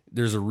day,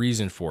 there's a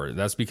reason for it.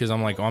 That's because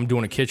I'm like, I'm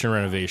doing a kitchen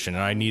renovation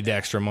and I need the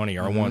extra money,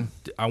 or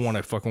I want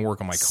to fucking work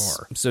on my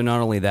car. So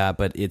not only that,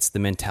 but it's the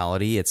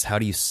mentality. It's how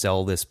do you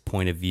sell this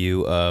point of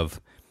view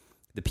of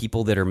the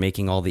people that are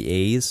making all the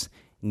A's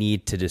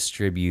need to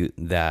distribute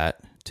that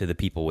to the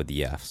people with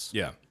the F's.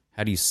 Yeah.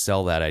 How do you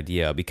sell that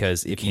idea?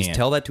 Because if you can't.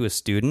 tell that to a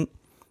student,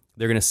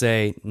 they're going to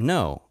say,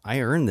 no, I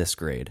earned this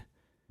grade.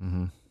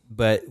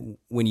 But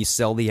when you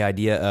sell the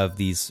idea of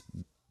these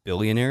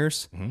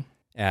billionaires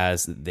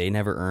as they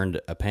never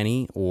earned a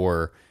penny,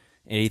 or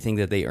anything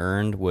that they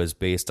earned was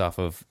based off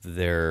of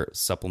their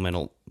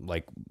supplemental,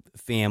 like,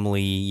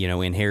 family, you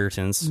know,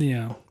 inheritance.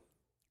 Yeah.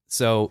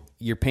 So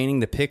you're painting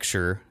the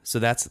picture. So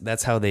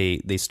that's how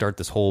they start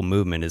this whole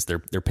movement, is they're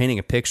painting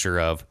a picture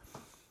of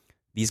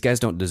these guys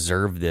don't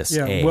deserve this.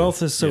 Yeah. A.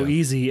 Wealth is so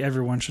easy.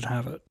 Everyone should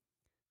have it.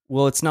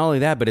 Well, it's not only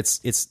that, but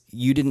it's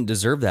you didn't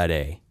deserve that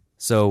A.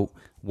 So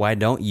why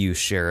don't you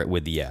share it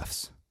with the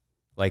Fs?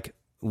 Like,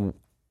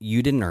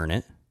 you didn't earn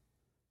it.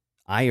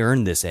 I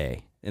earned this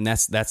A. And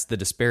that's the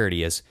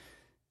disparity, is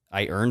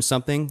I earned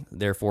something,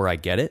 therefore I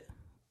get it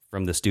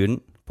from the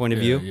student point of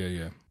view.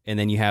 Yeah. And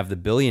then you have the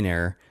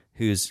billionaire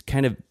who's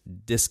kind of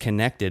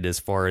disconnected as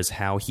far as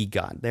how he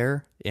got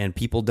there. And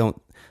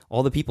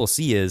all the people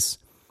see is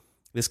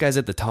this guy's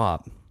at the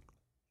top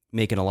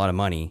making a lot of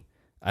money.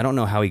 I don't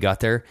know how he got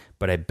there,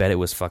 but I bet it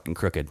was fucking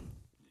crooked.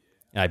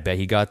 I bet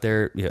he got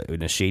there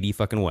in a shady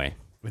fucking way.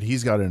 But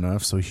he's got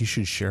enough, so he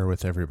should share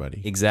with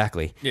everybody.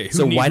 Exactly. Yeah.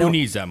 So Who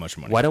needs that much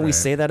money? Why don't we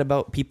say that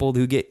about people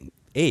who get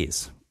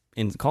A's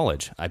in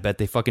college? I bet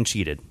they fucking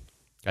cheated.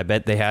 I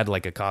bet they had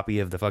like a copy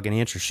of the fucking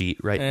answer sheet,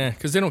 right?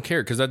 Because they don't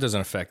care, because that doesn't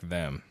affect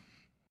them.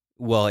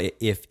 Well,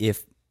 if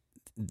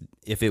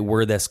it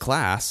were this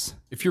class,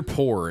 If you're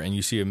poor and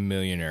you see a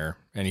millionaire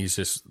and he's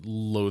just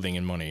loathing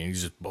in money and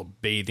he's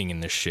just bathing in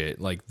this shit,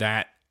 like,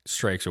 that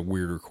strikes a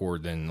weirder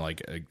chord than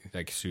like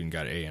that student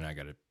got an A and I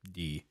got a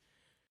D.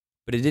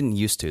 but it didn't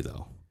used to,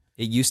 though.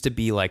 It used to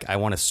be like, I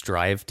want to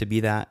strive to be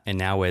that, and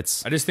now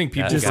it's I just think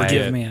people That Just guy-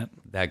 give me it.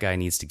 that guy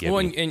needs to give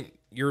Well, me. and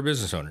you're a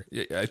business owner.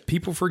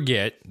 People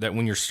forget that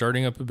when you're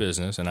starting up a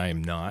business, and I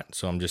am not,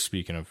 so I'm just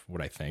speaking of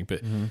what I think,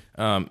 but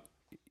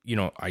you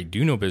know, I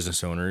do know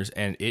business owners,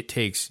 and it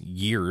takes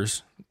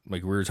years,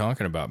 like we were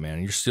talking about,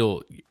 man. You're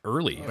still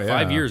early,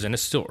 5 years, and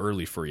it's still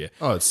early for you.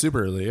 Oh, it's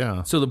super early,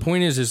 yeah. So the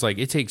point is like,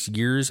 it takes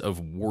years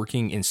of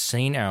working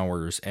insane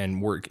hours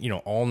and work, you know,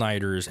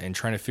 all-nighters and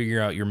trying to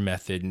figure out your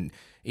method. And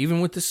even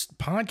with this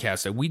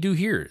podcast that we do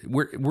here,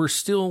 we're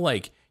still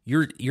like,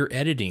 you're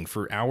editing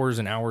for hours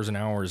and hours and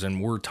hours,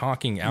 and we're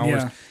talking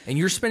hours, Yeah. and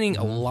you're spending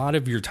a lot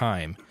of your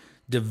time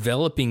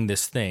developing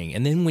this thing.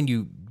 And then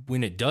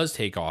when it does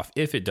take off,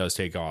 if it does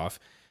take off,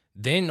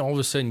 then all of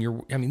a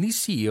sudden these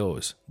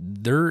CEOs,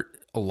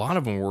 a lot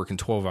of them are working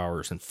 12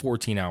 hours and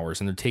 14 hours,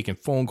 and they're taking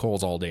phone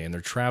calls all day, and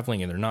they're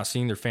traveling, and they're not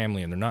seeing their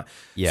family, and they're not.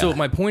 Yeah. So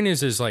my point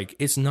is like,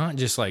 it's not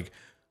just like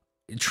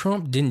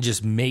Trump didn't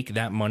just make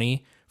that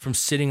money from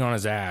sitting on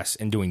his ass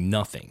and doing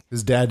nothing.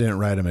 His dad didn't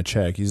write him a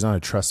check. He's not a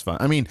trust fund.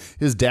 I mean,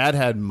 his dad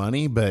had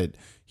money, but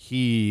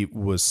he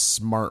was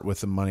smart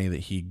with the money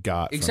that he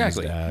got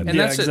Exactly. from his dad. And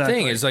Yeah, that's the exactly.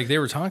 thing, is like they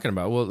were talking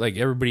about, well, like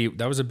everybody,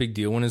 that was a big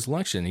deal when his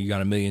election. He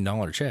got $1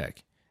 million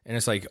check. And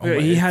it's like,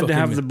 he had to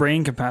have the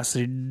brain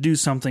capacity to do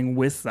something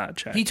with that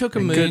check. He took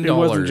 $1 million. It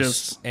wasn't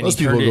just and Most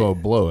he people turned go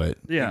blow it.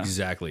 yeah.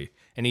 Exactly.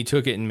 And he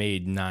took it and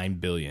made $9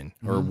 billion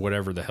or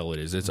whatever the hell it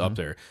is. It's up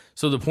there.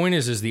 So the point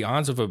is the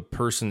odds of a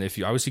person,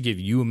 if I was to give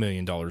you $1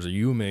 million or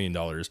you $1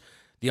 million,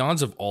 the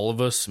odds of all of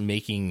us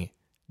making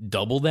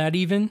double that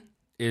even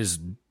is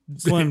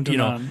Slim to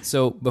none.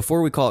 So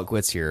before we call it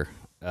quits here,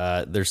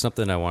 there's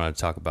something I want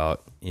to talk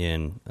about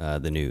in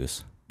the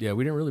news. Yeah,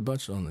 we didn't really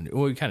budge on the news.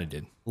 Well, we kind of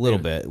did. A little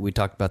bit. We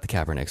talked about the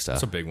Kaepernick stuff.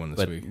 That's a big one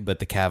this week. But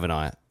the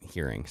Kavanaugh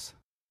hearings.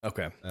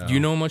 Okay. Do you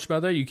know much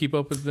about that? You keep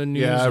up with the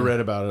news? Yeah, I read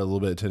about it a little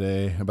bit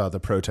today about the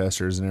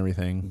protesters and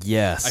everything.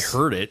 Yes. I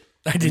heard it.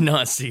 I did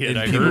not see it.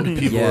 I People heard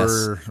Yes.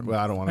 were. Well,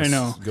 I don't want to. I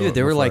know. Dude,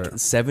 there were like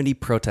 70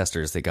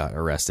 protesters that got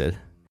arrested.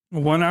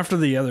 One after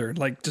the other,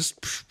 like just.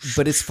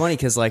 But it's funny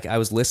because like I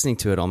was listening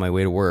to it on my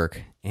way to work,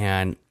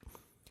 and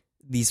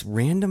these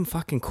random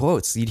fucking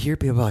quotes, you'd hear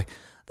people like,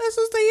 "This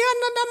is the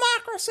end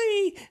of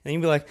democracy," and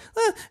you'd be like,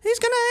 "He's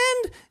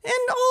gonna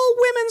end all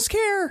women's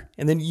care,"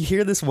 and then you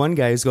hear this one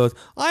guy who goes,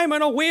 "I'm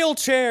in a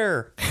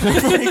wheelchair."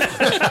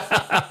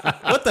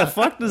 What the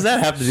fuck does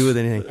that have to do with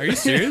anything? Are you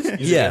serious?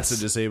 Yes. It's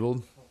a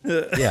disabled.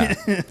 Yeah.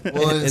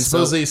 Well, and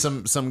so- supposedly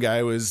some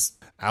guy was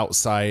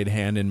outside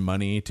handing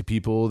money to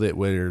people that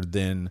were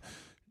then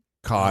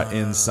caught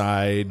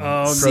inside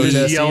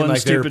protesting. yelling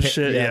like they're stupid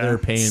shit, yeah. they're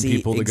paying See,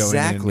 people to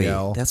exactly. go in and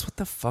yell. That's what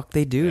the fuck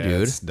they do, Yeah,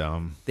 dude. it's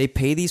dumb. They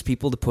pay these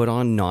people to put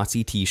on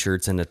Nazi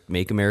T-shirts and a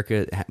 "Make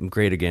America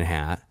Great Again"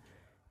 hat,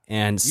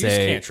 and You just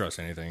say, can't trust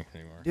anything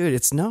anymore.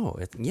 "Dude,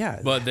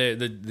 yeah." But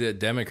the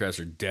Democrats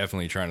are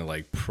definitely trying to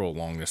like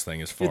prolong this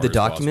thing as far Dude, the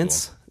as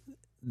documents,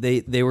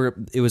 possible. they were.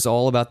 It was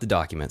all about the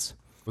documents.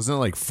 Wasn't it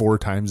like 4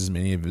 times as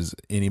many as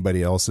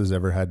anybody else has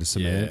ever had to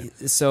submit?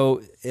 Yeah.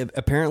 So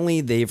apparently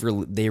they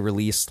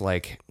released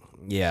like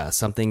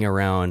something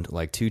around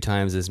like 2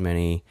 times as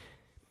many,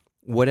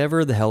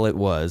 whatever the hell it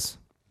was.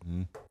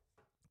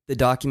 The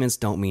documents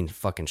don't mean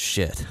fucking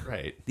shit.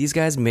 Right. These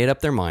guys made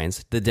up their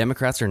minds. The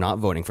Democrats are not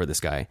voting for this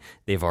guy.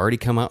 They've already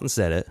come out and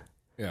said it.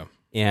 Yeah.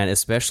 And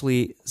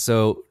especially,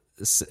 so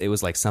it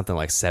was like something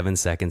like 7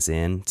 seconds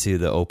in to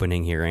the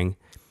opening hearing.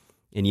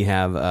 And you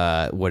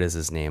have, what is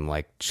his name?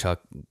 Like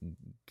Chuck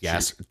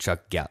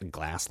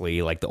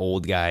Grassley, like the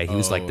old guy. He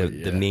was like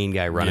the main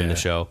guy running the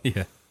show.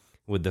 Yeah.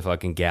 With the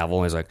fucking gavel.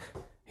 And he's like,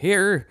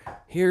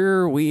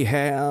 here we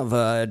have,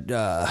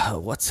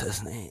 what's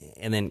his name?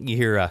 And then you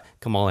hear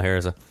Kamala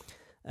Harris,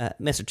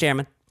 Mr.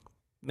 Chairman,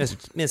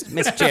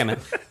 Mr. Chairman.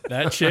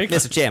 That chick?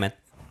 Mr. Chairman.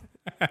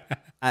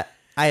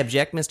 I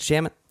object, Mr.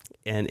 Chairman.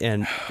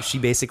 And she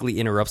basically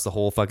interrupts the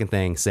whole fucking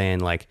thing saying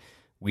like,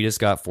 we just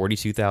got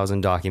 42,000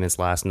 documents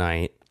last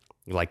night,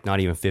 like not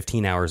even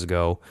 15 hours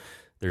ago.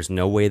 There's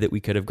no way that we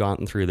could have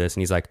gotten through this.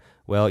 And he's like,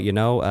 well,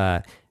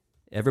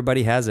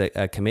 everybody has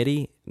a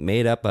committee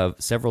made up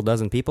of several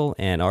dozen people,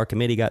 and our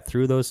committee got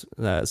through those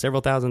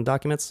several thousand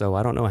documents, so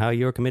I don't know how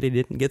your committee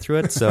didn't get through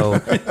it. So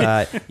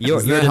you're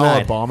how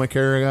denied.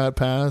 Obamacare got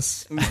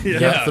passed?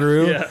 Got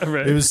through? Yeah,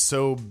 right. It was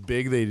so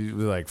big they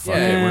were like, fuck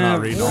Yeah. it, we're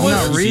not reading all I'm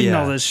not this. reading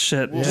Yeah. all this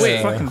shit. Just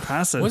Wait. fucking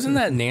pass it. Wasn't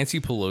that Nancy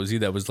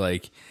Pelosi that was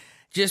like,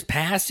 just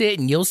pass it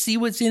and you'll see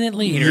what's in it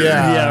later?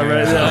 Yeah,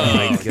 right. Oh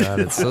my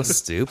god, it's so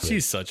stupid.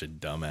 She's such a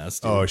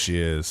dumbass, dude. Oh, she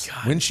is.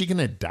 When's she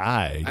gonna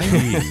die?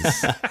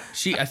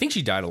 Jeez. I think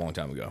she died a long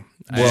time ago.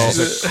 Well,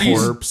 She's- the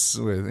corpse.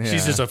 With,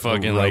 she's just a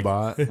fucking, like-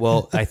 robot.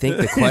 Well, I think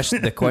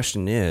the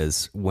question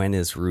is, when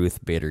is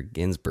Ruth Bader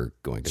Ginsburg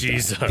going to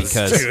Jesus, die?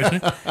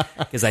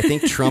 Because I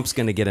think Trump's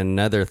going to get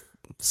another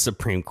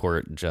Supreme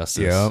Court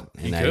justice. Yep.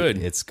 and could.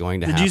 It's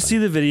going to Did happen. you see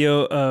the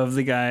video of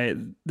the guy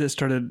that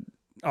started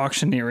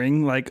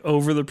auctioneering like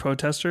over the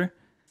protester?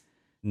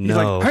 He's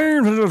No.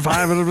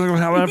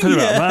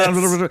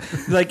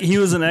 like he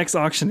was an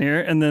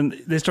ex-auctioneer, and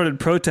then they started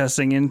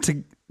protesting and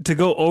to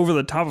go over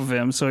the top of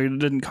him so he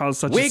didn't cause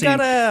such a We scene.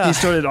 got a- he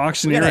started We got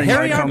auctioneering. a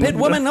hairy like, on armpit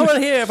the- woman over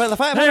here for the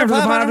Hey, for the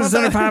 5 to the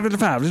center, 5 to the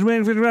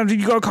 5.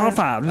 You go call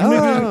 5.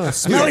 Oh,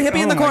 smelly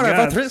hippie in the Oh my corner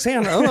God. for 3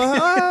 cents.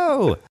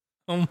 Oh,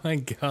 Oh my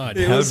god.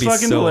 It That was would be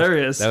fucking so-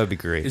 hilarious. That would be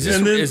great.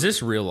 Is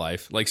this real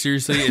life? Like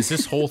seriously, is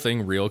this whole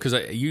thing real? Because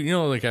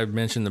like I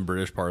mentioned the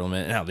British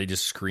Parliament and how they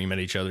just scream at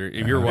each other.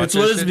 If you're It's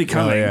watching, what that it's shit-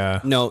 becoming. Oh, yeah.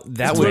 No,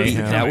 that It's would what be it's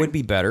that becoming. would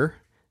be better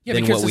Yeah,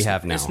 than because what we it's-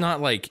 have now. It's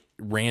not like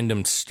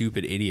random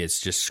stupid idiots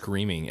just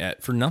screaming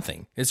for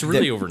nothing. It's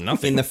really over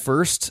nothing. In the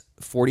first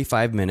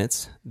 45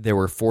 minutes, there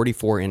were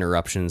 44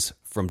 interruptions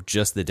from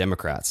just the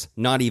Democrats,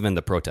 not even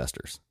the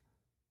protesters.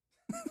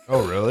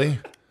 Oh, really?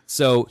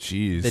 So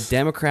Jeez. the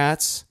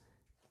Democrats,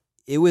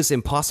 it was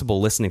impossible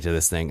listening to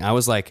this thing. I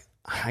was like,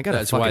 I gotta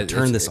That's why fucking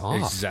turn that's this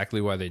off.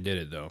 Exactly why they did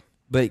it, though.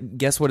 But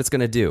guess what it's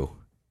gonna do?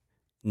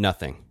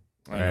 Nothing.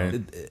 Right.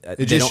 They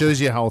It just don't-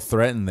 shows you how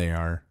threatened they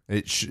are.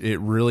 It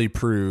really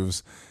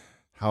proves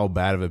how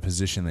bad of a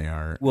position they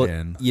are Well,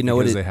 in. you know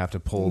what because it- they have to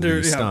pull They're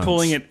these stunts.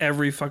 pulling at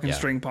every fucking Yeah.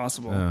 string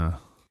possible.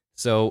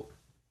 So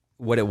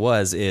what it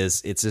was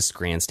is it's just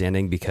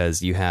grandstanding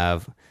because you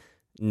have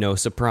no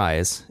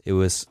surprise. It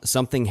was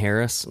something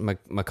Harris,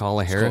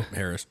 Macaulay Harris.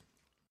 Harris.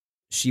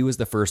 She was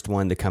the first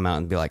one to come out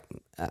and be like,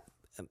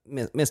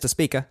 Mr.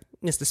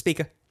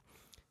 Speaker,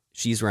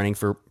 she's running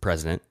for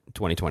president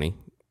 2020.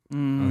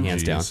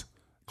 Hands down. Is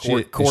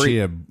she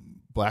a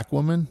black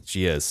woman?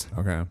 She is.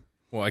 Okay.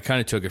 Well, I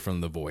kind of took it from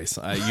the voice.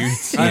 I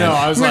know.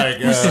 I was like,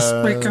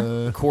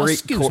 Cory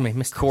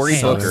Mr. Cory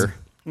Speaker.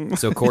 Booker.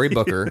 So Cory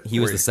Booker, he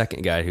was the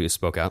second guy who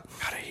spoke out.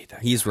 God, I hate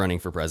that. He's running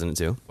for president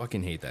too.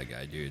 Fucking hate that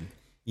guy, dude.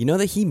 You know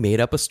that he made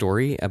up a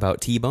story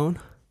about T-Bone?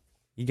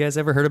 You guys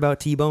ever heard about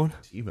T-Bone?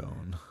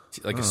 T-Bone.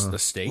 Like a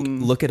steak.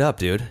 Look it up,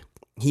 dude.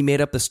 He made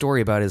up the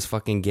story about his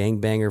fucking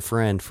gangbanger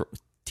friend,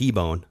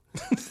 T-Bone.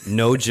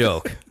 No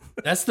joke.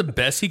 That's the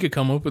best he could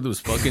come up with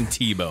was fucking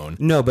T-Bone.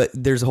 No, but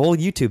there's a whole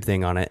YouTube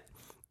thing on it.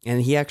 And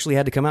he actually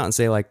had to come out and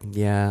say, like,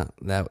 yeah,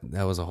 that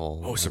was a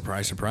whole... Oh,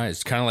 surprise,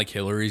 surprise. Kind of like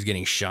Hillary's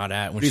getting shot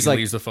at when He's she like,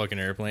 leaves the fucking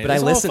airplane. But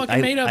It's I all listened.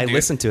 fucking made up, I dude.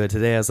 listened to it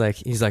today. I was like,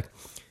 he's like,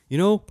 you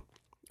know,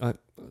 as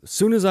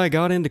soon as I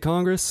got into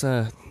Congress,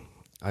 I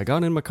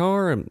got in my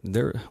car and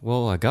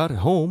I got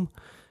home,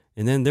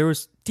 and then there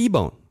was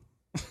T-Bone.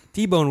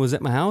 T-Bone was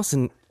at my house,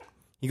 and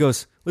he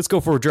goes, "Let's go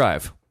for a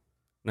drive."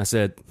 And I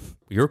said,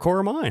 "Your car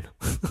or mine?"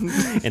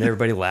 And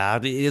everybody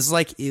laughed. It was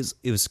like it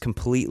was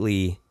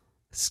completely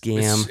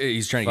scam.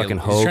 He's trying to fucking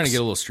get hoax. a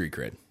little street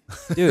cred.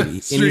 Dude.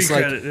 And Street he's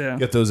like, credit, yeah.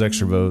 Get those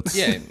extra votes.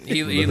 Yeah,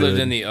 he lived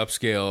in the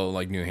upscale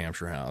like New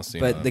Hampshire house. You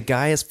but know. the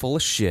guy is full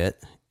of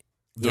shit.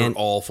 They're and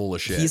all full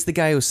of shit. He's the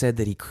guy who said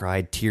that he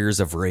cried tears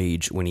of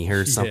rage when he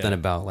heard something Yeah.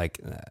 about like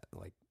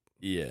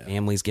yeah,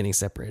 families getting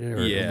separated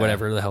or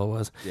whatever the hell it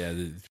was. yeah.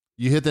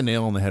 You hit the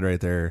nail on the head right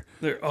there.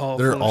 They're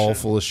all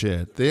Full of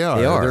shit. They are.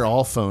 They're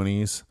all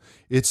phonies.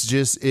 It's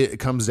just it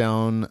comes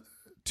down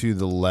to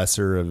the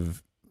lesser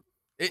of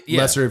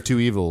two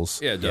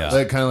evils. Yeah, it does.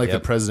 Like, kind of like the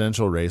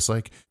presidential race.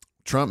 Like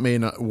Trump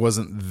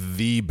wasn't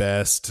the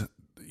best.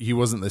 He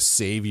wasn't the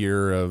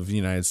savior of the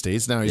United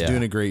States. Now he's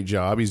doing a great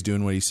job. He's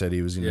doing what he said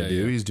he was going to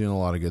do. He's doing a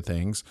lot of good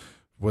things.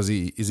 Is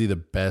he the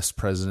best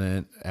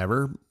president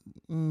ever?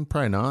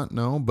 Probably not.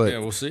 No, but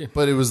we'll see.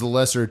 But it was the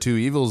lesser of two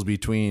evils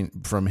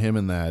from him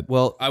and that.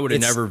 Well, I would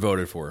have never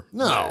voted for him.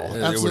 No,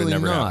 It absolutely would've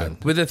never not. happened.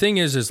 But the thing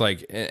is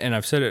like, and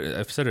I've said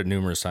it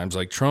numerous times.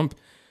 Like Trump,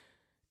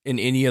 in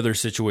any other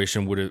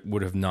situation,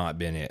 would have not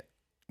been it.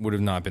 Would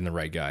have not been the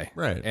right guy.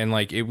 Right. And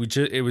like it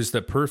was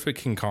the perfect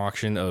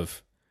concoction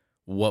of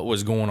what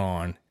was going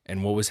on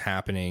and what was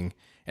happening.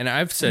 And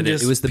I've said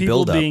it was the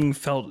people build-up. being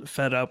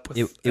fed up with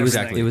It was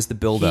everything. it was the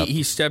build up.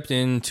 He stepped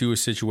into a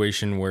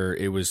situation where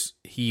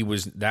he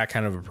was that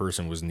kind of a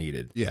person was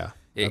needed. Yeah,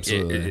 It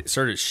absolutely. it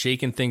started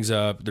shaking things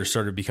up. There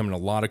started becoming a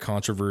lot of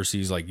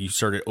controversies. Like you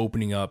started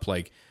opening up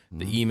like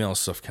the email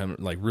stuff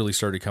really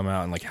started to come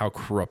out and like how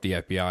corrupt the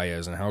FBI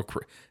is and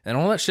and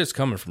all that shit's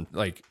coming from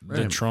like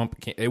the Trump.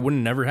 It would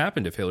have never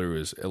happened if Hillary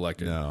was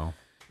elected. No,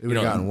 it would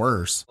have gotten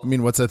worse. I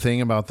mean, what's the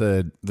thing about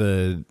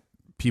the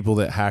people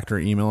that hacked her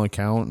email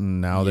account and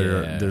now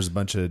there's a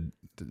bunch of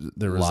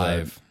there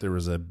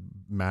was a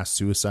mass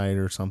suicide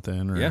or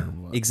something or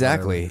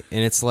Exactly. whatever.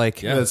 And it's like,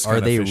 That's are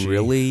kinda they fishy.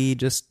 really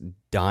just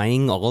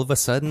dying all of a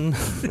sudden?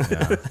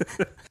 Yeah.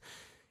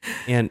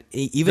 And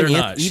even They're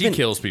not. She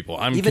kills people.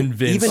 I'm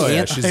convinced.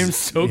 I'm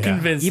so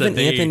convinced. Even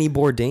that Anthony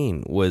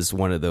Bourdain was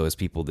one of those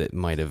people that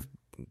might have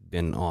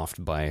been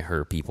offed by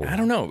her people. I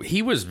don't know.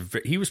 He was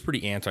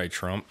pretty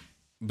anti-Trump,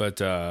 but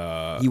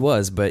He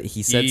was, but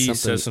he said something.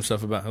 says some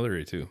stuff about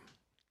Hillary too,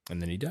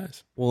 and then he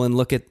dies. Well, and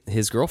look at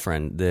his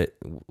girlfriend that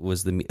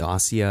was the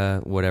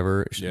Asia,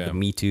 whatever, the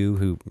Me Too,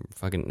 who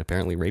fucking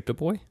apparently raped a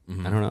boy.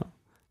 Mm-hmm.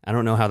 I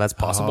don't know how that's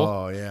possible.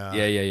 Oh yeah,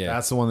 Yeah.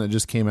 That's the one that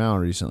just came out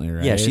recently,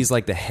 right? Yeah, she's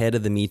like the head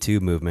of the Me Too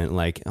movement.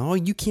 Like, oh,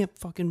 you can't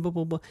fucking blah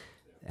blah blah.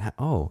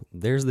 Oh,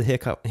 there's the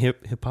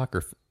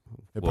hypocrisy.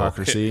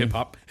 hypocrisy.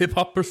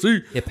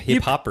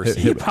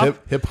 Hypocrisy.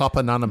 Hip hop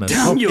anonymous.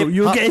 Damn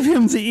you gave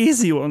him the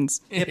easy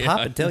ones. Hip hop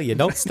until you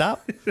don't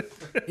stop.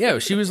 Yeah,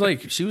 she was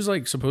like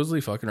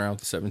supposedly fucking around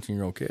with a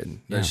 17-year-old kid.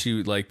 Yeah. And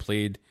she like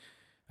played.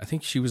 I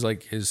think she was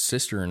like his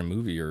sister in a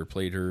movie or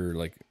played her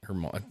like her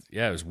mom.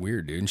 Yeah, it was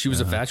weird, dude. And she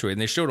was infatuated.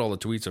 And they showed all the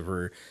tweets of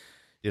her.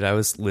 Dude, I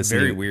was listening.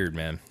 Very weird,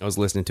 man. I was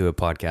listening to a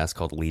podcast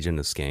called Legion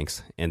of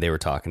Skanks, and they were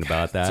talking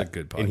about that. That's a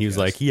good podcast. And he was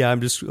like, "Yeah, I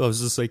was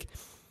just like,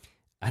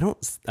 I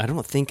don't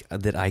think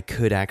that I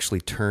could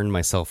actually turn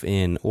myself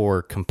in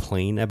or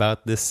complain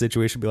about this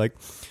situation. Be like,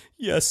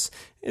 yes,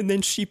 and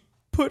then she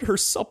put her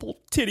supple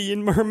titty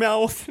in her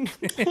mouth, and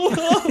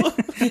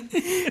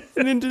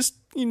then just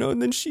and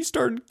then she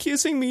started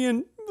kissing me,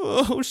 and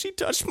she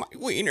touched my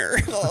wiener."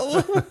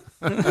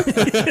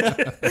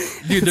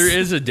 Dude, there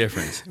is a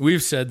difference.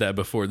 We've said that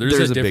before.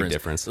 There's a big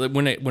difference. Like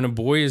when a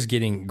boy is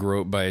getting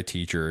groped by a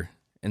teacher,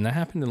 and that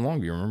happened in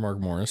Longview. Remember Mark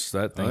Morris?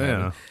 That thing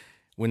happened.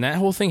 When that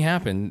whole thing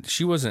happened,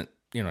 she wasn't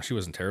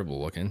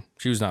terrible looking.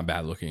 She was not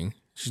bad looking.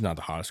 She's not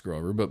the hottest girl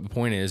ever. But the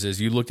point is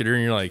you looked at her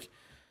and you're like,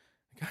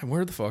 God,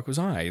 where the fuck was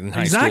I in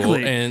high school?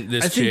 And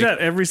this I think chick, that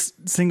every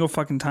single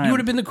fucking time. you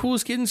would have been the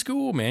coolest kid in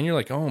school, man. You're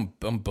like, oh,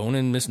 I'm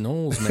boning Miss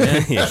Knowles,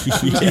 man.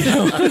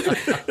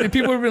 And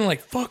people would have been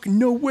like, fuck,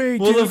 no way,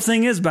 Well, dude. the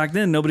thing is, back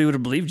then, nobody would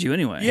have believed you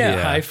anyway. Yeah,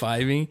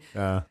 high-fiving.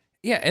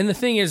 Yeah, and the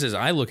thing is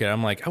I look at it,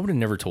 I'm like, I would have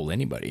never told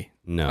anybody.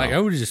 No. Like, I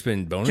would have just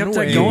been boning Kept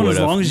away. that going as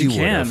would've. long as you You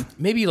can. would've.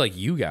 Maybe like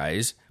you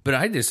guys, but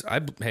I just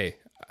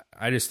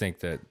think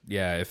that,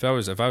 yeah, if I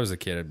was a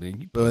kid, I'd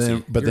be,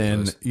 But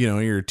then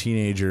you're a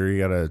teenager, you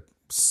got a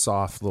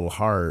soft little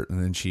heart,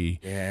 and then she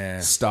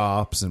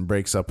stops and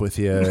breaks up with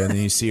you, and then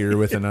you see her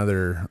with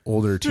another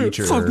older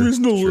teacher.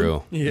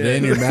 True.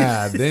 Then you're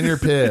mad, then you're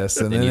pissed,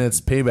 and then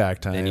it's payback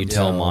time. And you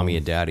tell mommy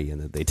and daddy,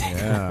 and that they take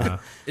Yeah.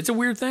 it's a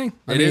weird thing.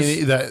 I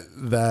mean,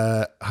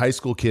 that high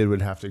school kid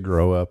would have to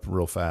grow up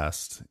real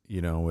fast,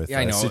 with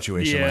I a know.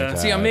 situation Yeah. like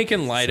that. See, I'm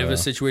making light of a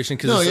situation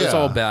because No, it's yeah.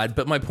 all bad.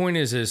 But my point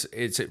is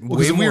it's way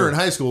Because if we more. were in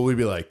high school, we'd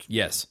be like,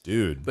 Yes,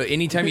 dude. but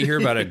anytime you hear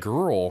about a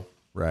girl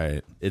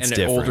Right. It's and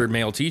different. an older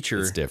male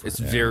teacher, It's different. It's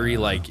very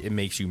like it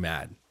makes you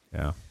mad,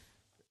 Yeah.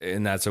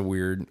 and that's a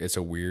weird. It's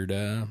a weird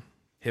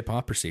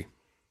hypocrisy.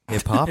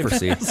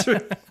 Hypocrisy.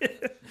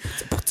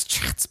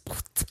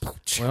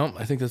 Well,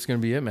 I think that's gonna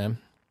be it, man.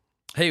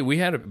 Hey, I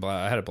had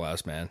a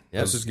blast, man.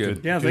 Yeah, This is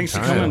good. Yeah, thanks for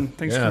time. coming.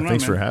 Thanks for coming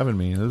thanks on, for man. having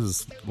me. This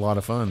is a lot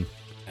of fun.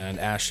 And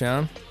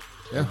Ashtown,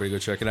 everybody go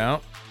check it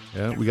out.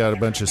 Yeah, we got a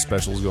bunch of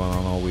specials going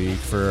on all week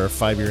for our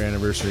 5-year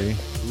anniversary.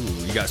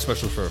 Ooh, you got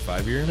specials for a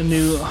 5-year. The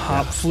new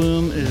hop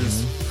flume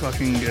is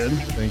fucking good.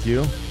 Thank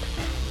you.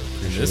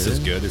 This is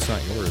good. It's not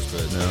yours,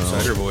 but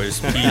Cider Boys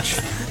Peach.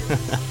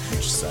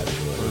 Cider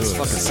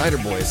Fucking Cider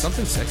Boys.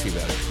 Something sexy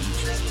about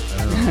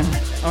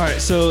it. All right,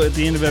 so at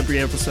the end of every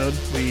episode,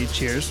 we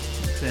cheers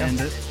to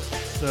end it.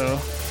 So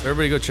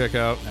Everybody go check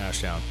out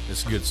Ashtown.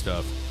 It's good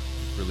stuff.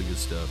 Really good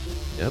stuff.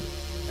 Yep.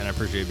 And I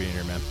appreciate being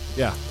here, man.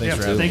 Yeah, thanks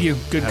for having thank me. you.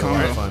 Good Had a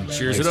lot of combo. fun.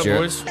 Cheers Thanks, it up,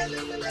 Jarrett.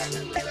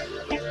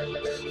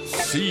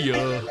 boys. See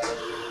ya.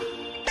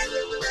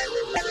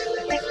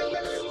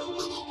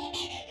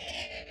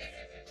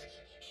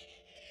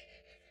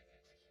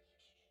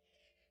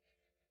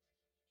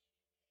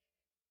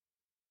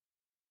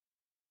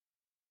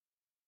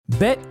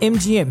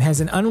 BetMGM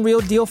has an unreal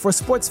deal for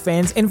sports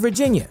fans in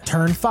Virginia.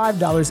 Turn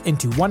 $5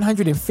 into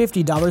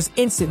 $150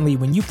 instantly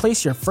when you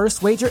place your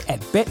first wager at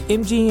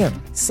BetMGM.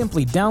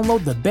 Simply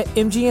download the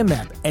BetMGM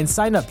app and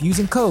sign up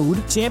using code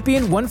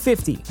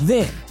Champion150.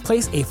 Then,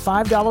 place a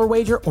 $5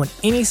 wager on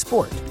any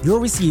sport.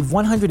 You'll receive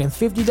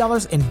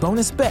 $150 in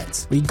bonus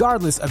bets,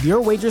 regardless of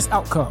your wager's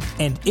outcome.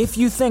 And if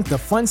you think the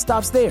fun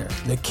stops there,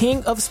 the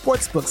king of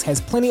sportsbooks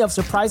has plenty of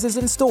surprises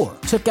in store.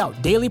 Check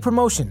out daily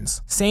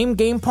promotions,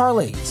 same-game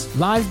parlays,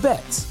 live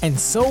bets, and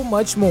so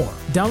much more.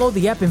 Download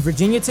the app in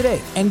Virginia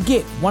today and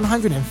get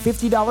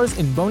 $150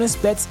 in bonus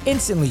bets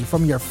instantly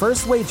from your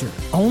first wager.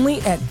 Only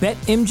at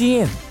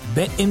BetMGM.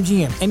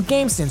 BetMGM and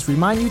GameSense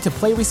remind you to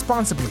play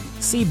responsibly.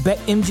 See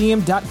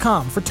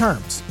BetMGM.com for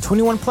terms.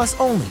 21 plus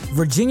only.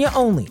 Virginia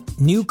only.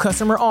 New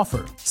customer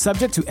offer.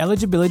 Subject to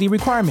eligibility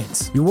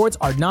requirements. Rewards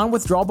are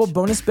non-withdrawable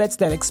bonus bets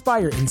that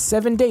expire in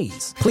 7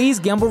 days. Please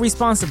gamble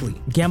responsibly.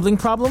 Gambling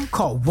problem?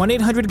 Call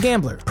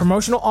 1-800-GAMBLER.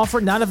 Promotional offer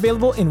not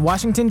available in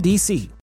Washington, D.C.